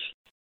else.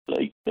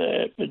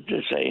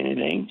 To say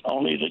anything,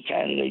 only the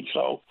candidate,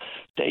 so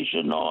they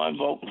should know I'm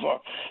voting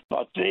for.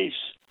 But this,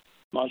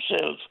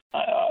 myself,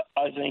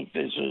 I think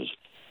this is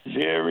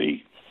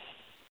very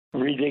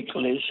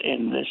ridiculous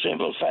in the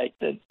simple fact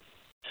that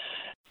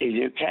if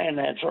you can't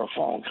answer a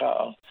phone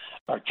call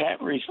or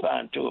can't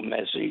respond to a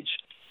message,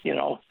 you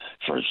know,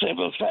 for a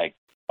simple fact,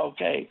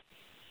 okay,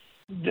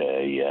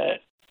 the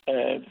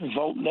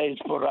voting day is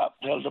put up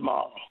till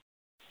tomorrow.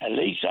 At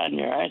least on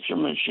your answer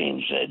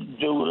machine said,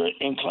 due to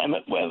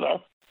inclement weather,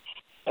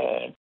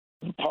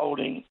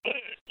 polling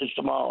is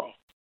tomorrow.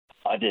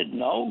 I didn't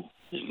know.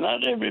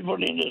 Not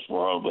everybody in this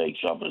world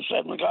wakes up at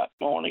 7 o'clock in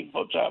the morning,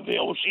 puts on the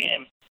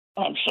VOCM.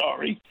 I'm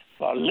sorry.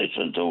 I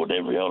listen to it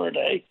every other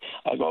day.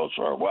 I go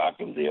for a walk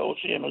and the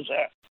VOCM is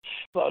there.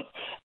 But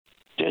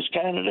this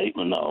candidate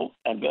will know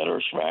and better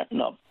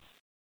smarten up.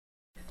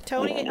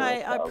 Tony,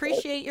 I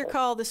appreciate your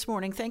call this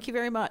morning. Thank you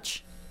very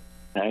much.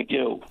 Thank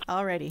you.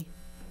 All righty.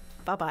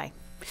 Bye-bye.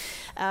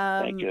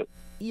 Thank you.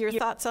 Your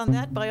thoughts on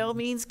that, by all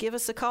means, give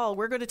us a call.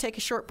 We're going to take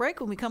a short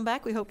break. When we come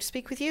back, we hope to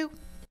speak with you.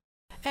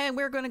 And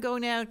we're going to go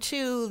now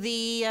to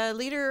the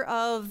leader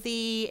of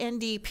the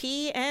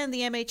NDP and the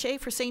MHA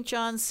for St.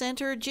 John's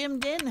Centre, Jim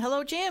Dinn.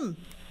 Hello, Jim.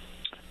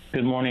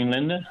 Good morning,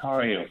 Linda. How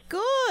are you?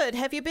 Good.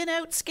 Have you been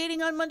out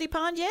skating on Monday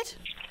Pond yet?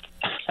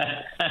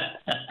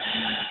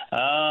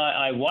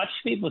 I watch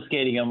people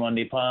skating on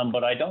Monday Palm,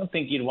 but I don't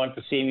think you'd want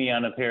to see me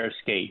on a pair of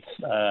skates.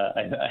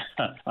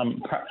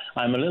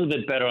 I'm a little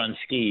bit better on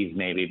skis,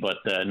 maybe, but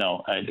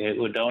no, it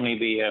would only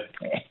be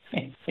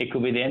it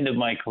could be the end of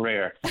my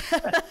career.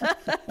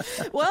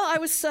 Well, I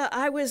was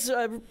I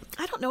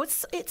don't know.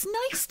 It's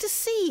nice to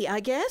see, I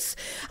guess.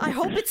 I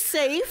hope it's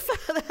safe.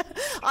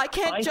 I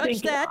can't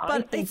judge that,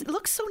 but it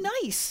looks so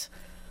nice.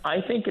 I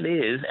think it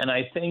is, and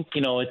I think,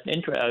 it's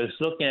interesting. I was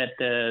looking at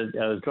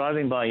I was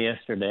driving by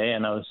yesterday,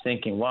 and I was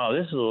thinking, wow,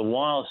 this is a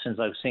while since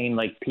I've seen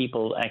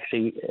people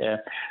actually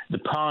the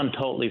pond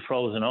totally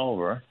frozen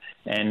over,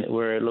 and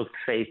where it looked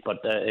safe. But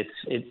it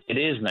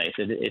is nice.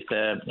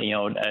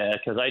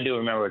 Because I do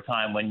remember a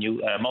time when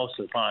most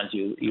of the ponds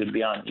you'd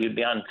be on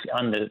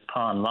the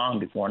pond long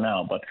before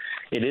now. But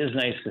it is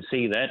nice to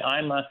see that.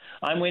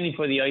 I'm waiting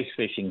for the ice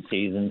fishing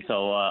season,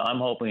 so I'm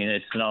hoping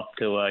it's enough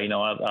to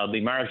I'll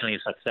be marginally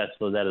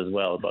successful with that as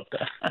well. But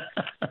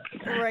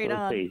right we'll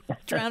on. see.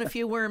 Drown a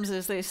few worms,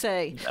 as they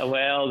say.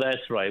 Well,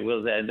 that's right.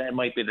 Well, that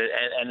might be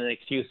an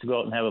excuse to go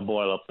out and have a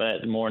boil up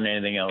more than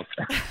anything else.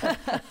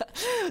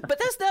 But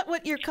that's not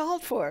what you're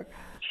called for.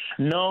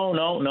 No.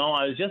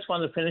 I just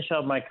wanted to finish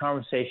up my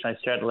conversation I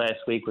started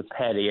last week with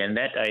Patty, and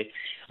that I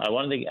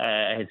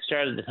had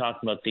started to talk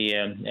about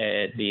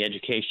the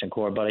education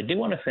corps, but I do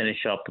want to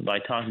finish up by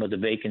talking about the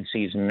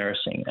vacancies in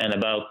nursing and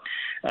about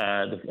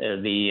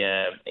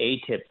the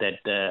ATIP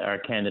that our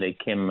candidate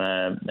Kim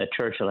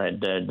Churchill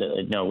had,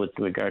 with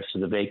regards to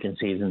the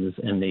vacancies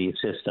in the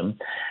system.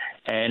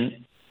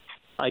 And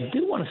I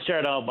do want to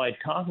start out by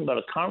talking about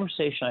a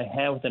conversation I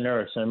had with a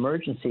nurse, an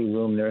emergency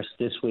room nurse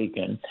this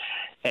weekend,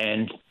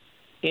 and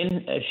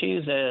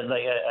she's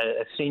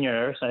a senior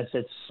nurse. I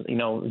said,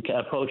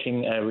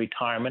 approaching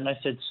retirement. I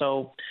said,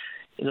 so,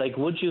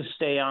 would you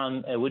stay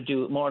on? Would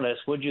you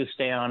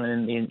stay on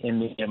in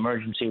the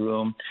emergency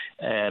room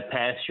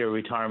past your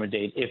retirement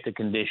date if the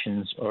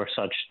conditions are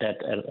such that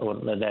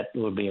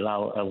would be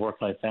allow a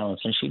work-life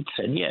balance? And she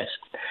said yes.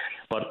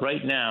 But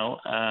right now,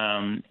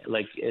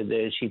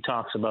 she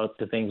talks about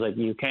the things like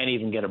you can't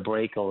even get a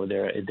break over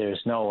there.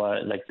 There's no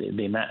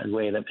the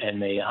way that in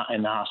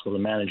the hospital the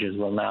managers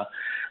will now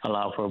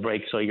allow for a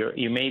break. So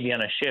you may be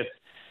on a shift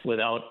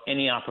without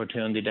any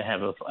opportunity to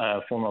have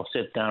a formal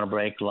sit-down,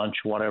 break, lunch,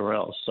 whatever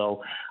else.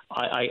 So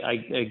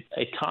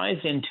it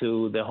ties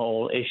into the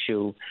whole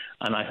issue,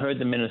 and I heard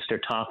the minister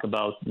talk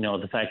about,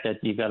 the fact that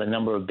you've got a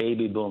number of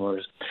baby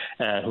boomers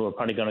who are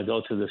probably going to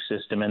go through the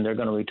system, and they're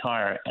going to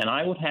retire. And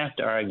I would have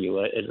to argue,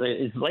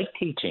 it's like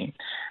teaching.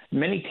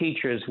 Many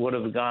teachers would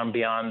have gone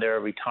beyond their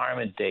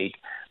retirement date,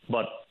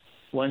 but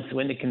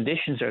when the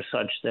conditions are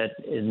such that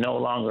it no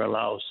longer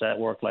allows that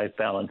work-life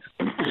balance,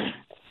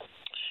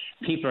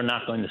 people are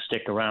not going to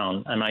stick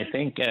around. And I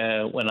think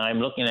when I'm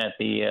looking at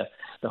the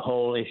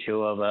whole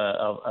issue of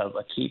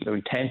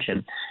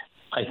retention,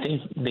 I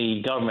think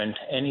the government,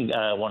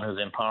 anyone who's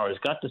in power, has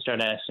got to start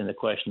asking the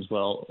questions.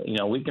 Well,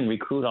 we can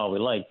recruit all we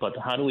like, but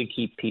how do we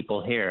keep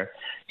people here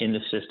in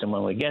the system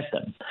when we get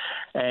them?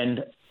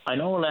 And I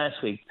know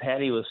last week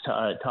Patty was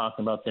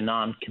talking about the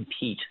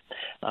non-compete,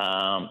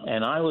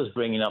 and I was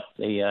bringing up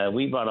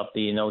we brought up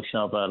the notion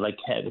of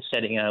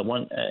setting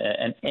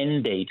an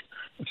end date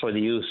for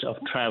the use of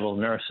travel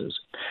nurses.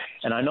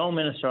 And I know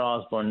Minister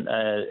Osborne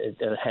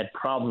had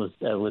problems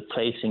with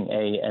placing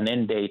an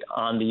end date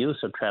on the use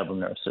of travel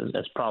nurses.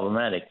 That's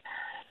problematic.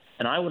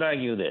 And I would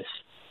argue this.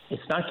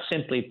 It's not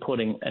simply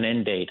putting an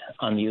end date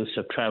on the use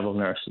of travel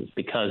nurses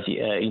because,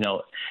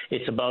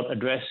 it's about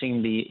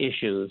addressing the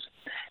issues.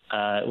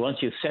 Once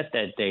you set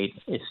that date,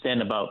 it's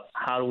then about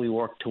how do we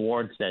work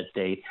towards that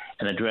date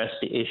and address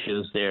the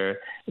issues there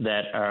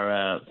that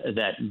are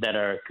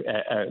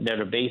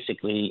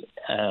basically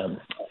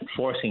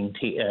forcing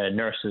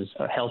nurses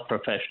or health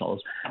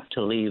professionals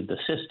to leave the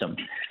system.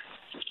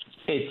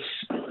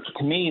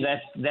 To me,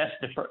 that's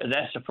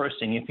the first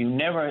thing. If you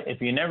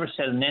never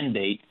set an end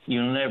date,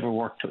 you'll never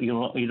work.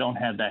 You don't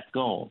have that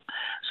goal.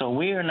 So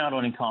we are not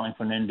only calling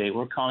for an end date,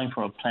 we're calling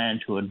for a plan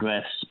to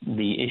address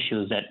the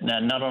issues that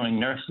not only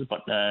nurses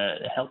but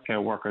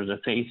healthcare workers are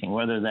facing.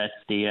 Whether that's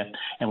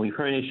and we've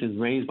heard issues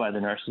raised by the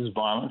nurses: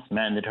 violence,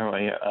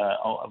 mandatory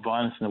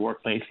violence in the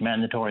workplace,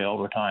 mandatory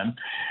overtime.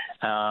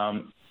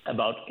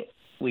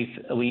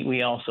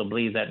 We also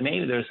believe that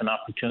maybe there's an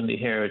opportunity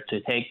here to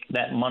take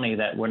that money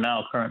that we're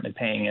now currently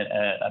paying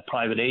a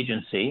private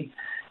agency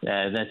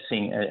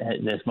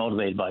that's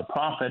motivated by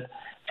profit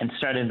and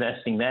start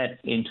investing that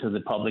into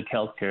the public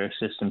health care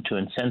system to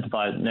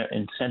incentivize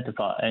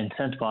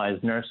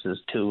nurses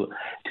to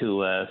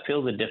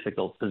fill the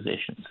difficult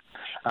positions.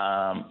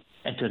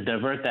 And to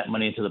divert that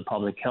money into the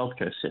public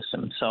healthcare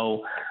system.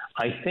 So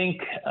I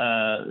think,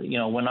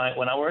 when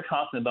we're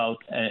talking about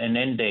an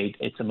end date,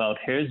 it's about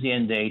here's the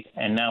end date,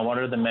 and now what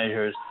are the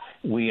measures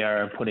we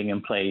are putting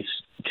in place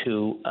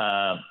to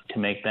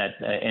make that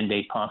end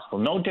date possible.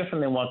 No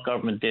different than what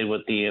government did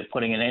with the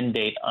putting an end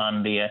date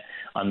on the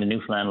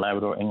Newfoundland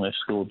Labrador English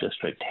School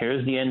District.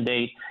 Here's the end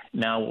date.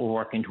 Now we're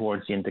working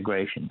towards the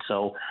integration.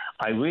 So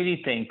I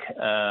really think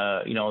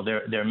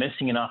they're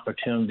missing an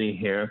opportunity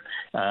here.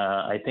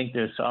 I think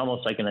there's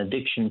almost like an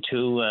addiction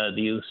to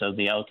the use of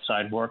the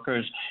outside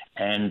workers,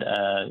 and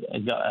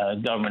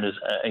government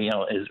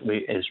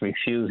is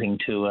refusing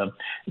to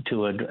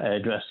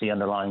address the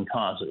underlying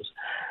causes.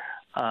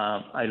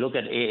 I look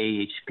at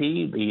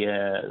AAHP.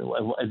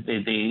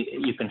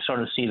 You can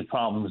sort of see the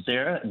problems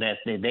there, that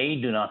they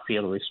do not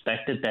feel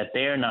respected, that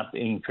they're not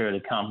being fairly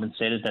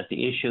compensated, that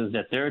the issues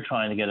that they're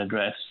trying to get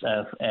addressed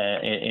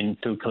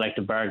through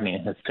collective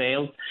bargaining have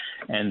failed,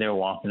 and they're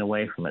walking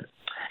away from it.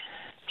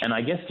 And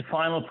I guess the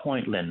final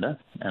point, Linda,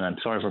 and I'm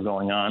sorry for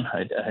going on,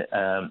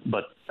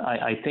 but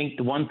I think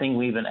the one thing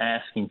we've been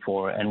asking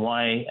for, and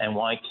why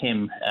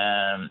Kim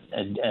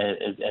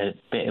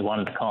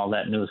wanted to call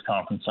that news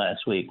conference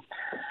last week,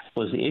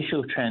 was the issue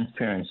of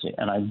transparency.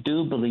 And I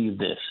do believe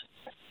this.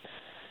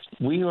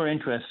 We were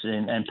interested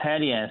in, and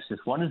Patty asked us,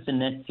 what is the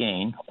net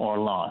gain or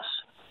loss?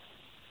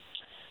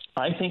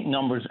 I think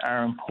numbers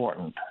are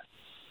important,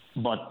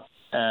 but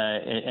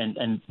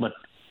but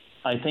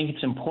I think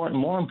it's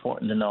more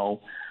important to know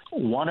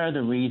what are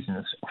the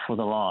reasons for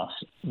the loss.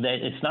 That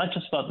it's not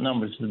just about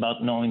numbers, it's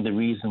about knowing the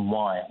reason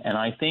why. And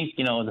I think,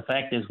 the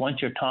fact is,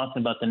 once you're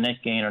talking about the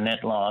net gain or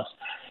net loss,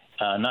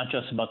 not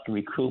just about the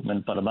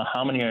recruitment, but about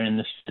how many are in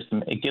the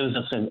system, it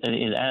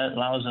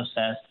allows us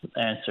to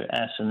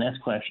ask the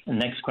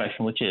next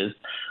question, which is,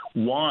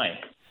 why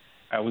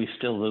are we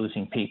still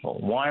losing people?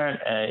 Why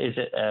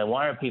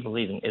are people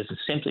leaving? Is it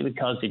simply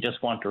because they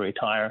just want to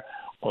retire?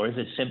 Or is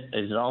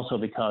it also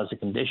because the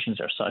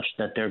conditions are such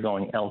that they're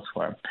going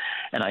elsewhere?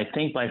 And I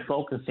think by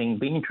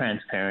being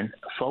transparent,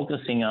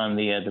 focusing on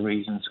the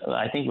reasons,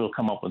 I think we'll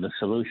come up with a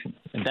solution.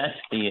 And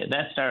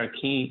that's our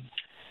key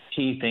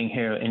thing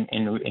here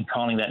in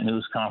calling that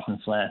news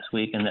conference last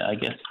week. And I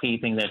guess the key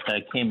thing that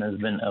Kim is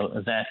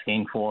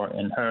asking for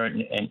in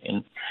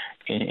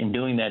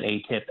doing that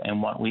ATIP,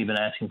 and what we've been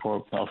asking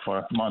for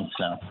months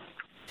now.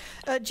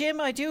 Jim,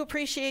 I do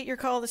appreciate your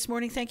call this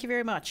morning. Thank you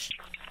very much.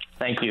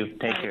 Thank you.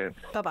 Take care.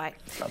 Bye-bye.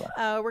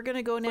 We're going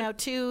to go now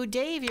to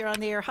Dave. You're on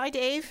the air. Hi,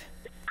 Dave.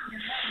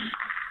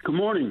 Good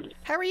morning.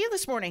 How are you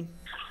this morning?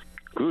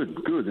 Good.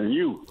 And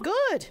you?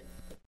 Good.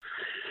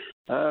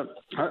 I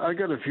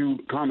got a few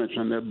comments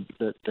on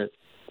that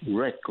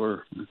wreck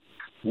or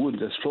wood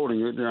that's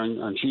floating right there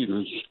on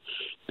Cheatham's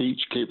Beach,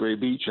 Cape Ray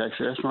Beach.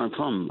 Actually, that's where I'm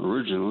from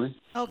originally.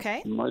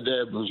 Okay. My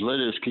dad was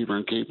lighthouse keeper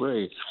in Cape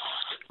Ray.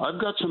 I've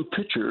got some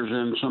pictures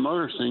and some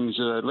other things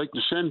that I'd like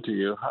to send to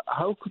you.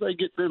 How could I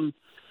get them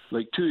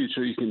to you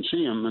so you can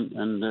see them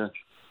and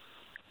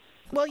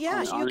well,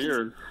 yeah,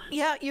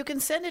 you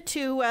can send it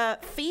to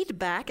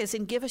feedback, as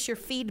in give us your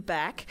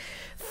feedback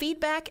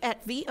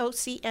at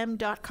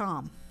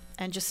VOCM.com,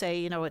 and just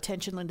say,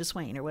 attention Linda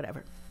Swain or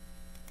whatever.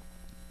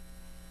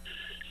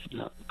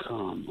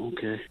 .com,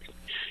 okay.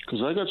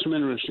 Because I got some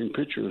interesting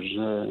pictures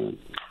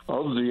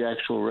of the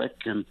actual wreck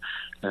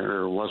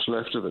or what's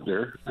left of it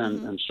there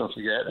and stuff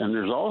like that. And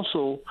there's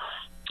also,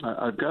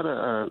 I've got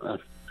a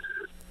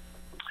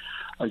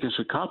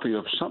copy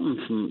of something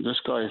from this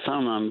guy I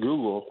found on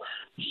Google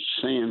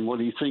saying what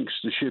he thinks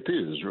the ship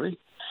is, right?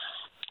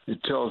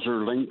 It tells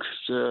her length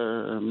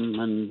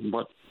and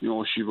what,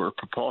 her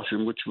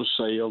propulsion, which was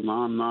sailed,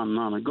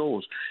 on it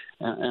goes.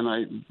 And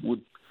I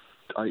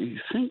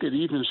think it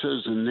even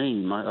says the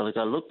name.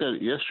 I looked at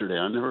it yesterday.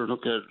 I never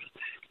looked at it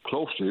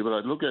closely, but I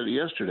looked at it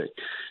yesterday.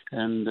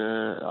 And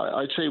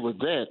I'd say with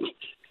the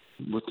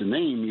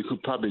name, you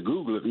could probably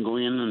Google it and go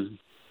in and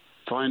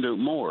find out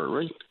more,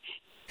 right?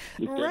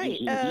 Right.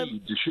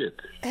 The ship.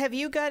 Have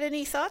you got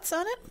any thoughts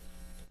on it?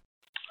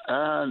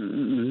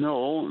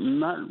 No,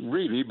 not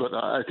really. But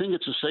I think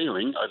it's a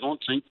sailing. I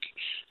don't think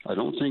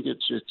it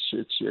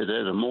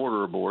had a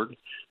motor aboard.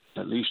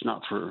 At least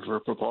not for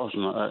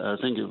propulsion. I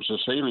think it was a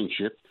sailing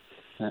ship,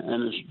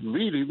 and it's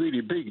really,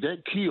 really big.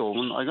 That keel.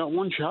 And I got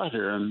one shot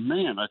here, and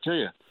man, I tell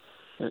you,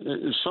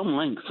 it's some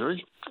length,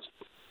 right?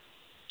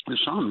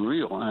 It's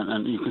unreal,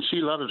 and you can see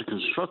a lot of the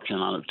construction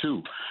on it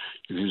too,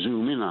 if you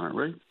zoom in on it,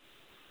 right?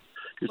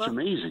 It's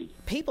amazing.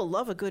 People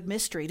love a good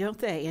mystery, don't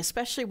they?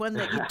 Especially one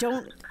that you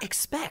don't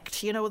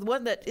expect.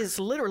 One that is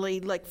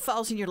literally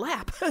falls in your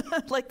lap,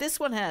 like this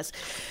one has.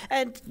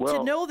 And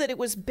to know that it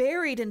was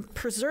buried and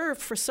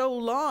preserved for so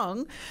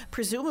long,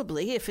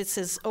 presumably, if it's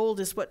as old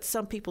as what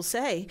some people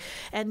say,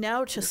 and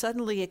now to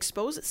suddenly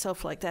expose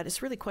itself like that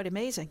is really quite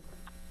amazing.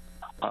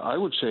 I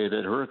would say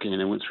that hurricane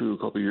I went through a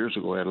couple of years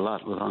ago had a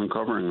lot with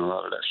uncovering a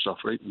lot of that stuff,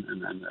 right?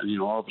 And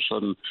all of a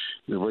sudden,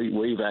 the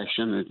wave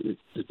action,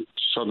 it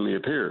suddenly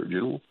appeared, it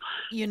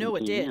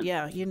did,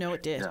 yeah.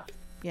 It did,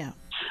 yeah.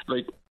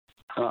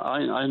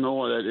 I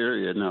know that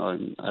area now.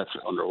 That's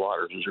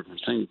underwater. It's a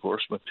different thing, of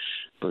course. But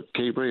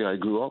Cape Ray, I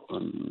grew up,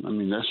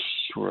 and that's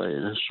where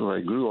I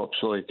grew up.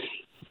 So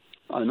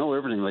I know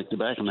everything like the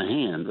back of my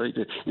hand, right?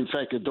 In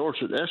fact, the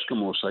Dorset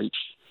Eskimo site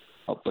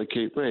up by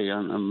Cape Ray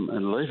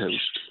and Lighthouse.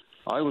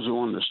 I was the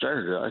one that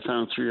started it. I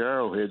found 3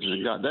 arrowheads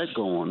and got that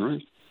going,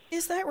 right?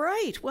 Is that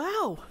right?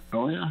 Wow.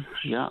 Oh,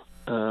 yeah.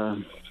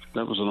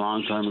 That was a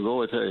long time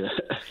ago, I tell you.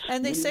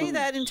 And they say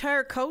that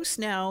entire coast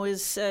now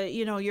is,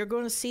 you're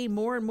going to see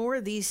more and more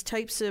of these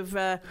types of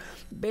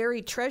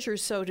buried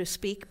treasures, so to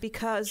speak,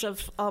 because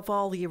of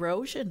all the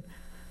erosion.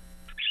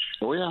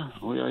 Oh,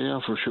 yeah,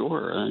 for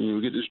sure. And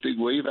you get this big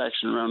wave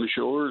action around the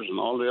shores and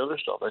all the other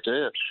stuff, I tell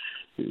you.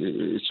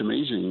 It's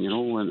amazing,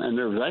 and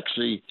there's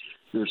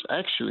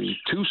actually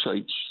 2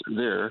 sites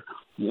there.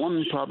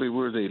 One probably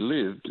where they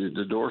lived,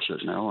 the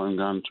Dorset now. I'm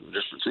gone to a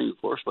different thing, of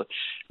course, but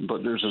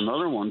there's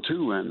another one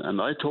too.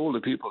 And I told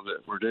the people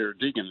that were there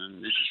digging,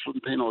 and they just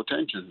wouldn't pay no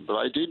attention. But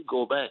I did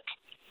go back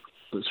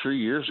 3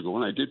 years ago,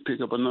 and I did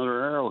pick up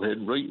another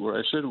arrowhead right where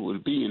I said it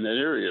would be in that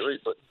area, right?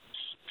 But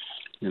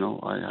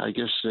I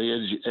guess they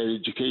had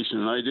education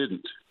and I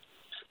didn't.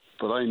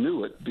 But I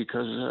knew it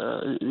because,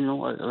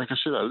 like I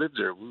said, I lived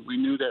there. We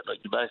knew that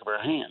like the back of our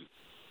hand.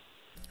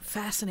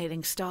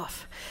 Fascinating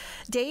stuff.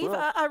 Dave,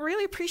 I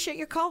really appreciate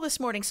your call this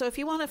morning. So if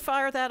you want to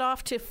fire that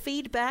off to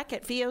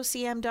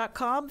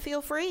feedback@vocm.com,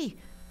 feel free.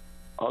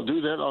 I'll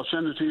do that. I'll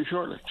send it to you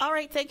shortly. All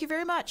right. Thank you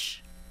very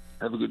much.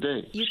 Have a good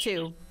day. You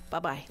too.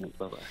 Bye-bye.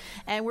 Bye-bye.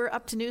 And we're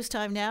up to news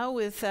time now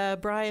with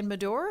Brian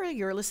Medor.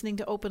 You're listening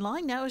to Open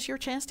Line. Now is your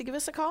chance to give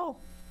us a call.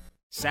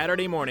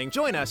 Saturday morning,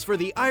 join us for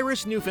the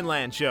Irish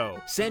Newfoundland Show.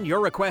 Send your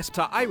request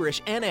to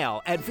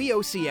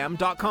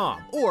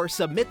irishnl@vocm.com or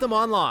submit them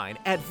online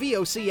at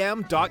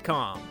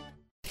vocm.com.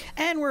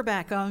 And we're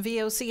back on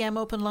VOCM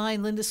Open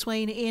Line. Linda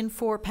Swain in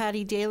for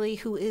Patty Daly,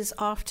 who is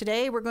off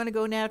today. We're going to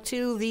go now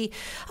to the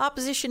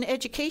opposition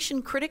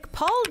education critic,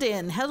 Paul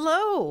Dinn.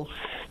 Hello.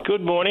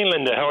 Good morning,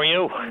 Linda. How are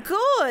you?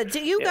 Good. Do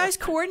you guys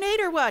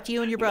coordinate or what,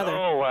 you and your brother?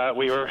 No,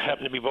 we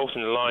happened to be both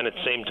in the line at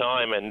the same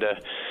time, and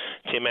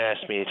Tim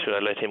asked me to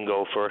let him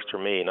go first or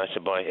me, and I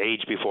said, by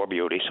age before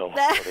beauty, so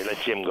they let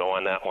Jim go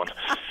on that one.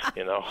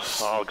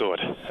 All good.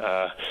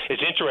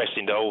 It's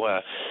interesting,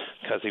 though,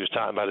 because he was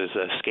talking about his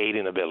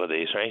skating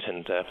abilities, right?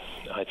 And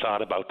I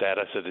thought about that.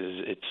 I said,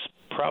 it's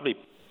probably,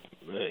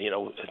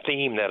 a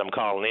theme that I'm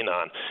calling in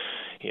on.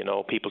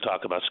 People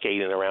talk about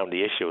skating around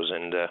the issues,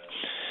 and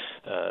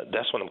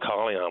that's what I'm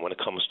calling on when it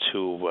comes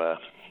to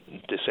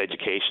this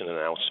education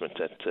announcement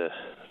that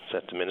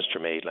the minister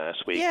made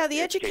last week. Yeah,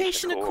 the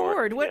Education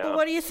Accord.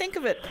 What do you think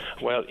of it?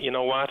 Well, you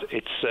know what?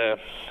 It's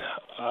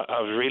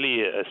I was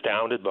really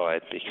astounded by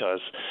it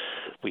because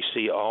we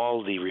see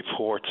all the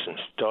reports and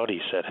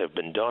studies that have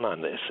been done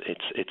on this.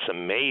 It's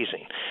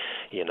amazing,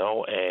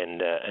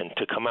 and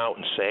to come out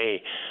and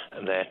say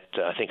that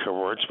I think her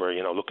words were,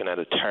 looking at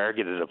a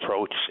targeted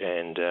approach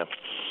and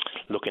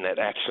looking at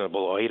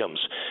actionable items,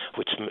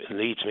 which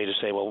leads me to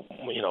say, well,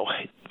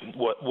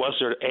 was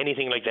there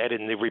anything like that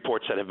in the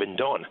reports that have been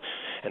done?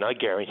 And I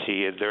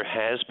guarantee you there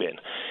has been.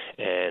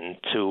 And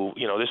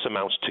this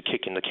amounts to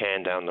kicking the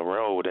can down the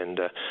road. And,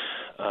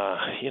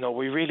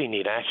 we really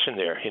need action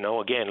there.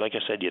 Again, like I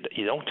said,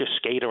 you don't just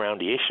skate around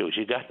the issues.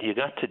 You got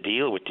to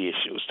deal with the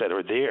issues that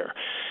are there.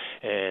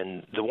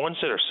 And the ones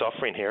that are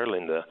suffering here,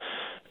 Linda,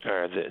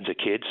 are the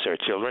kids, our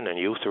children and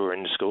youth who are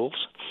in the schools.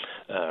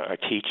 Our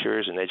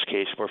teachers and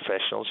education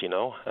professionals,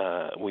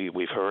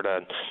 we've heard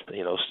on,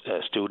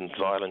 student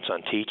violence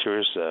on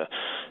teachers,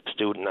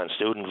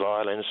 student-on-student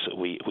violence.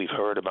 We've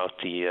heard about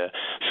the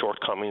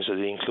shortcomings of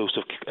the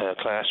inclusive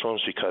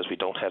classrooms because we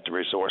don't have the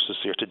resources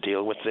there to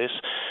deal with this.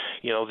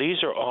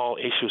 These are all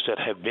issues that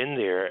have been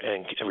there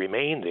and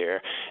remain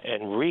there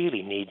and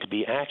really need to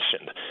be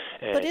actioned.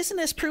 But isn't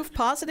this proof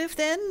positive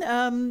then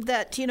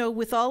that,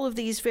 with all of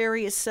these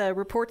various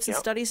reports and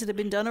studies that have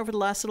been done over the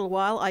last little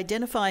while,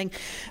 identifying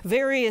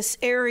various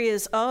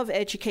areas of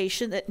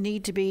education that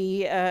need to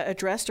be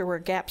addressed or where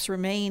gaps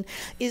remain,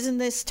 isn't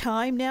this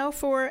time now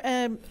for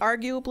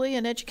arguably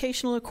an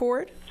educational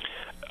accord?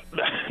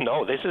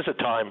 No, this is a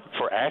time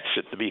for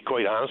action, to be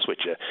quite honest with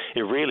you.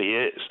 It really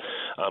is.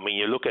 I mean,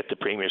 you look at the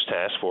Premier's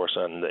task force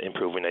on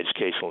improving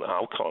educational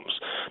outcomes.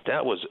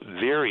 That was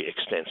very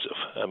extensive.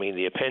 I mean,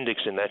 the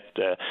appendix in that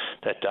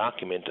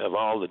document of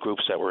all the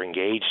groups that were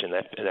engaged in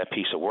that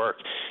piece of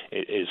work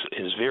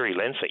is very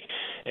lengthy,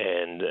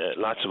 and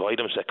lots of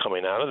items that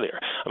coming out of there.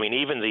 I mean,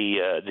 even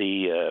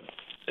the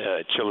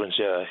children's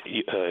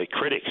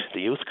critic,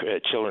 the youth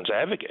children's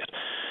advocate,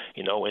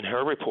 in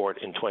her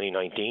report in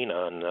 2019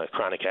 on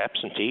chronic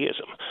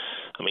absenteeism,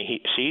 I mean,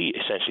 she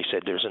essentially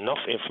said there's enough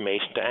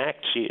information to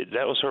act.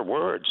 That was her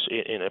words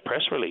in a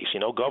press release.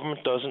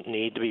 Government doesn't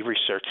need to be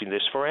researching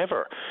this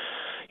forever.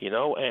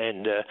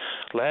 And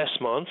last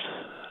month,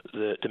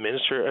 the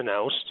minister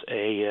announced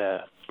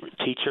a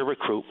teacher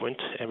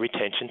recruitment and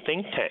retention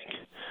think tank.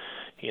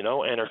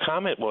 And her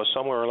comment was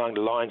somewhere along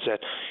the lines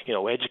that,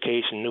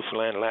 education in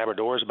Newfoundland and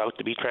Labrador is about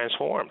to be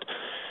transformed.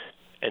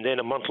 And then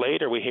a month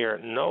later we hear,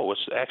 no,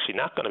 it's actually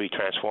not going to be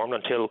transformed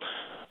until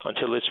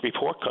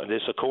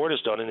this accord is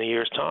done in a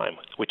year's time,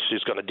 which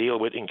is going to deal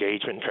with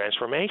engagement and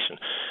transformation,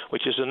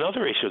 which is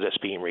another issue that's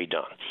being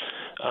redone.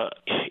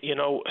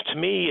 To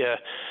me,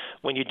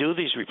 when you do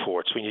these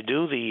reports, when you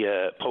do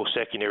the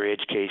post-secondary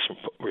education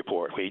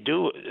report, when you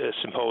do a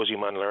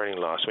symposium on learning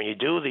loss, when you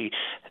do the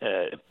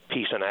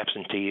piece on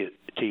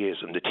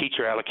absenteeism, the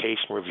teacher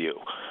allocation review,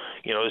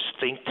 this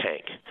think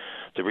tank,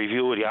 the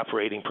review of the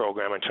operating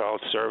program on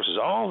child services,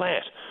 all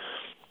that,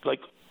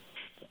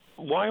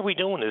 why are we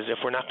doing this if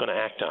we're not going to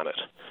act on it?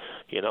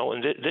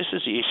 And this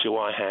is the issue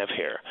I have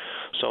here.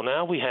 So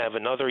now we have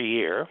another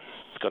year.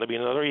 It's going to be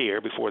another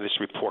year before this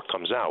report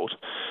comes out,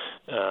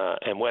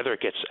 and whether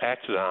it gets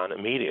acted on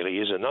immediately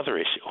is another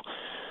issue.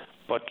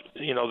 But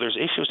there's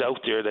issues out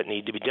there that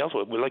need to be dealt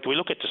with. We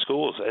look at the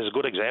schools as a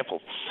good example.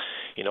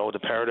 The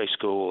Paradise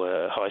School,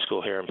 high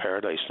school here in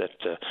Paradise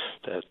that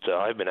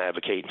I've been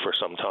advocating for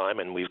some time,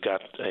 and we've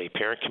got a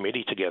parent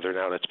committee together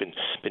now that's been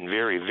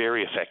very,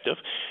 very effective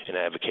in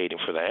advocating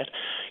for that.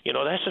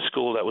 That's a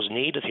school that was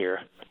needed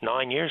here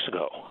 9 years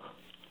ago,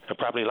 and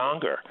probably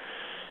longer,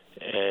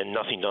 and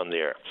nothing done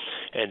there.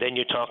 And then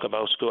you talk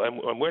about school,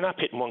 and we're not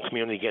pitting one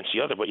community against the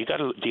other, but you got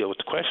to deal with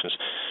the questions.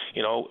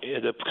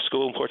 The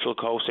school in Portugal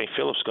Cove, St.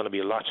 Philip's, is going to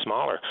be a lot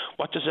smaller.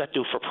 What does that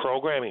do for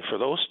programming for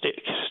those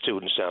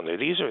students down there?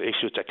 These are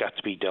issues that got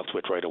to be dealt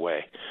with right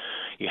away.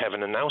 You have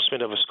an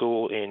announcement of a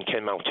school in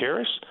Kenmount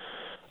Terrace,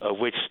 of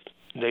which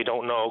they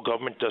don't know,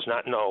 government does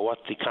not know what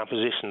the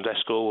composition of that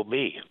school will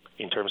be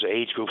in terms of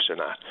age groups or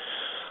not.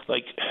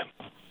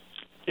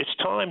 It's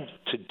time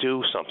to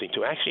do something,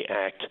 to actually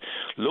act,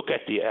 look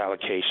at the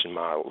allocation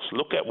models,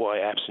 look at why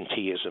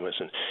absenteeism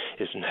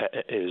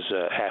is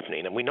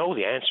happening. And we know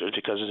the answers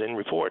because it's in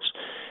reports,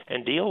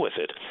 and deal with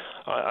it.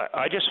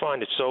 I just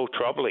find it so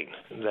troubling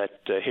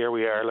that here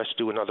we are, let's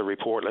do another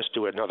report, let's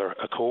do another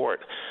accord.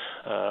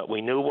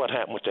 We knew what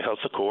happened with the health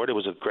accord. It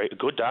was a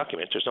good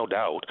document, there's no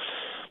doubt.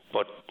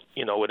 But,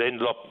 it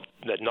ended up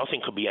that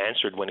nothing could be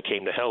answered when it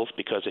came to health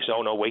because they said,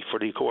 oh, no, wait for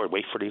the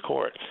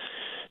accord.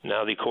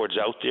 Now the accord's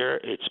out there.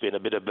 It's been a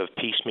bit of a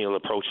piecemeal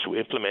approach to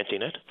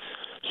implementing it.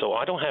 So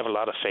I don't have a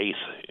lot of faith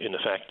in the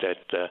fact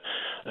that,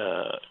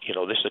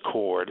 this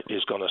accord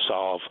is going to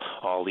solve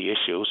all the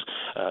issues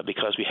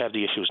because we have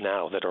the issues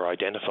now that are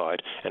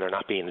identified and are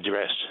not being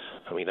addressed.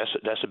 I mean,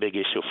 that's a big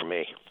issue for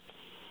me.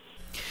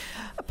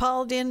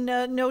 Paul Dinn,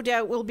 no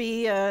doubt we'll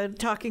be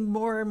talking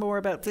more and more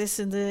about this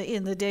in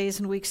the days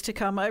and weeks to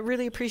come. I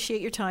really appreciate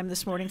your time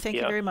this morning. Thank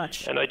you very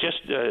much. And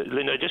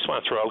Linda, I just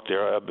want to throw out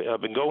there,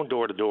 I've been going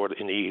door to door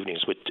in the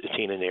evenings with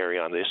Tina and Ari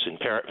on this, in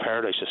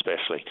Paradise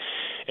especially,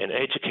 and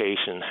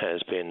education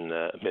has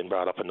been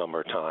brought up a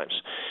number of times,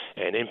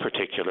 and in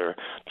particular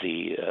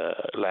the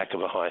lack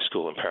of a high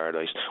school in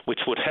Paradise, which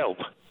would help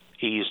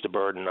ease the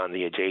burden on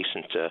the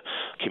adjacent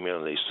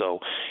communities. So,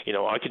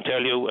 I can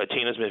tell you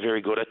Tina's been very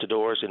good at the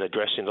doors in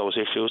addressing those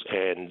issues,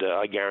 and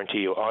I guarantee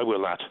you I will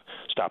not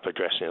stop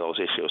addressing those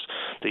issues.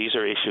 These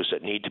are issues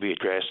that need to be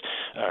addressed.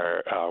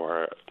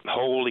 Our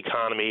whole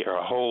economy,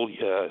 our whole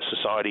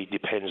society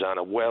depends on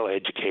a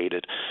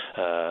well-educated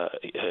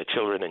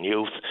children and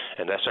youth,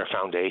 and that's our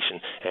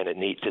foundation, and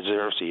it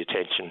deserves the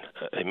attention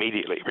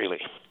immediately, really.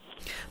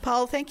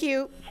 Paul, thank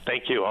you.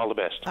 Thank you. All the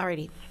best. All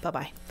righty.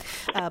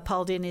 Bye-bye.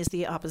 Paul Dinn is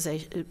the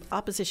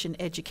opposition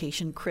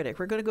education critic.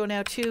 We're going to go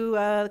now to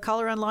the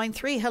caller on line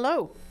 3.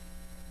 Hello.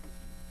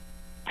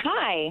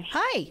 Hi.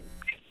 Hi.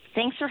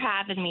 Thanks for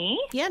having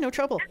me. Yeah, no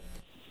trouble.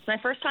 It's my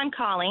first time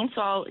calling,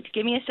 so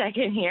give me a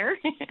second here.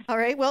 All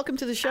right. Welcome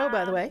to the show,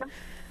 by the way.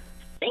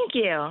 Thank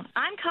you.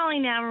 I'm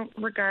calling now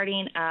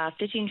regarding a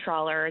fishing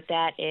trawler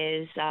that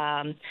is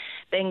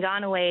been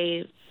gone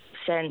away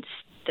since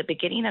the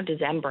beginning of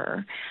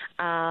December.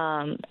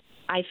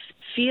 I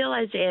feel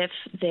as if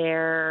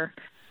their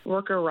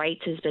worker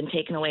rights has been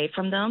taken away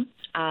from them.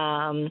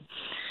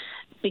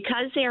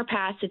 Because they are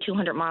past the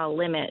 200-mile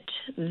limit,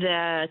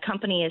 the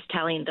company is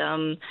telling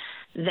them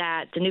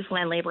that the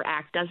Newfoundland Labour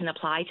Act doesn't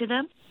apply to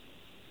them.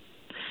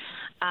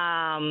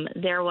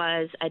 There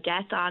was a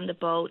death on the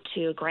boat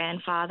to a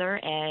grandfather,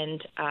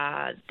 and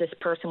this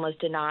person was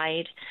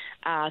denied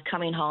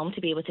coming home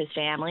to be with his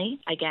family,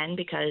 again,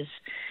 because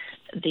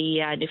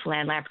the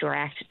Newfoundland Labrador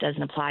Act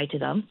doesn't apply to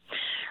them.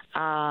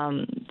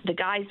 The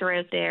guys are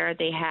out there.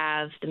 They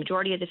have the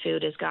majority of the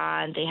food is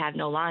gone. They have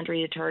no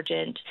laundry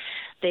detergent.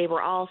 They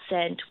were all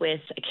sent with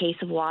a case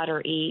of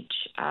water each.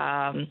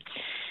 And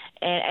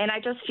I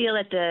just feel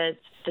that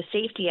the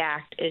Safety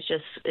Act is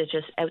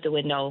just out the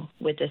window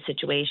with this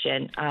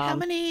situation. How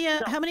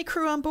many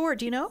crew on board?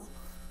 Do you know?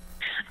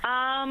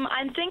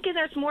 I'm thinking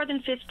there's more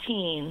than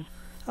 15.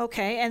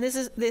 Okay, and this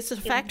is a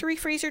factory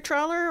freezer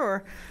trawler,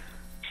 or?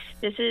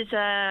 This is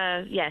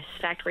yes,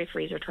 factory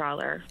freezer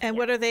trawler. And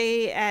what are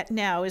they at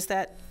now? Is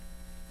that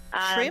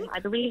shrimp? I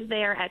believe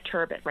they're at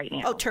turbot right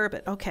now. Oh,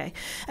 turbot. Okay.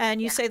 And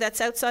you say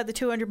that's outside the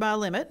 200-mile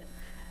limit?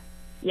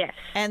 Yes.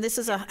 And this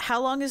is how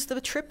long is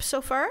the trip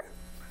so far?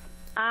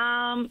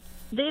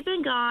 They've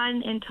been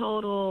gone in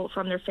total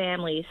from their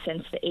families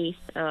since the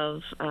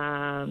 8th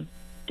of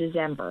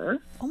December.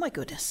 Oh my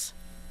goodness.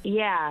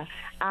 Yeah.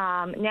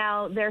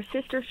 Now their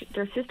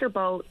sister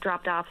boat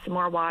dropped off some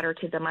more water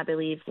to them, I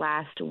believe,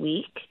 last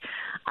week.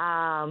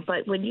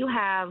 But when you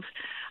have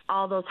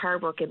all those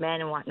hardworking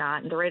men and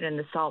whatnot, and they're right in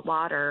the salt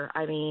water,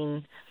 I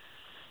mean,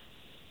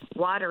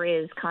 water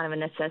is kind of a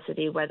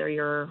necessity, whether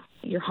you're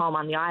home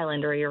on the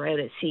island or you're out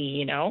at sea,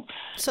 you know.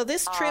 So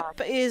this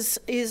trip is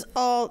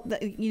all,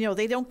 you know,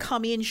 they don't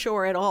come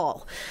inshore at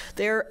all.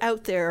 They're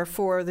out there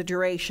for the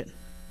duration.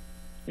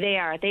 They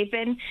are. They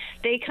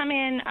come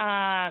in,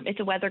 if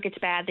the weather gets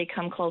bad, they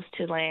come close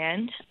to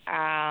land.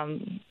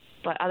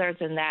 But other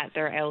than that,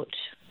 they're out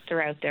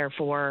there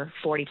for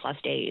 40 plus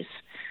days.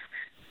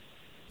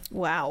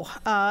 Wow.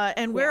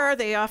 And where are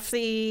they? Off the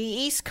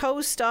east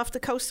coast, off the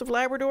coast of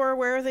Labrador?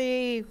 Where are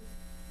they?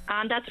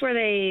 That's where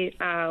they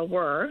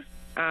were.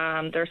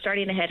 They're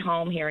starting to head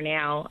home here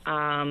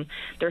now.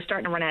 They're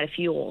starting to run out of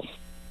fuel.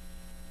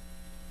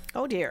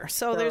 Oh, dear.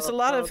 So there's a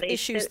lot of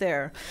issues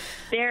there.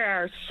 There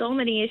are so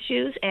many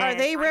issues. And are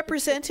they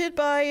represented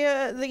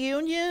by the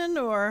union,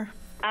 or?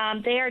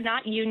 They are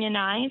not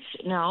unionized,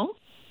 no.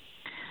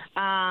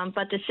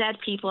 But the said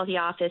people at the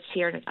office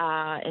here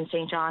in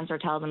St. John's are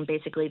telling them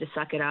basically to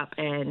suck it up.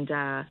 And,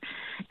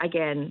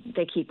 again,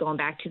 they keep going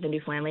back to the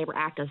Newfoundland Labor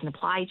Act doesn't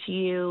apply to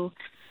you.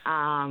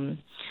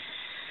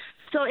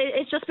 So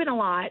it's just been a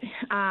lot.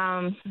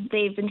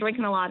 They've been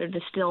drinking a lot of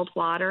distilled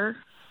water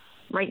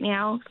right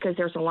now because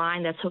there's a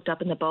line that's hooked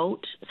up in the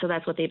boat. So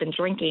that's what they've been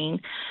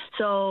drinking.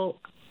 So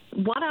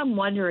what I'm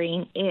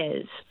wondering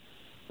is,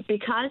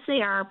 because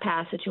they are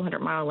past the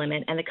 200-mile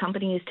limit and the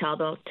company is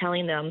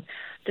telling them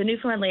the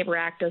Newfoundland Labor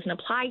Act doesn't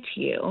apply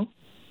to you,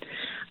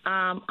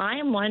 I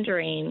am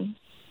wondering,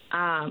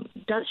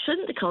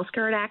 shouldn't the Coast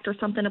Guard Act or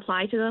something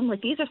apply to them?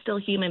 Like, these are still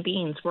human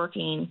beings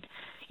working,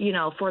 you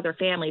know, for their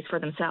families, for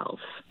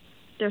themselves.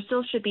 There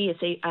still should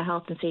be a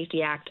Health and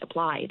Safety Act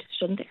applied,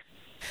 shouldn't there?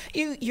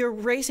 You're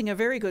raising a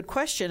very good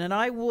question, and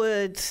I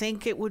would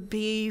think it would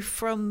be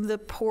from the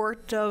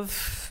port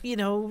of, you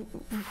know,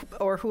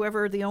 or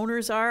whoever the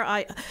owners are.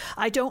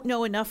 I don't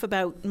know enough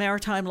about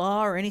maritime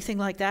law or anything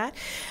like that,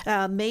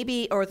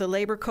 maybe, or the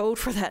labor code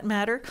for that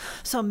matter.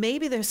 So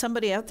maybe there's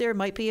somebody out there who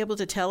might be able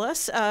to tell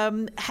us.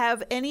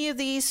 Have any of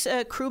these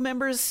crew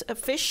members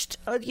fished,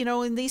 you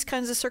know, in these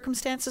kinds of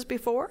circumstances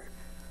before?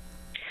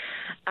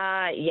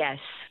 Yes.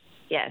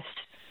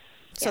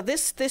 So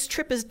this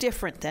trip is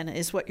different, then,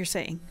 is what you're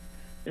saying?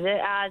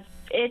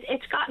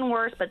 It's gotten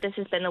worse, but this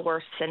has been the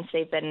worst since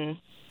they've been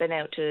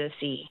out to the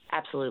sea.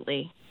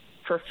 Absolutely,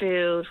 for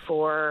food,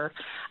 for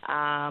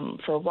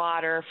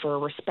water, for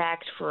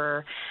respect,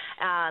 for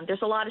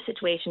there's a lot of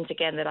situations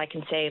again that I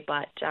can say,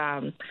 but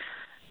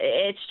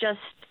it's just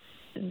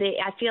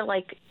I feel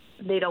like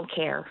they don't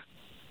care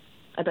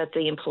about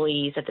the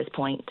employees at this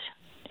point.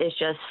 It's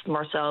just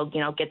more so, you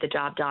know, get the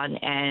job done,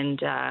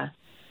 and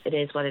it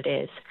is what it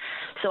is.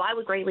 So I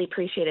would greatly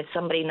appreciate if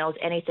somebody knows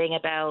anything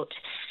about,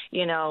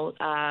 you know,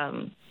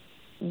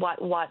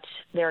 what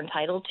they're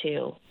entitled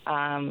to.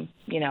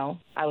 You know,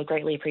 I would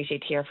greatly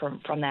appreciate to hear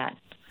from that.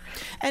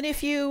 And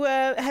if you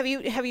have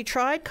you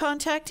tried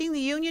contacting the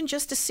union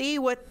just to see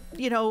what,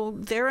 you know,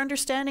 their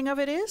understanding of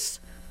it is?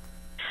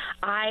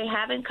 I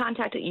haven't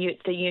contacted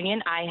the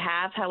union. I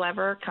have,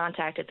 however,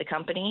 contacted the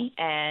company,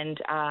 and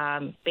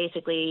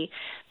basically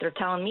they're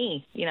telling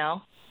me, you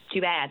know,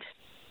 too bad.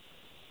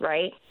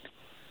 Right?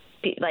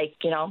 Like,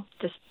 you know,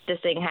 this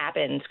thing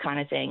happens kind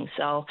of thing.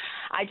 So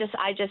I've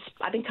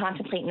been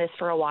contemplating this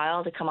for a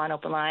while to come on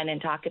Openline and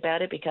talk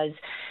about it because,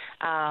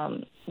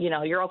 you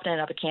know, you're opening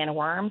up a can of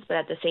worms, but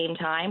at the same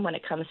time, when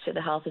it comes to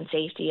the health and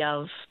safety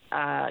of,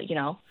 you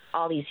know,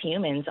 all these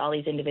humans, all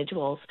these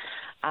individuals,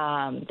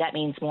 that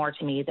means more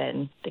to me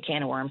than the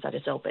can of worms I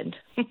just opened.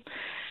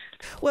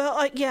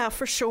 Well, yeah,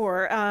 for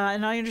sure.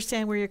 And I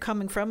understand where you're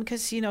coming from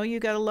because, you know, you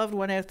got a loved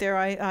one out there,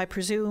 I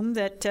presume,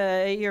 that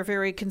you're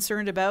very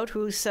concerned about,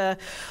 who's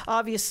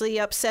obviously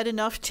upset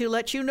enough to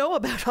let you know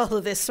about all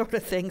of this sort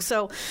of thing.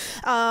 So,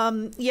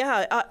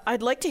 yeah,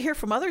 I'd like to hear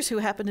from others who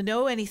happen to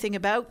know anything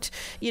about,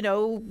 you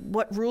know,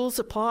 what rules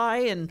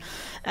apply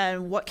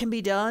and what can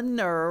be done,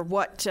 or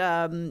what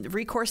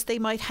recourse they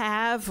might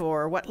have,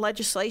 or what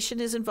legislation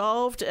is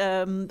involved.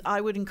 I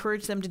would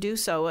encourage them to do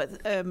so.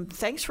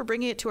 Thanks for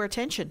bringing it to our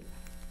attention.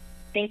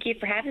 Thank you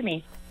for having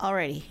me.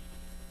 Alrighty.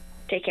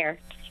 Take care.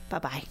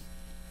 Bye-bye.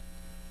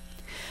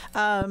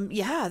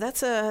 Yeah,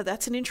 that's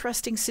an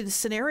interesting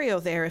scenario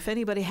there. If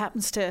anybody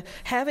happens to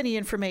have any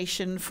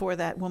information for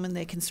that woman,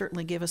 they can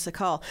certainly give us a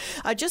call.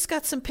 I just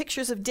got some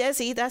pictures of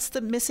Desi. That's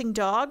the missing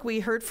dog we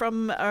heard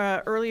from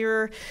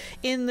earlier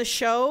in the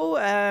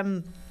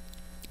show.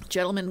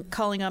 Gentleman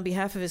calling on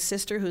behalf of his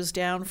sister who's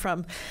down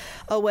from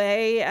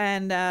away,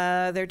 and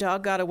their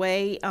dog got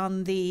away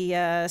on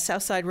the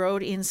Southside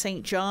Road in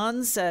St.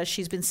 John's.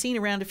 She's been seen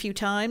around a few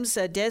times.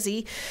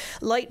 Desi,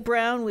 light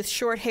brown with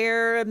short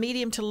hair,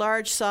 medium to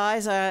large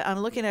size. I'm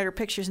looking at her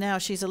pictures now.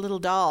 She's a little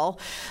doll.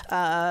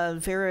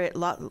 Lots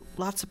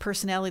of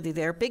personality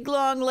there. Big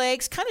long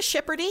legs, kind of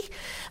shepherdy,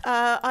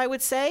 I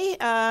would say.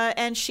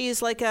 And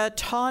she's like a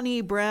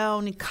tawny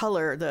brown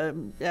color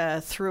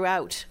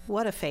throughout.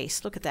 What a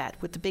face. Look at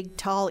that, with the big big,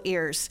 tall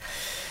ears.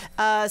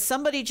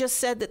 Somebody just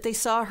said that they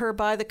saw her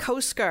by the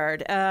Coast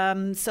Guard.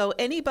 So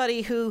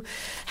anybody who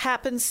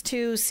happens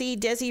to see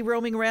Desi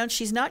roaming around,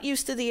 she's not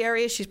used to the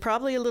area. She's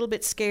probably a little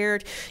bit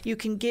scared. You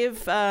can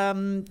give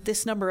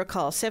this number a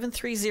call,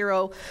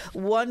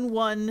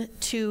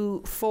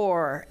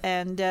 730-1124.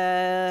 And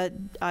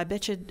I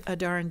bet you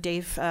darn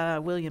Dave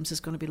Williams is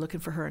going to be looking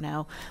for her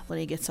now when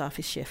he gets off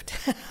his shift.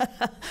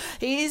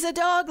 He's a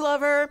dog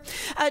lover.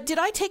 Did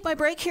I take my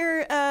break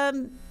here,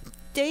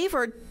 Dave,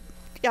 or...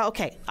 Yeah,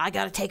 okay, I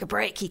got to take a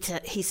break,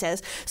 he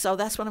says. So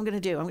that's what I'm going to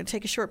do. I'm going to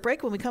take a short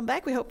break. When we come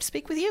back, we hope to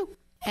speak with you.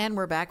 And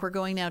we're back. We're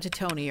going now to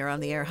Tony. You're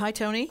on the air. Hi,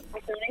 Tony.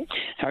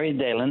 How are you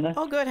today, Linda?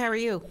 Oh, good. How are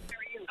you?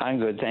 I'm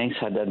good, thanks.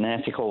 I had that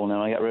nasty cold,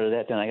 and I got rid of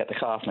that. Then I got the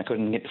cough, and I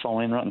couldn't get the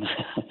phone in running.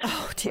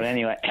 Oh, dear. But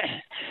anyway,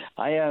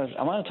 I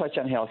want to touch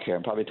on healthcare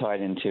and probably tie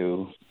it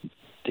into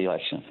the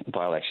election,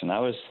 by-election.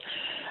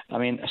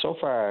 So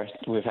far,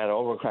 we've had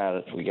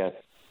overcrowded. We got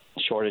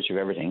shortage of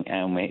everything,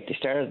 and they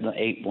started the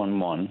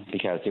 811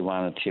 because they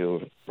wanted to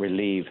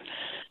relieve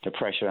the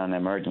pressure on the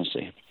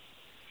emergency.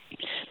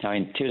 Now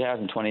in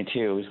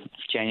 2022,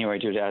 January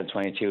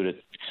 2022 to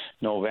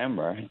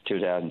November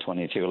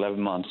 2022,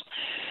 11 months,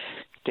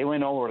 they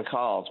went over the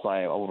calls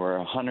by over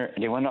 100.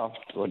 They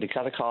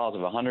got a calls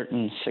of over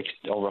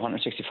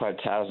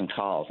 165,000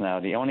 calls. Now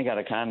they only got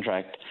a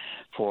contract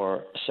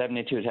for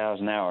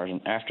 72,000 hours,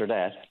 and after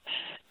that,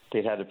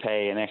 they've had to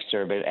pay an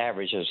extra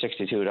average of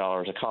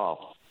 $62 a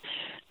call.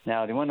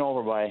 Now, they went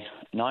over by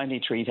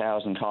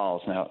 93,000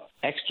 calls. Now,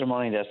 extra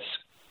money that's,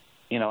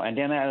 and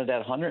then out of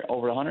that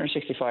over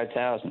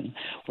 165,000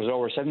 was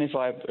over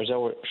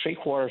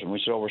 3/4 of them,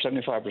 which is over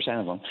 75%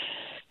 of them,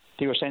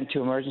 they were sent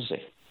to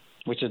emergency,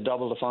 which is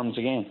double the funds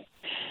again.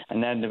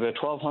 And then about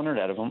 1,200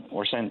 out of them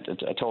were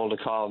told to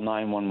call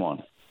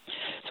 911.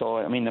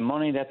 So, the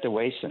money that they're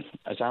wasting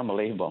is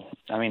unbelievable.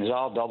 It's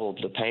all double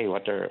the pay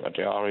what they're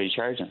already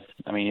charging.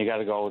 You got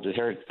to go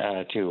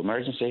to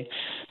emergency.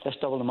 That's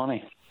double the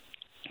money.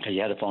 Because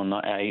you had to phone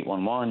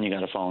 811, you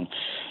got to phone,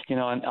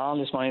 and all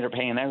this money they're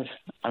paying out.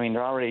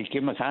 They're already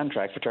giving them a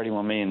contract for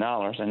 $31 million,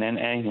 and then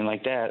anything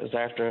like that is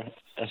after,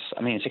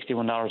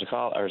 $61 a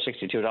call or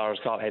 $62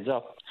 a call heads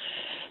up.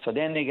 So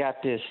then they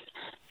got this.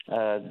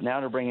 Now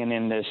they're bringing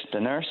in the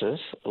nurses,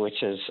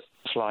 which is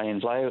fly in,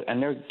 fly out,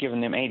 and they're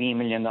giving them $18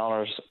 million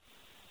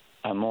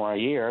more a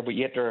year, but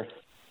yet they're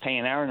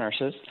paying our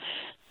nurses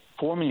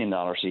 $4 million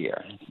a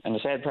year. And the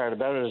sad part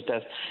about it is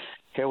that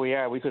here we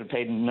are, we could have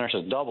paid the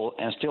nurses double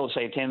and still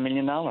save $10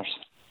 million.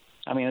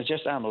 It's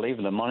just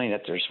unbelievable the money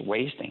that they're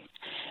wasting.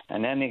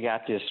 And then they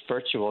got this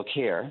virtual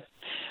care,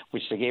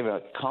 which they gave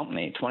a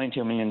company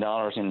 $22 million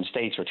in the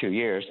States for 2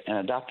 years, and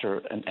a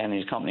doctor and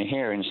his company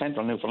here in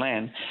central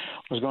Newfoundland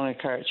was going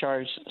to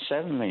charge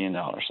 $7 million,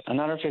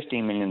 another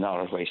 $15 million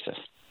wasted.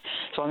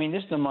 So,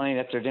 this is the money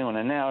that they're doing,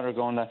 and now they're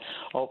going to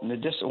open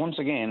this once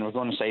again. We're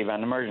going to save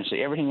on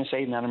emergency. Everything is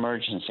saving on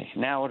emergency.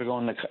 Now they're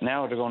going to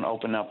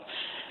open up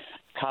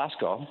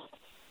Costco,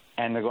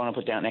 and they're going to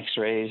put down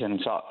X-rays and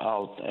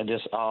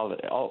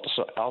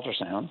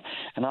ultrasound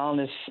and all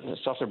this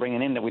stuff they're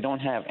bringing in that we don't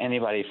have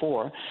anybody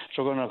for.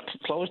 So we're going to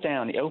close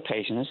down the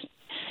outpatients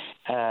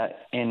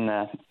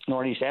in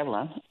Northeast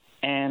Avalon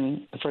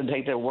and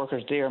take the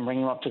workers there and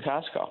bring them up to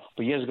Costco.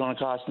 But it's going to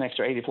cost an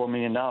extra $84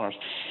 million,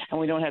 and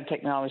we don't have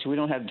technology. We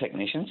don't have the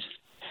technicians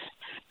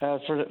to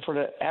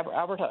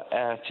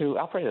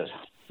operate it.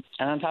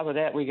 And on top of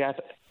that,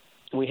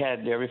 we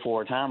had there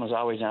before, Tom was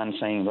always on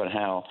saying about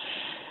how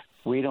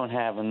we don't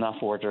have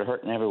enough work. They're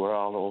hurting everywhere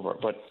all over.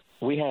 But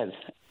we had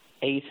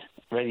 8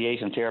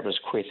 radiation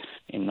therapists quit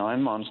in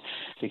 9 months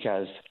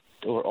because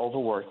they were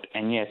overworked,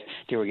 and yet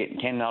they were getting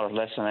 $10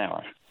 less an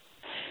hour.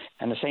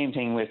 And the same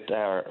thing with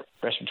our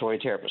respiratory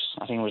therapists.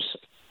 I think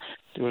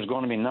there was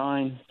going to be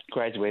 9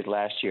 graduated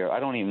last year. I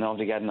don't even know if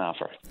they got an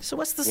offer. So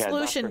what's the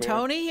solution,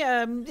 Tony?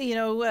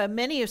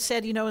 Many have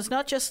said, it's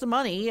not just the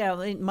money.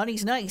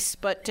 Money's nice,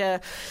 but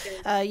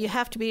you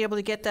have to be able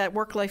to get that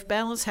work-life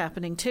balance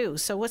happening too.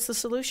 So what's the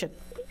solution?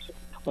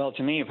 Well,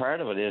 to me,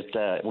 part of it is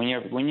that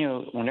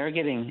when they're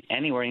getting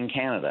anywhere in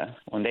Canada,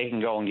 when they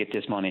can go and get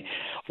this money,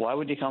 why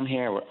would they come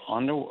here? We're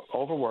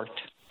overworked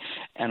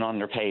and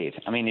underpaid.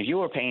 If you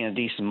were paying a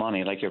decent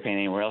money like you're paying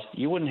anywhere else,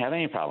 you wouldn't have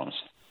any problems.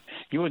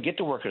 You would get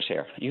the workers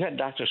here. You had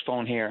doctors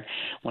phone here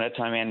when that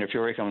time Andrew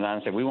Fury comes on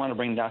and said, we want to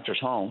bring doctors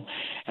home.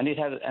 And it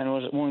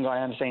was one guy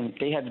on saying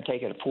they had to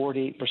take a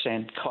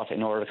 40% cut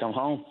in order to come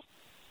home.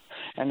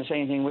 And the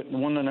same thing with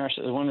one of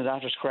the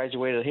doctors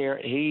graduated here.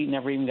 He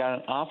never even got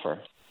an offer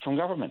from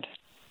government.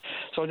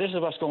 So this is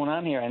what's going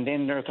on here. And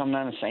then they're coming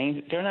on and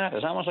saying they're not.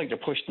 It's almost like they're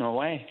pushing them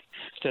away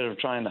instead of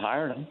trying to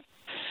hire them.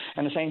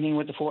 And the same thing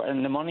with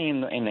the money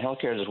in the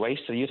healthcare is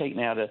wasted. You take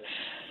now that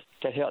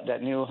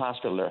new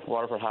hospital there,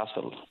 Waterford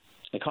Hospital.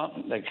 The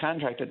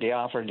contract that they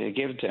offered to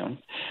give it to them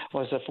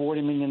was a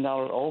 $40 million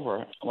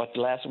over what the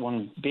last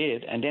one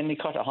bid, and then they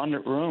cut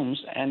 100 rooms,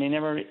 and they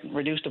never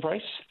reduced the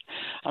price.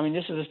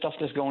 This is the stuff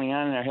that's going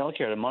on in our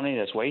healthcare, the money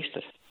that's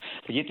wasted.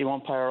 but yet they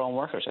won't pay our own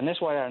workers. And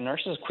that's why our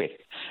nurses quit.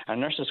 Our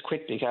nurses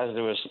quit because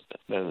there was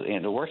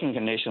the working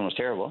condition was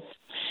terrible,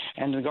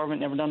 and the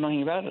government never done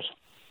nothing about it.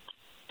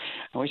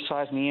 And which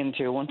ties me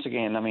into, once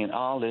again,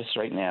 all this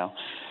right now,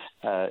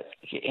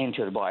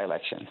 into the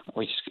by-election,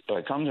 which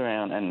comes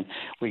around, and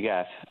we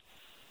got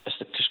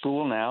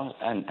school now,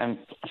 and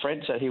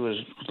Fred said he was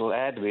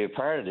glad to be a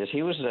part of this.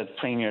 He was the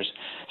Premier's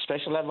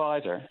special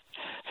advisor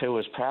who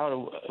was proud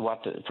of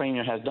what the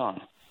Premier has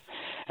done,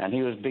 and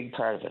he was a big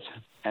part of it.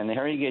 And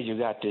here you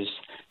got this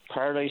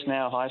Paradise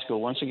Now High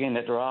School, once again,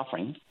 that they're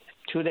offering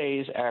 2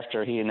 days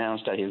after he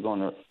announced that he was going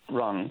to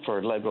run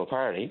for the Liberal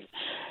Party.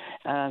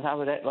 And on top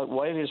of that,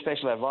 why is he a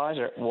special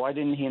advisor? Why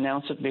didn't he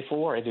announce it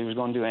before if he was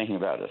going to do anything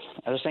about it?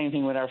 And the same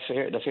thing with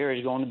the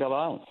ferries going to Belle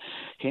Island.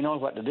 He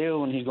knows what to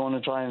do, and he's going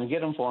to try and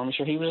get them for him.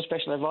 Sure, he was a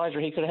special advisor.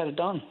 He could have had it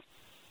done.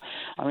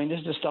 This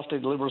is the stuff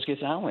that the Liberals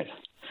get on with.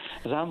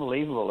 It's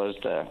unbelievable.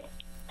 The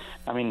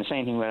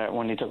same thing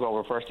when they took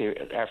over first,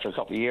 after a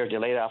couple of years, they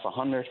laid off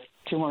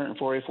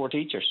 244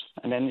 teachers.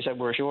 And then they said,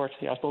 we're short.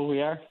 Yeah, I suppose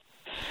we are.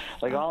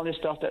 All this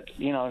stuff that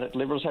that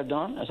Liberals have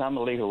done, it's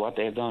unbelievable what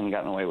they've done and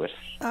gotten away with.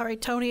 All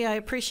right, Tony, I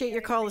appreciate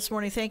your call this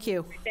morning. Thank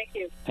you.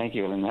 Thank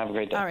you, and have a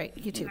great day. All right,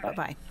 you too.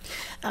 Bye-bye.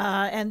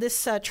 And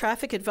this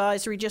traffic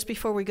advisory, just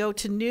before we go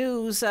to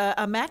news,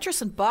 a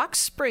mattress and box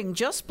spring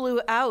just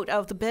blew out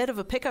of the bed of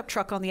a pickup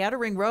truck on the Outer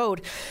Ring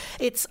Road.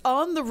 It's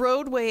on the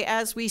roadway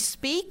as we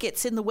speak.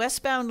 It's in the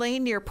westbound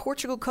lane near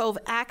Portugal Cove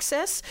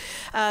access.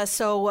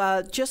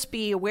 So just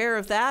be aware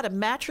of that. A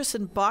mattress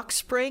and box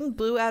spring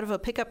blew out of a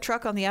pickup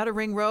truck on the Outer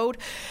Ring Road.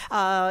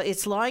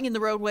 It's lying in the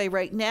roadway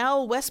right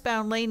now,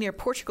 westbound lane near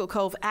Portugal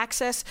Cove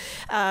access.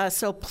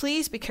 So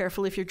please be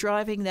careful if you're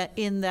driving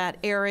in that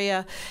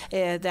area.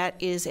 That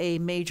is a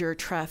major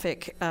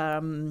traffic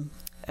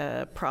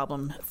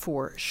problem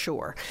for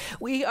sure.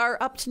 We are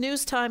up to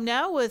news time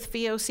now with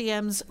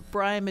VOCM's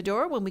Brian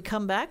Medora. When we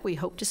come back, we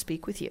hope to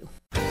speak with you.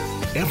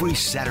 Every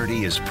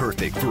Saturday is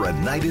perfect for a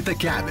night at the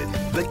cabin.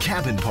 The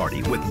Cabin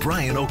Party with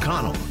Brian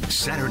O'Connell.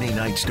 Saturday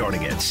night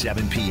starting at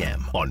 7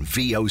 p.m. on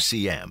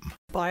VOCM.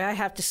 Boy, I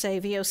have to say,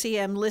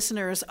 VOCM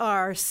listeners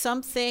are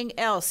something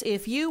else.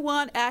 If you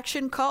want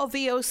action, call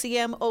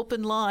VOCM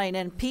Open Line,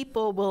 and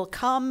people will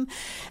come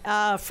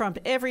from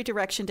every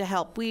direction to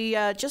help. We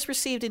just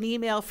received an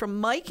email from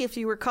Mike, if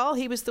you recall.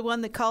 He was the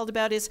one that called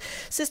about his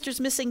sister's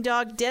missing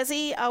dog,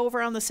 Desi,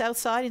 over on the south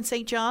side in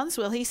St. John's.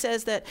 Well, he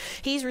says that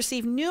he's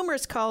received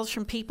numerous calls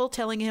from people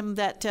telling him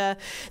that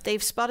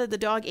they've spotted the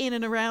dog in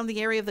and around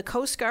the area of the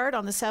Coast Guard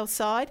on the south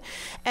side.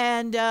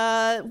 And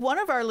one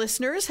of our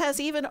listeners has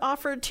even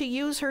offered to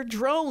use her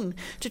drone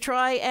to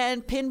try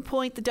and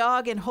pinpoint the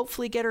dog and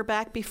hopefully get her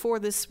back before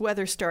this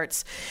weather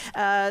starts.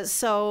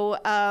 So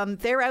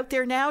they're out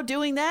there now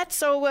doing that.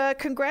 So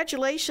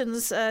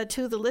congratulations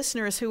to the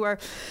listeners who are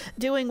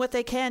doing what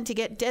they can to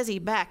get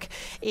Desi back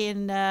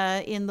in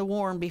the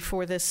warm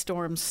before this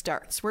storm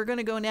starts. We're going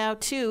to go now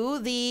to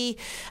the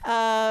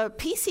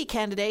PC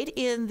candidate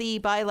in the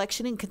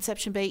by-election in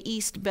Conception Bay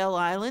East, Belle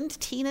Island,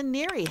 Tina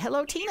Neary.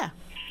 Hello, Tina.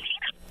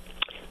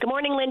 Good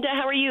morning, Linda.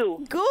 How are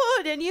you?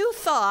 Good. And you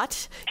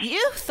thought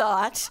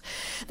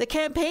the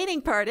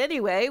campaigning part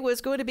anyway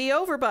was going to be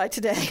over by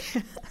today.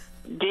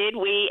 Did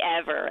we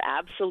ever?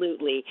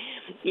 Absolutely.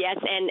 Yes,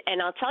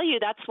 and I'll tell you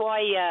that's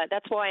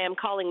why I'm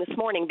calling this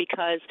morning,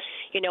 because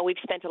we've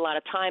spent a lot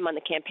of time on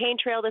the campaign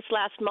trail this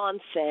last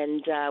month,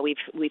 and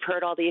we've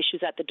heard all the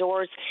issues at the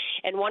doors,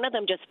 and one of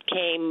them just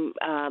came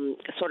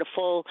sort of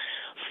full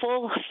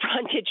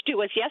frontage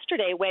to us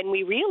yesterday when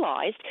we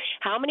realized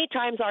how many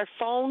times our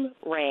phone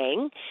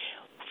rang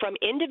from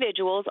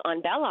individuals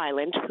on Belle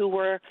Island who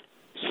were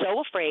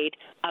so afraid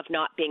of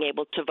not being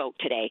able to vote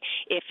today.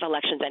 If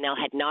Elections NL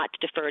had not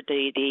deferred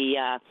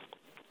the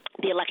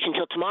election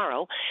till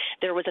tomorrow,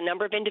 there was a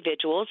number of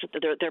individuals.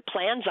 Their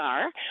plans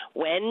are,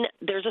 when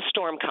there's a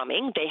storm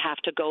coming, they have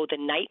to go the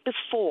night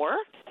before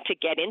to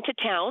get into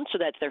town so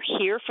that they're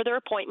here for their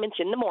appointments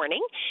in the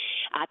morning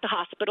at the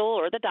hospital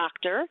or the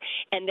doctor,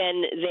 and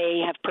then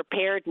they have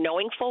prepared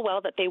knowing full well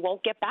that they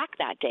won't get back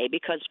that day,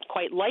 because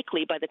quite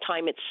likely by the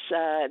time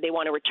they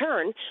want to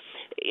return,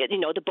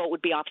 the boat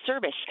would be off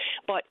service.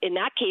 But in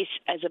that case,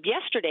 as of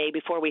yesterday,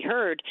 before we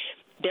heard,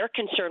 their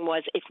concern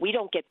was, if we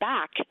don't get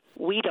back,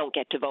 we don't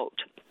get to vote.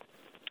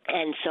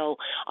 And so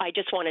I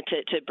just wanted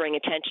to bring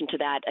attention to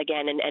that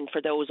again, and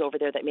for those over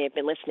there that may have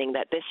been listening,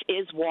 that this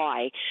is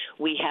why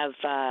we have,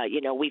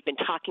 we've been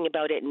talking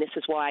about it, and this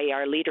is why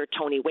our leader,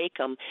 Tony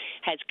Wakeham,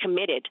 has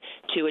committed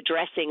to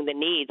addressing the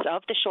needs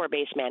of the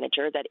shore-based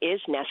manager that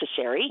is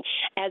necessary,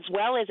 as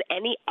well as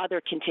any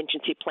other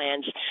contingency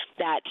plans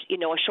that,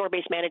 a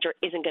shore-based manager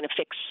isn't going to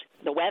fix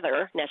the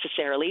weather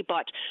necessarily,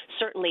 but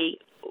certainly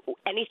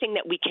anything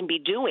that we can be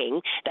doing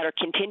that are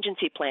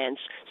contingency plans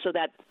so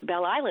that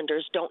Belle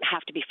Islanders don't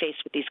have to be faced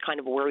with these kind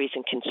of worries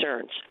and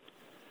concerns.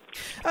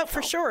 Oh,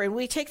 for sure. And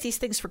we take these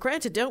things for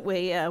granted, don't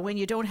we? When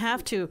you don't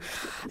have to,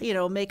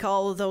 make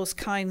all of those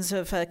kinds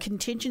of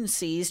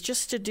contingencies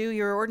just to do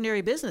your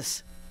ordinary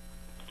business.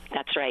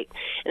 That's right.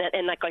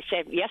 And like I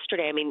said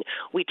yesterday, I mean,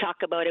 we talk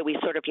about it. We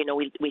sort of,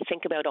 we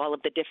think about all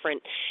of the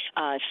different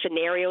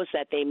scenarios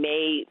that they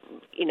may,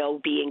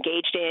 be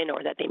engaged in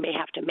or that they may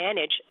have to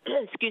manage.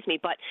 Excuse me.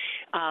 But,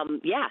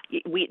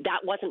 that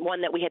wasn't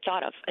one that we had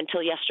thought of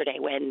until yesterday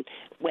when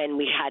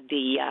we had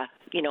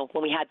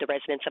when we had the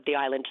residents of the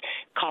island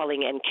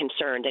calling and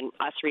concerned, and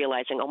us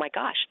realizing, oh my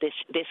gosh,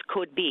 this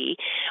could be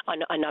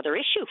another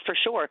issue for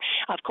sure.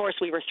 Of course,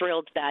 we were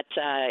thrilled that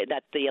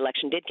the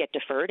election did get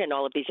deferred, and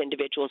all of these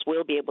individuals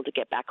will be able to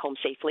get back home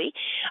safely,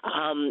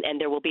 and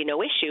there will be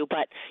no issue.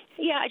 But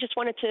yeah, I just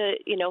wanted to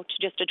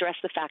just address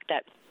the fact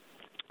that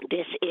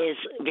this is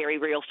very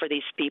real for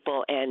these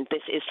people, and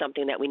this is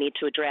something that we need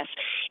to address.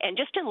 And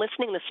just in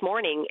listening this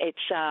morning,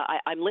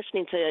 I'm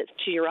listening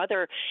to your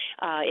other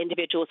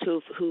individuals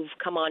who've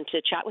come on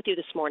to chat with you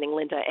this morning,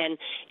 Linda,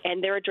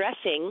 and they're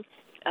addressing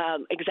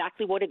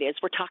exactly what it is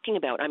we're talking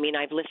about. I mean,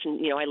 I listened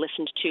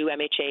to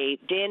MHA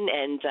Din,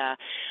 and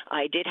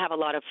I did have a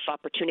lot of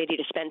opportunity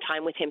to spend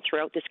time with him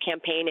throughout this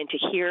campaign and to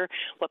hear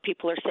what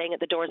people are saying at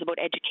the doors about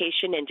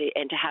education,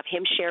 and to have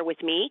him share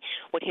with me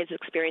what his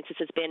experiences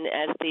has been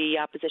as the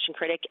opposition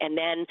critic, and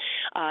then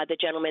the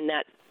gentleman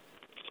that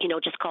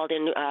just called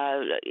in,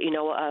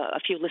 a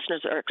few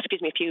listeners, or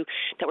excuse me, a few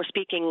that were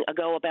speaking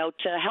ago about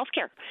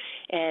healthcare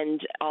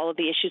and all of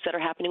the issues that are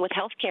happening with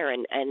healthcare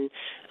and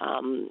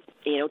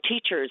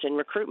teachers and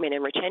recruitment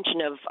and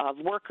retention of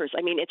workers.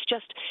 I mean, it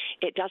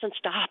doesn't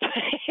stop.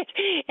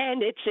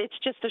 And it's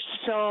just, there's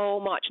so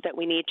much that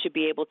we need to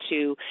be able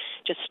to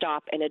just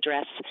stop and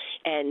address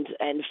and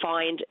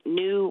find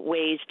new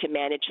ways to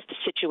manage the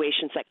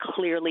situations that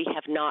clearly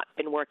have not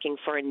been working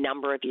for a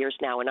number of years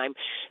now. And I'm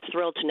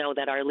thrilled to know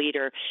that our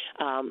leader,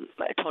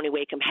 Tony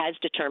Wakeham, has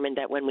determined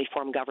that when we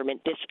form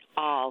government, this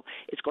all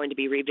is going to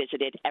be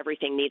revisited.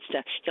 Everything needs to,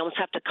 you almost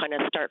have to kind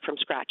of start from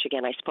scratch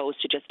again, I suppose,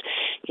 to just,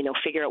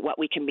 figure out what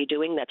we can be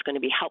doing that's going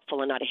to be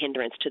helpful and not a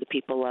hindrance to the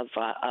people of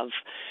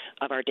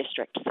our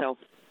district.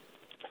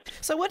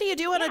 So what do you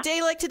do on a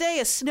day like today,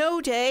 a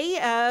snow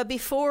day,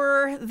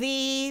 before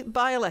the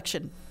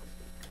by-election?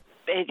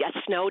 A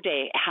snow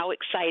day. How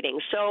exciting.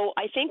 So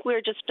I think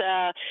we're just,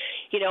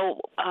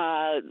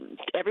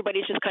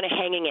 everybody's just kind of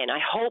hanging in. I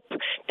hope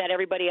that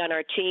everybody on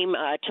our team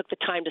took the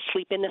time to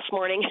sleep in this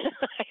morning.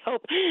 I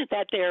hope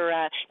that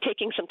they're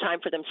taking some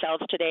time for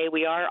themselves today.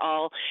 We are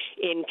all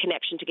in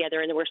connection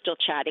together, and we're still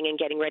chatting and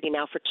getting ready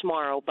now for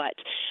tomorrow. But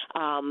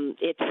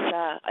it's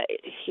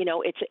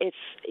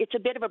a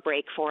bit of a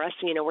break for us.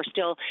 We're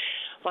still,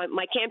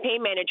 my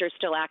campaign manager is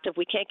still active.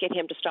 We can't get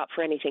him to stop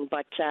for anything.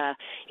 But,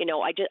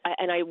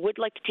 I would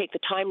like to take the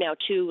time now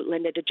too,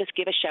 Linda, to just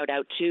give a shout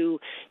out to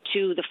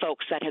the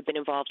folks that have been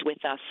involved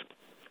with us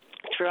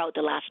throughout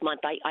the last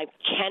month. I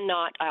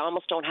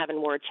almost don't have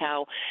in words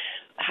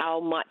how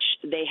much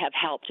they have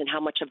helped and how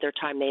much of their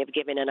time they have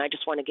given. And I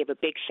just want to give a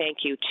big thank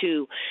you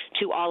to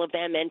all of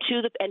them and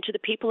to the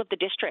people of the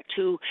district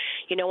who,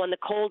 on the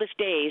coldest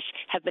days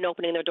have been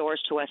opening their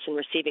doors to us and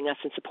receiving us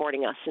and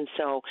supporting us. And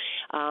so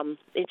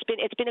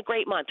it's been a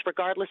great month.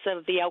 Regardless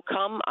of the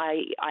outcome,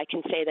 I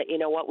can say that,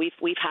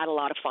 we've had a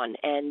lot of fun,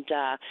 and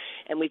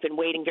we've been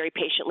waiting very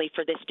patiently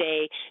for this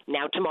day,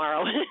 now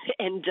tomorrow.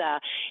 and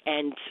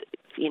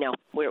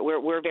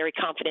we're very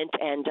confident,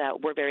 and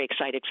we're very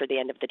excited for the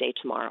end of the day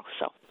tomorrow.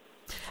 So.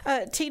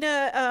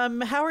 Tina,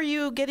 how are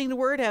you getting the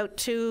word out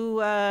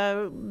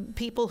to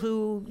people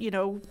who,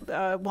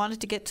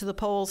 wanted to get to the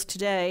polls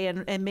today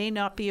and may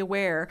not be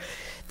aware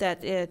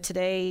that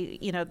today,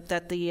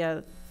 that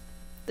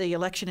the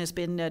election has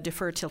been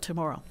deferred till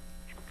tomorrow?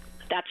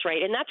 That's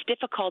right, and that's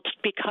difficult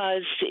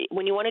because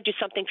when you want to do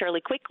something fairly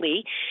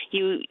quickly,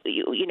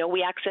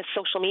 we access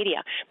social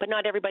media, but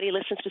not everybody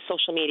listens to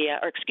social media,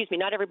 or excuse me,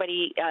 not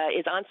everybody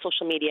is on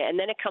social media, and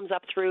then it comes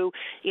up through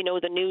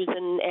the news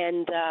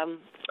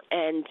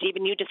and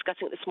even you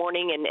discussing it this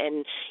morning,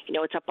 and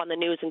it's up on the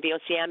news and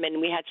VOCM,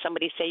 and we had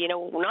somebody say,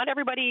 not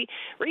everybody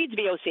reads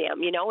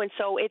VOCM, and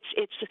so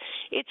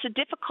it's a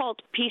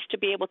difficult piece to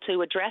be able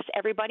to address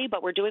everybody,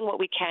 but we're doing what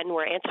we can.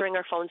 We're answering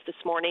our phones this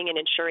morning and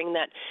ensuring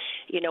that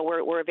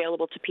we're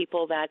available to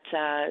people that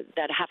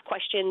have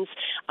questions.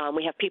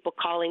 We have people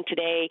calling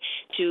today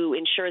to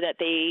ensure that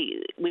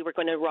we were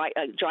going to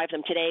drive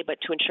them today, but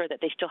to ensure that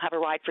they still have a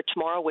ride for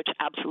tomorrow, which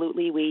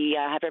absolutely we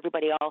have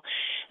everybody all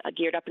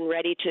geared up and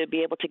ready to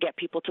be able to get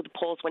people to the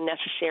polls when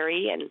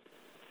necessary. And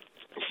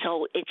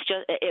so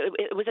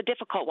it was a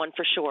difficult one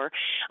for sure,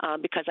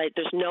 because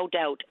there's no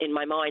doubt in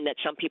my mind that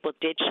some people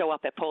did show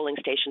up at polling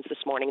stations this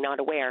morning not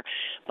aware,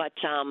 but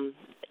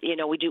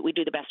we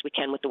do the best we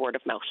can with the word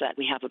of mouth that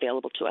we have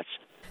available to us.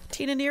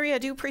 Tina Neary, I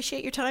do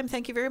appreciate your time.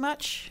 Thank you very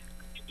much.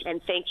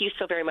 And thank you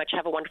so very much.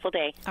 Have a wonderful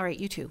day. All right,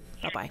 you too.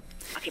 Bye-bye.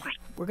 Okay, bye.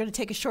 We're going to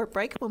take a short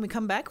break. When we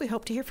come back, we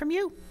hope to hear from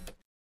you.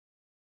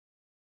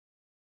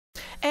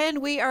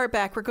 And we are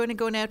back. We're going to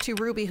go now to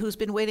Ruby, who's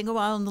been waiting a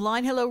while on the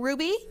line. Hello,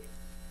 Ruby.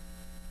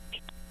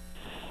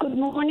 Good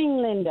morning,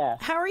 Linda.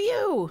 How are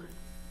you?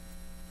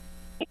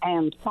 I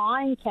am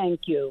fine,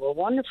 thank you. A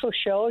wonderful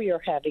show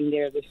you're having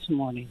there this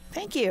morning.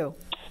 Thank you.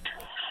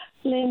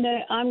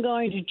 Linda, I'm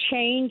going to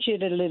change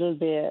it a little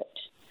bit.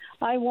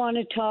 I want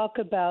to talk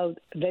about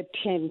the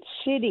tent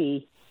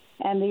city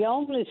and the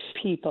homeless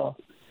people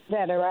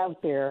that are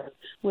out there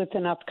with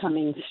an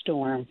upcoming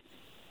storm.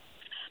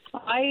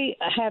 I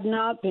have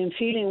not been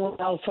feeling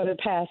well for the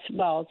past,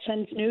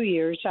 since New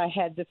Year's. I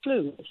had the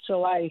flu.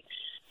 So I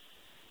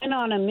went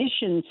on a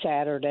mission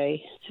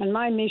Saturday, and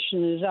my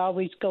mission is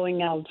always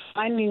going out,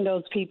 finding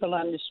those people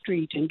on the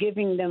street and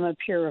giving them a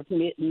pair of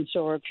mittens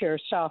or a pair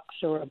of socks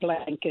or a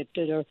blanket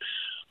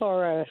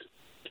or a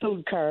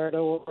food card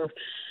or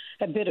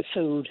a bit of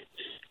food.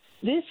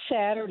 This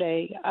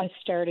Saturday, I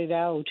started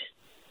out.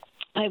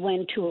 I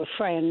went to a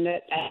friend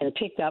and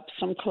picked up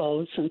some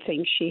clothes and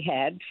things she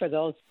had for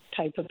those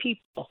type of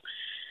people.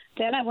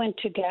 Then I went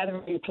to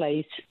Gathering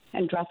Place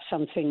and dropped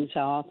some things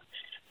off.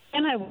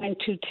 Then I went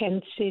to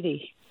Tent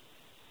City,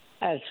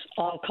 as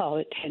I'll call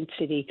it, Tent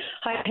City.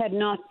 I had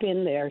not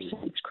been there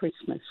since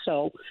Christmas,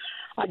 so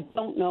I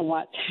don't know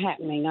what's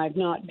happening. I've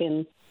not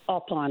been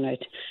up on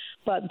it.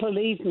 But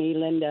believe me,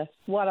 Linda,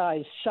 what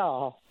I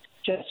saw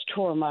just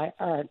tore my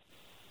heart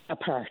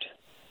apart.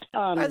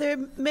 Are there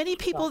many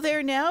people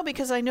there now?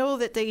 Because I know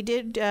that they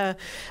did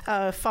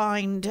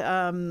find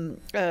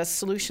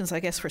solutions, I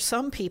guess, for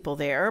some people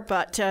there,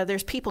 but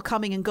there's people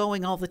coming and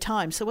going all the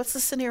time. So what's the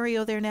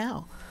scenario there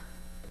now?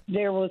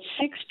 There were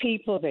 6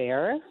 people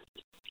there.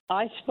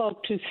 I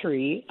spoke to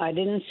 3. I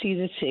didn't see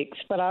the 6,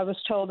 but I was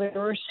told there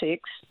were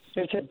 6.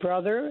 There's a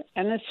brother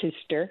and a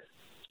sister.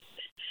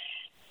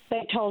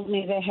 They told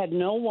me they had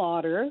no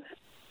water,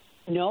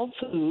 no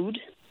food.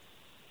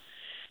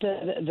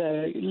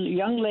 The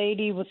young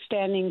lady was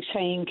standing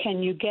saying,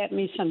 "Can you get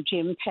me some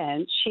gym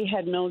pants?" She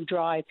had no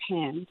dry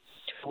pants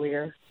to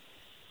wear.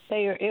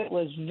 It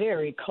was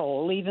very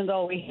cold, even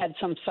though we had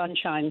some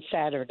sunshine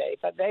Saturday,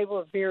 but they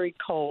were very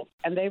cold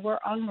and they were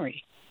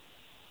hungry.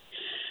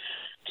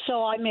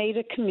 So I made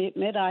a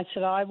commitment. I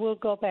said, I will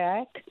go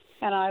back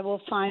and I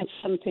will find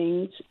some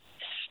things,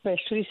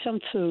 especially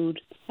some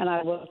food, and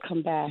I will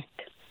come back.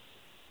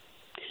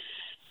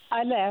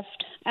 I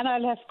left, and I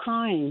left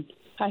crying.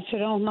 I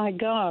said, oh, my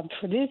God,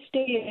 for this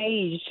day and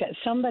age that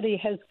somebody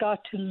has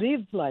got to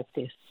live like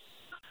this.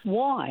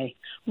 Why?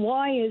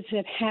 Why is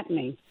it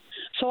happening?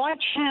 So I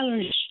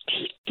challenged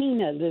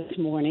Tina this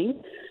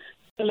morning,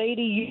 the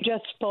lady you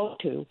just spoke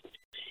to.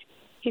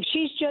 If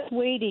she's just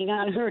waiting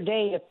on her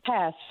day to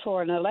pass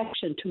for an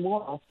election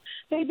tomorrow,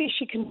 maybe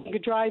she can take a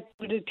drive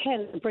to the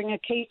tent and bring a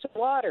case of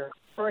water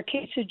or a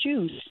case of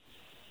juice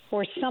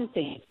or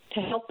something to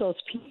help those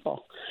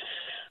people.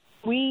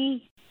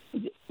 We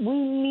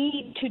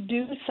need to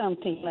do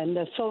something,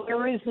 Linda. So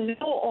there is no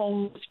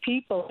homeless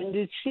people in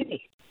this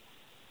city.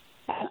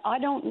 And I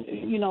don't,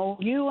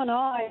 you and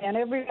I and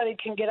everybody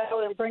can get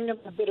out and bring them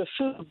a bit of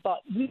food, but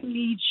we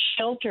need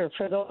shelter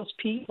for those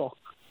people.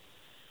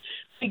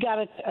 We got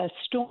a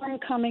storm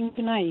coming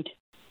tonight,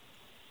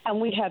 and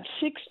we have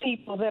 6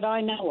 people that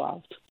I know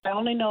of. I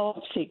only know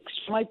of 6.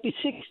 There might be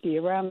 60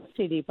 around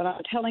the city, but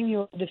I'm telling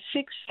you, the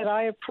 6 that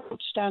I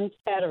approached on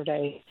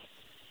Saturday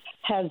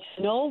has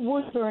no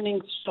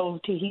wood-burning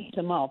stove to heat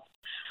them up.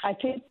 I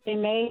think they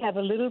may have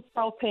a little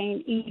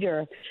propane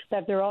heater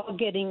that they're all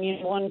getting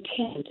in one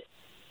tent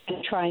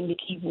and trying to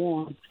keep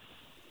warm.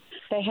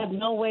 They have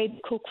no way to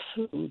cook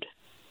food.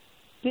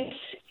 This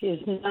is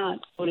not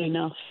good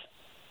enough.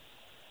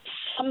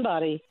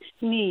 Somebody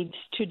needs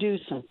to do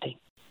something.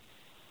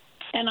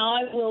 And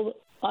I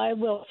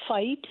will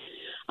fight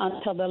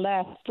until the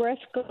last breath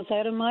goes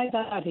out of my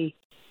body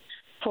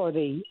for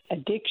the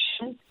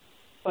addiction,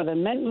 for the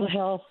mental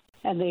health,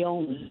 and the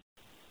illness.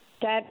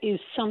 That is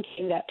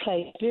something that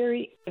plays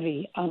very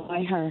heavy on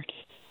my heart.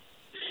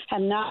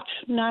 And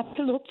not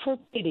to look for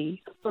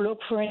pity or look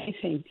for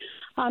anything.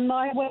 On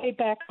my way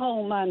back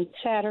home on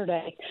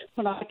Saturday,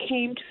 when I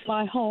came to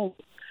my home,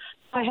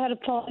 I had a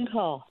phone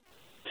call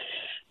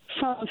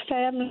from a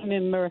family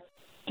member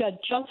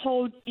that just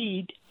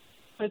OD'd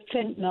with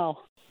fentanyl,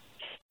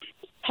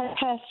 had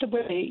passed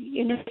away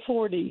in her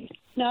 40s,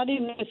 not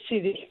in the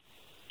city,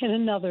 in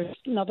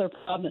another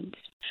province.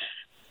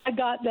 I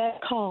got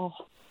that call.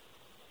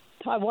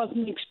 I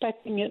wasn't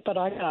expecting it, but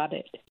I got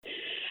it.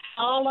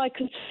 All I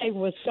could say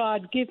was,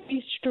 God, give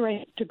me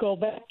strength to go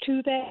back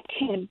to that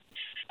tent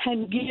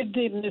and give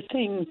them the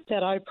things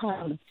that I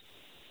promised.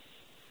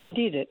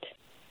 Did it.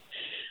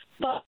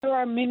 But there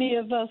are many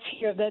of us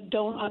here that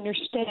don't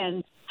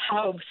understand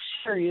how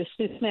serious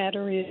this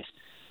matter is.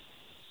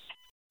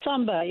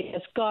 Somebody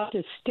has got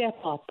to step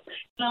up.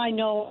 And I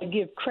know I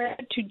give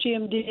credit to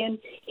Jim Dinn.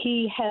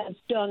 He has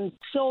done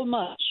so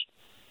much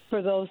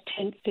for those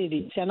tent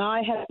cities. And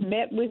I have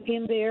met with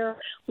him there.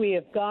 We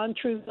have gone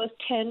through those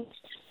tents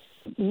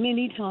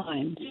many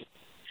times.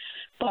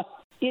 But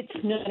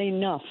it's not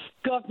enough.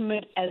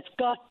 Government has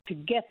got to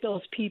get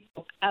those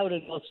people out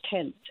of those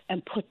tents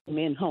and put them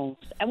in homes.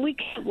 And we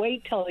can't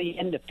wait till the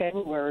end of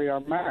February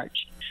or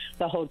March.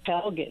 The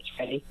hotel gets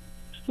ready.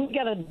 We've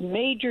got a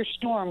major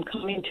storm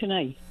coming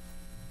tonight.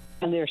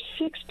 And there's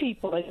 6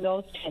 people in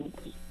those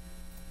tents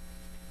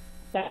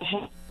that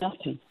have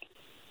nothing.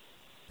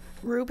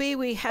 Ruby,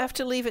 we have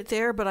to leave it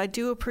there, but I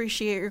do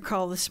appreciate your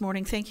call this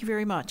morning. Thank you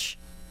very much.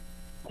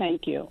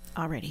 Thank you.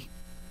 Alrighty.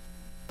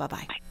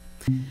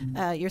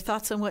 Bye-bye. Your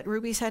thoughts on what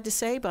Ruby's had to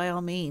say, by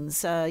all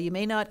means. You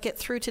may not get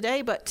through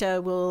today, but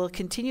we'll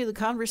continue the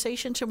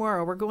conversation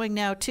tomorrow. We're going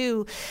now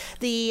to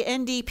the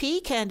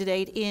NDP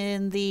candidate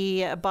in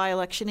the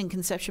by-election in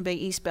Conception Bay,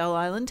 East Bell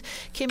Island,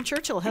 Kim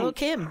Churchill. Hello,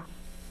 Kim.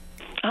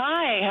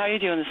 Hi, how are you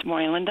doing this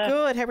morning, Linda?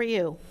 Good, how are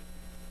you?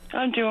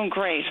 I'm doing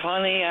great.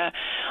 Finally,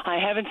 I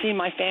haven't seen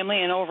my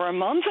family in over a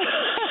month.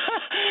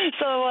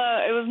 So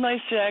it was nice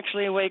to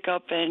actually wake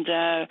up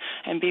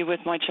and be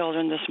with my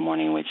children this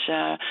morning, which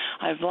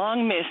I've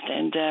long missed.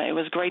 And it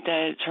was great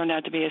that it turned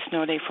out to be a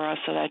snow day for us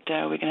so that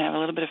we can have a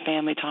little bit of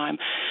family time.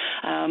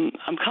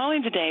 I'm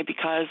calling today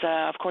because,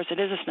 of course, it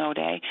is a snow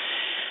day.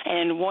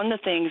 And one of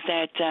the things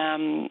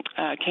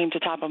that came to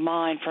top of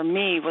mind for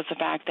me was the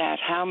fact that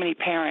how many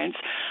parents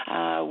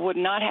would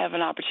not have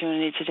an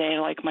opportunity today,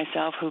 like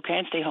myself, who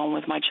can't stay home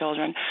with my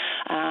children,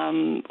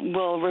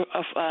 will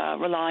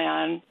rely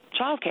on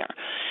childcare.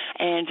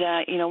 And,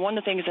 one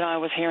of the things that I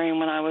was hearing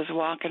when I was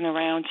walking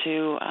around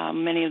to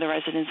many of the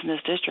residents in this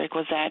district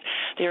was that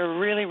they were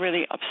really,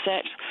 really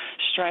upset,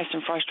 stressed,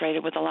 and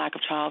frustrated with the lack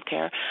of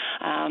childcare.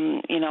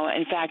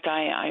 In fact,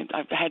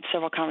 I've had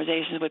several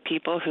conversations with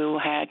people who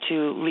had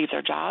to leave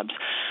their jobs,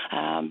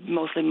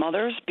 mostly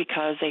mothers,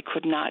 because they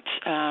could not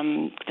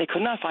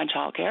find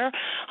childcare.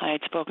 I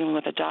had spoken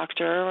with a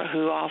doctor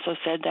who also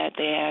said that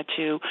they had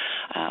to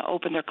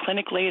open their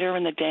clinic later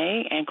in the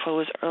day and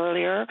close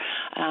earlier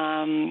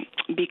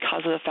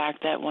because of the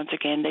fact that, once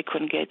again, they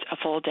couldn't get a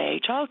full-day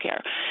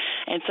childcare.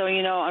 And so,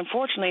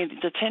 unfortunately,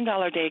 the $10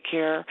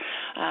 daycare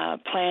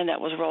plan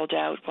that was rolled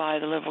out by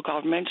the Liberal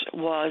government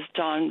was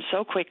done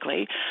so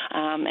quickly,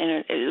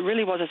 and it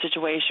really was a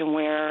situation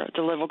where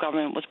the Liberal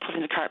government was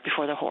putting the cart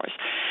before the horse.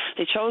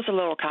 They chose the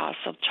lower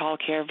costs of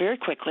childcare very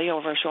quickly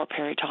over a short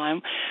period of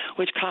time,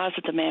 which caused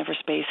the demand for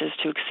spaces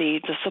to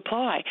exceed the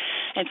supply.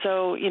 And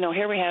so,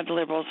 here we have the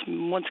Liberals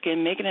once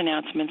again making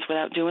announcements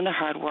without doing the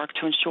hard work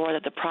to ensure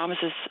that the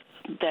promises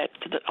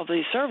of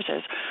these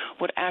services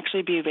would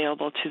actually be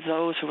available to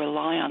those who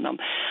rely on them.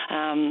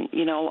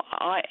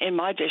 In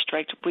my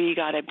district, we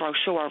got a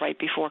brochure right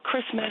before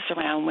Christmas,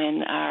 around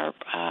when our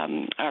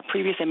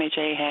previous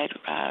MHA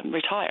had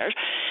retired.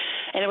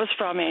 And it was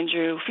from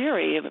Andrew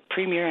Furey,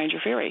 Premier Andrew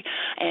Furey,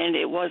 and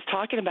it was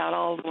talking about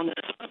all the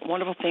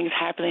wonderful things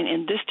happening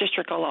in this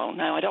district alone.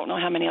 Now, I don't know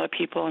how many other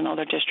people in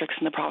other districts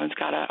in the province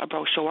got a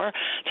brochure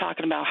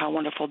talking about how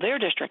wonderful their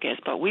district is,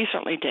 but we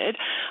certainly did,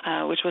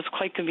 which was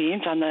quite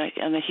convenient on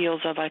the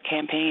heels of a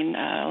campaign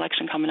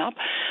election coming up.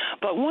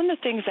 But one of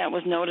the things that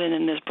was noted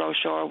in this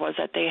brochure was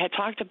that they had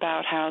talked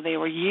about how they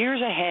were years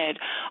ahead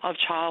of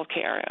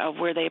childcare, of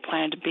where they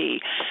planned to be.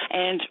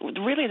 And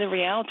really the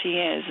reality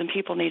is, and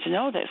people need to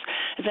know this,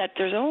 is that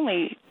there's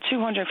only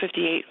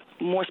 258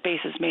 more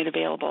spaces made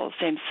available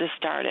since this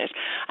started,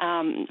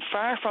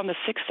 far from the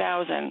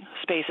 6,000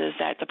 spaces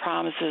that the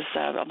promises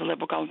of the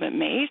Liberal government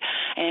made,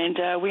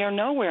 and we are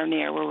nowhere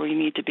near where we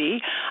need to be,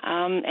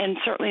 and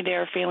certainly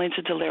they're failing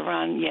to deliver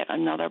on yet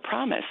another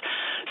promise.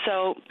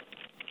 So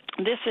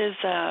this is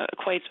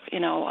quite,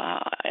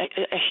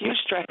 a huge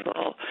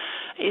stressful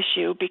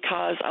issue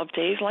because of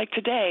days like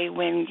today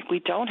when we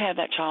don't have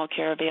that child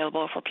care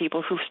available for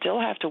people who still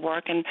have to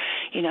work, and,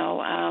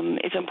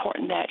 it's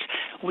important that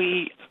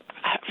we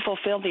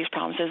fulfill these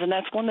promises. And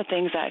that's one of the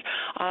things that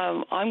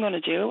I'm going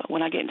to do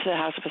when I get into the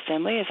House of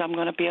Assembly, is I'm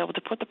going to be able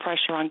to put the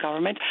pressure on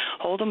government,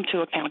 hold them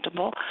to account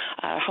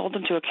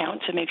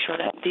to make sure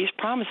that these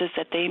promises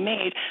that they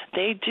made,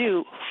 they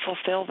do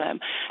fulfill them.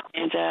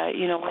 And,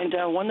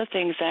 one of the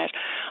things that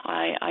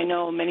I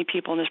know many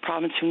people in this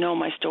province who know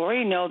my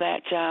story know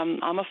that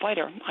I'm a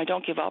fighter. I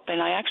don't give up,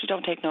 and I actually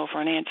don't take no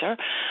for an answer.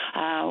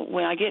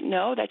 When I get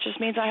no, that just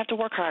means I have to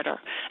work harder,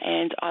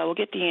 and I will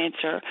get the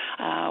answer,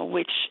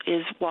 which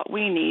is what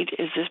we need,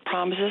 is this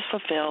promises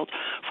fulfilled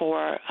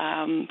for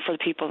the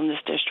people in this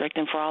district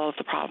and for all of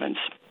the province.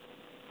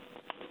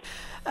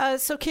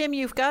 So, Kim,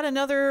 you've got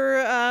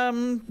another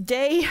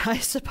day, I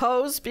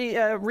suppose,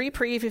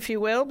 reprieve, if you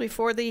will,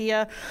 before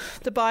the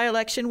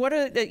by-election. What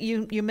are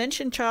you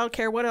mentioned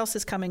childcare. What else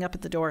is coming up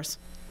at the doors?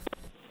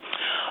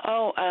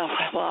 Well,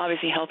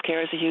 obviously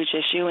healthcare is a huge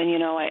issue,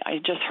 and I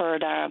just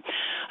heard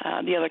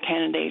the other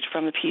candidate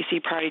from the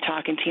PC party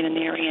talking, Tina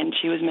Neary, and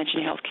she was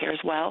mentioning healthcare as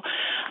well.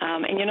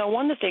 And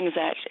one of the things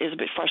that is a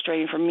bit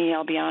frustrating for me,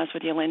 I'll be honest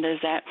with you, Linda, is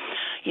that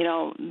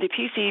the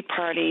PC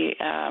party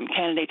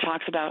candidate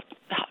talks about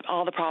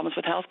all the problems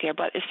with healthcare,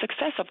 but it's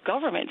success of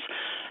governments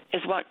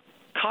is what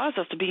caused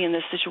us to be in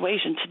this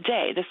situation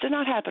today. This did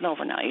not happen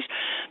overnight.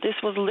 This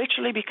was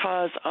literally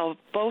because of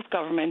both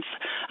governments,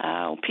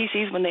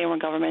 PCs when they were in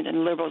government,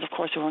 and Liberals, of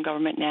course, who are in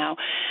government now.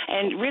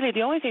 And really,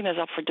 the only thing that's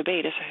up for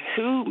debate is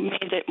who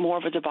made it more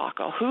of a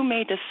debacle? Who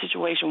made this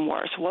situation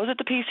worse? Was it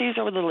the PCs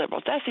or the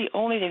Liberals? That's the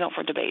only thing up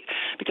for debate,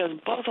 because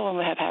both of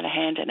them have had a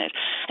hand in it.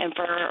 And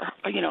for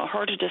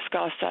her to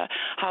discuss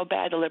how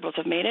bad the Liberals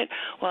have made it,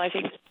 well, I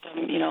think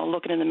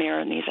looking in the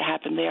mirror needs to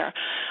happen there.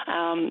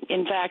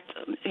 In fact,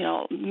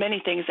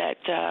 many things that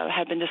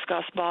have been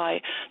discussed by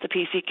the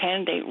PC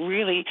candidate,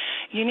 really,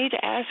 you need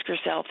to ask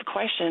yourself the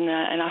question,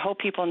 and I hope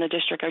people in the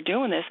district are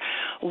doing this,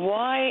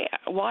 why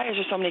is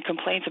there so many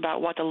complaints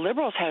about what the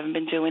Liberals haven't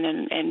been doing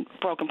and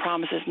broken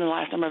promises in the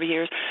last number of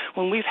years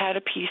when we've had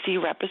a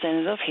PC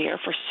representative here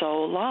for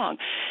so long?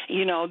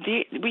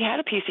 We had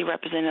a PC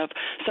representative,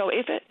 so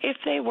if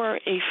they were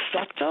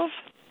effective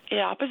in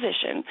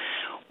opposition,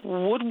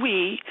 would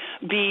we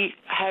be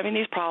having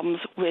these problems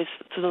with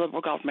the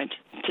Liberal government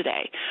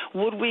today?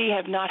 Would we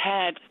have not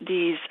had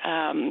these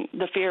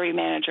the ferry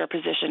manager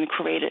position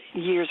created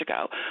years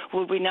ago?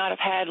 Would we not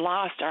have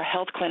lost our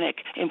health clinic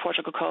in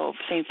Portugal Cove,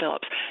 St.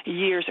 Philip's,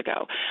 years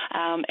ago?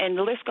 And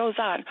the list goes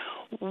on.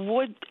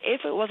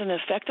 If it was an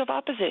effective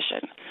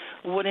opposition,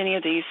 would any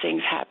of these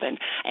things happen?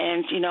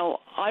 And,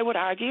 I would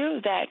argue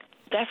that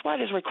that's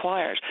what is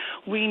required.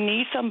 We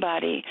need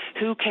somebody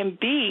who can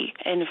be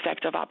an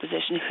effective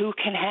opposition, who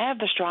can have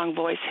the strong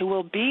voice, who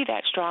will be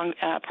that strong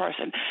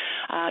person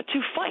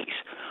to fight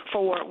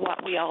for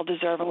what we all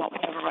deserve and what we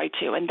have a right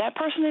to. And that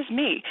person is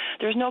me.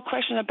 There's no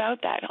question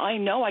about that. I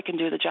know I can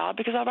do the job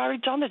because I've already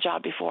done the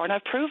job before and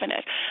I've proven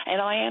it. And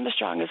I am the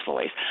strongest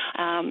voice.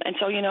 And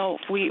so,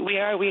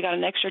 we got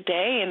an extra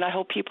day, and I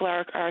hope people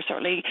are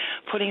certainly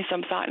putting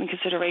some thought and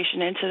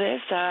consideration into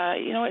this.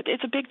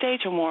 It's a big day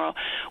tomorrow.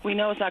 We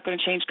know it's not going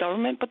to change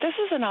government, but this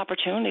is an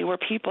opportunity where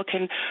people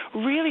can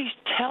really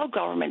tell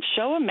government,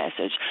 show a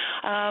message,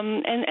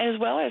 and as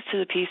well as to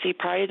the PC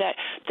party that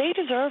they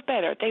deserve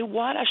better. They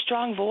want a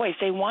strong voice.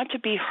 They want to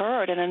be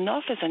heard, and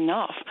enough is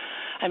enough.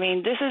 I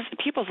mean, this is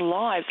people's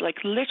lives,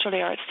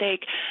 literally are at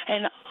stake.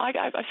 And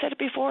I've said it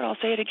before, and I'll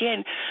say it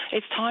again.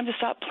 It's time to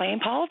stop playing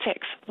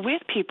politics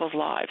with people's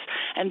lives,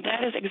 and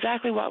that is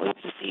exactly what we've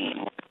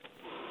seen.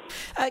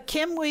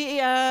 Kim, we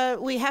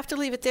have to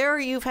leave it there.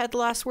 You've had the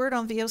last word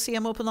on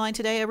VOCM Open Line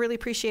today. I really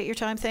appreciate your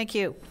time. Thank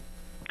you.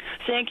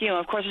 Thank you.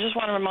 Of course, I just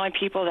want to remind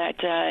people that,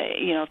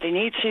 if they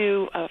need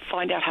to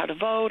find out how to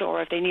vote, or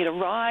if they need a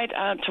ride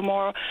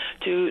tomorrow,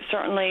 to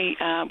certainly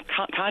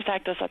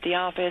contact us at the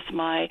office.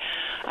 My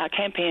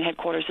campaign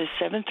headquarters is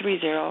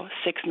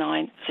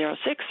 730-6906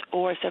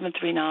 or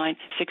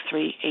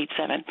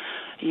 739-6387.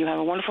 You have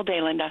a wonderful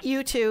day, Linda.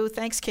 You too.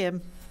 Thanks,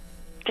 Kim.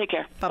 Take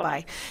care.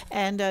 Bye-bye.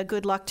 And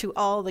good luck to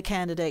all the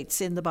candidates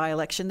in the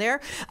by-election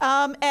there.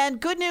 And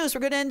good news.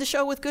 We're going to end the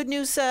show with good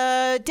news.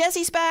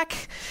 Desi's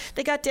back.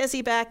 They got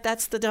Desi back.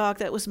 That's the dog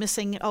that was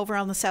missing over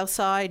on the south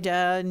side,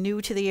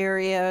 new to the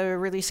area,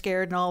 really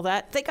scared and all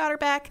that. They got her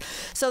back.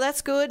 So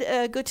that's good.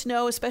 Good to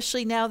know,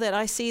 especially now that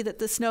I see that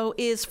the snow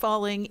is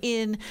falling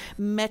in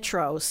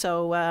Metro.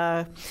 So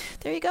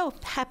there you go.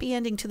 Happy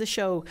ending to the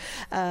show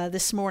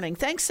this morning.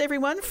 Thanks,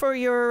 everyone, for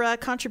your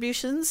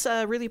contributions.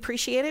 Really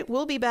appreciate it.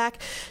 We'll be back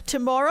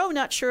tomorrow.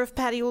 Not sure if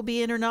Patty will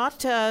be in or not,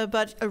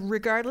 but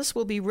regardless,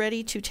 we'll be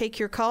ready to take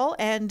your call.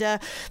 And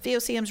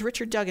VOCM's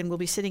Richard Duggan will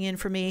be sitting in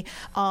for me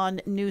on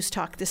News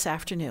Talk this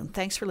afternoon.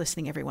 Thanks for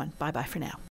listening, everyone. Bye-bye for now.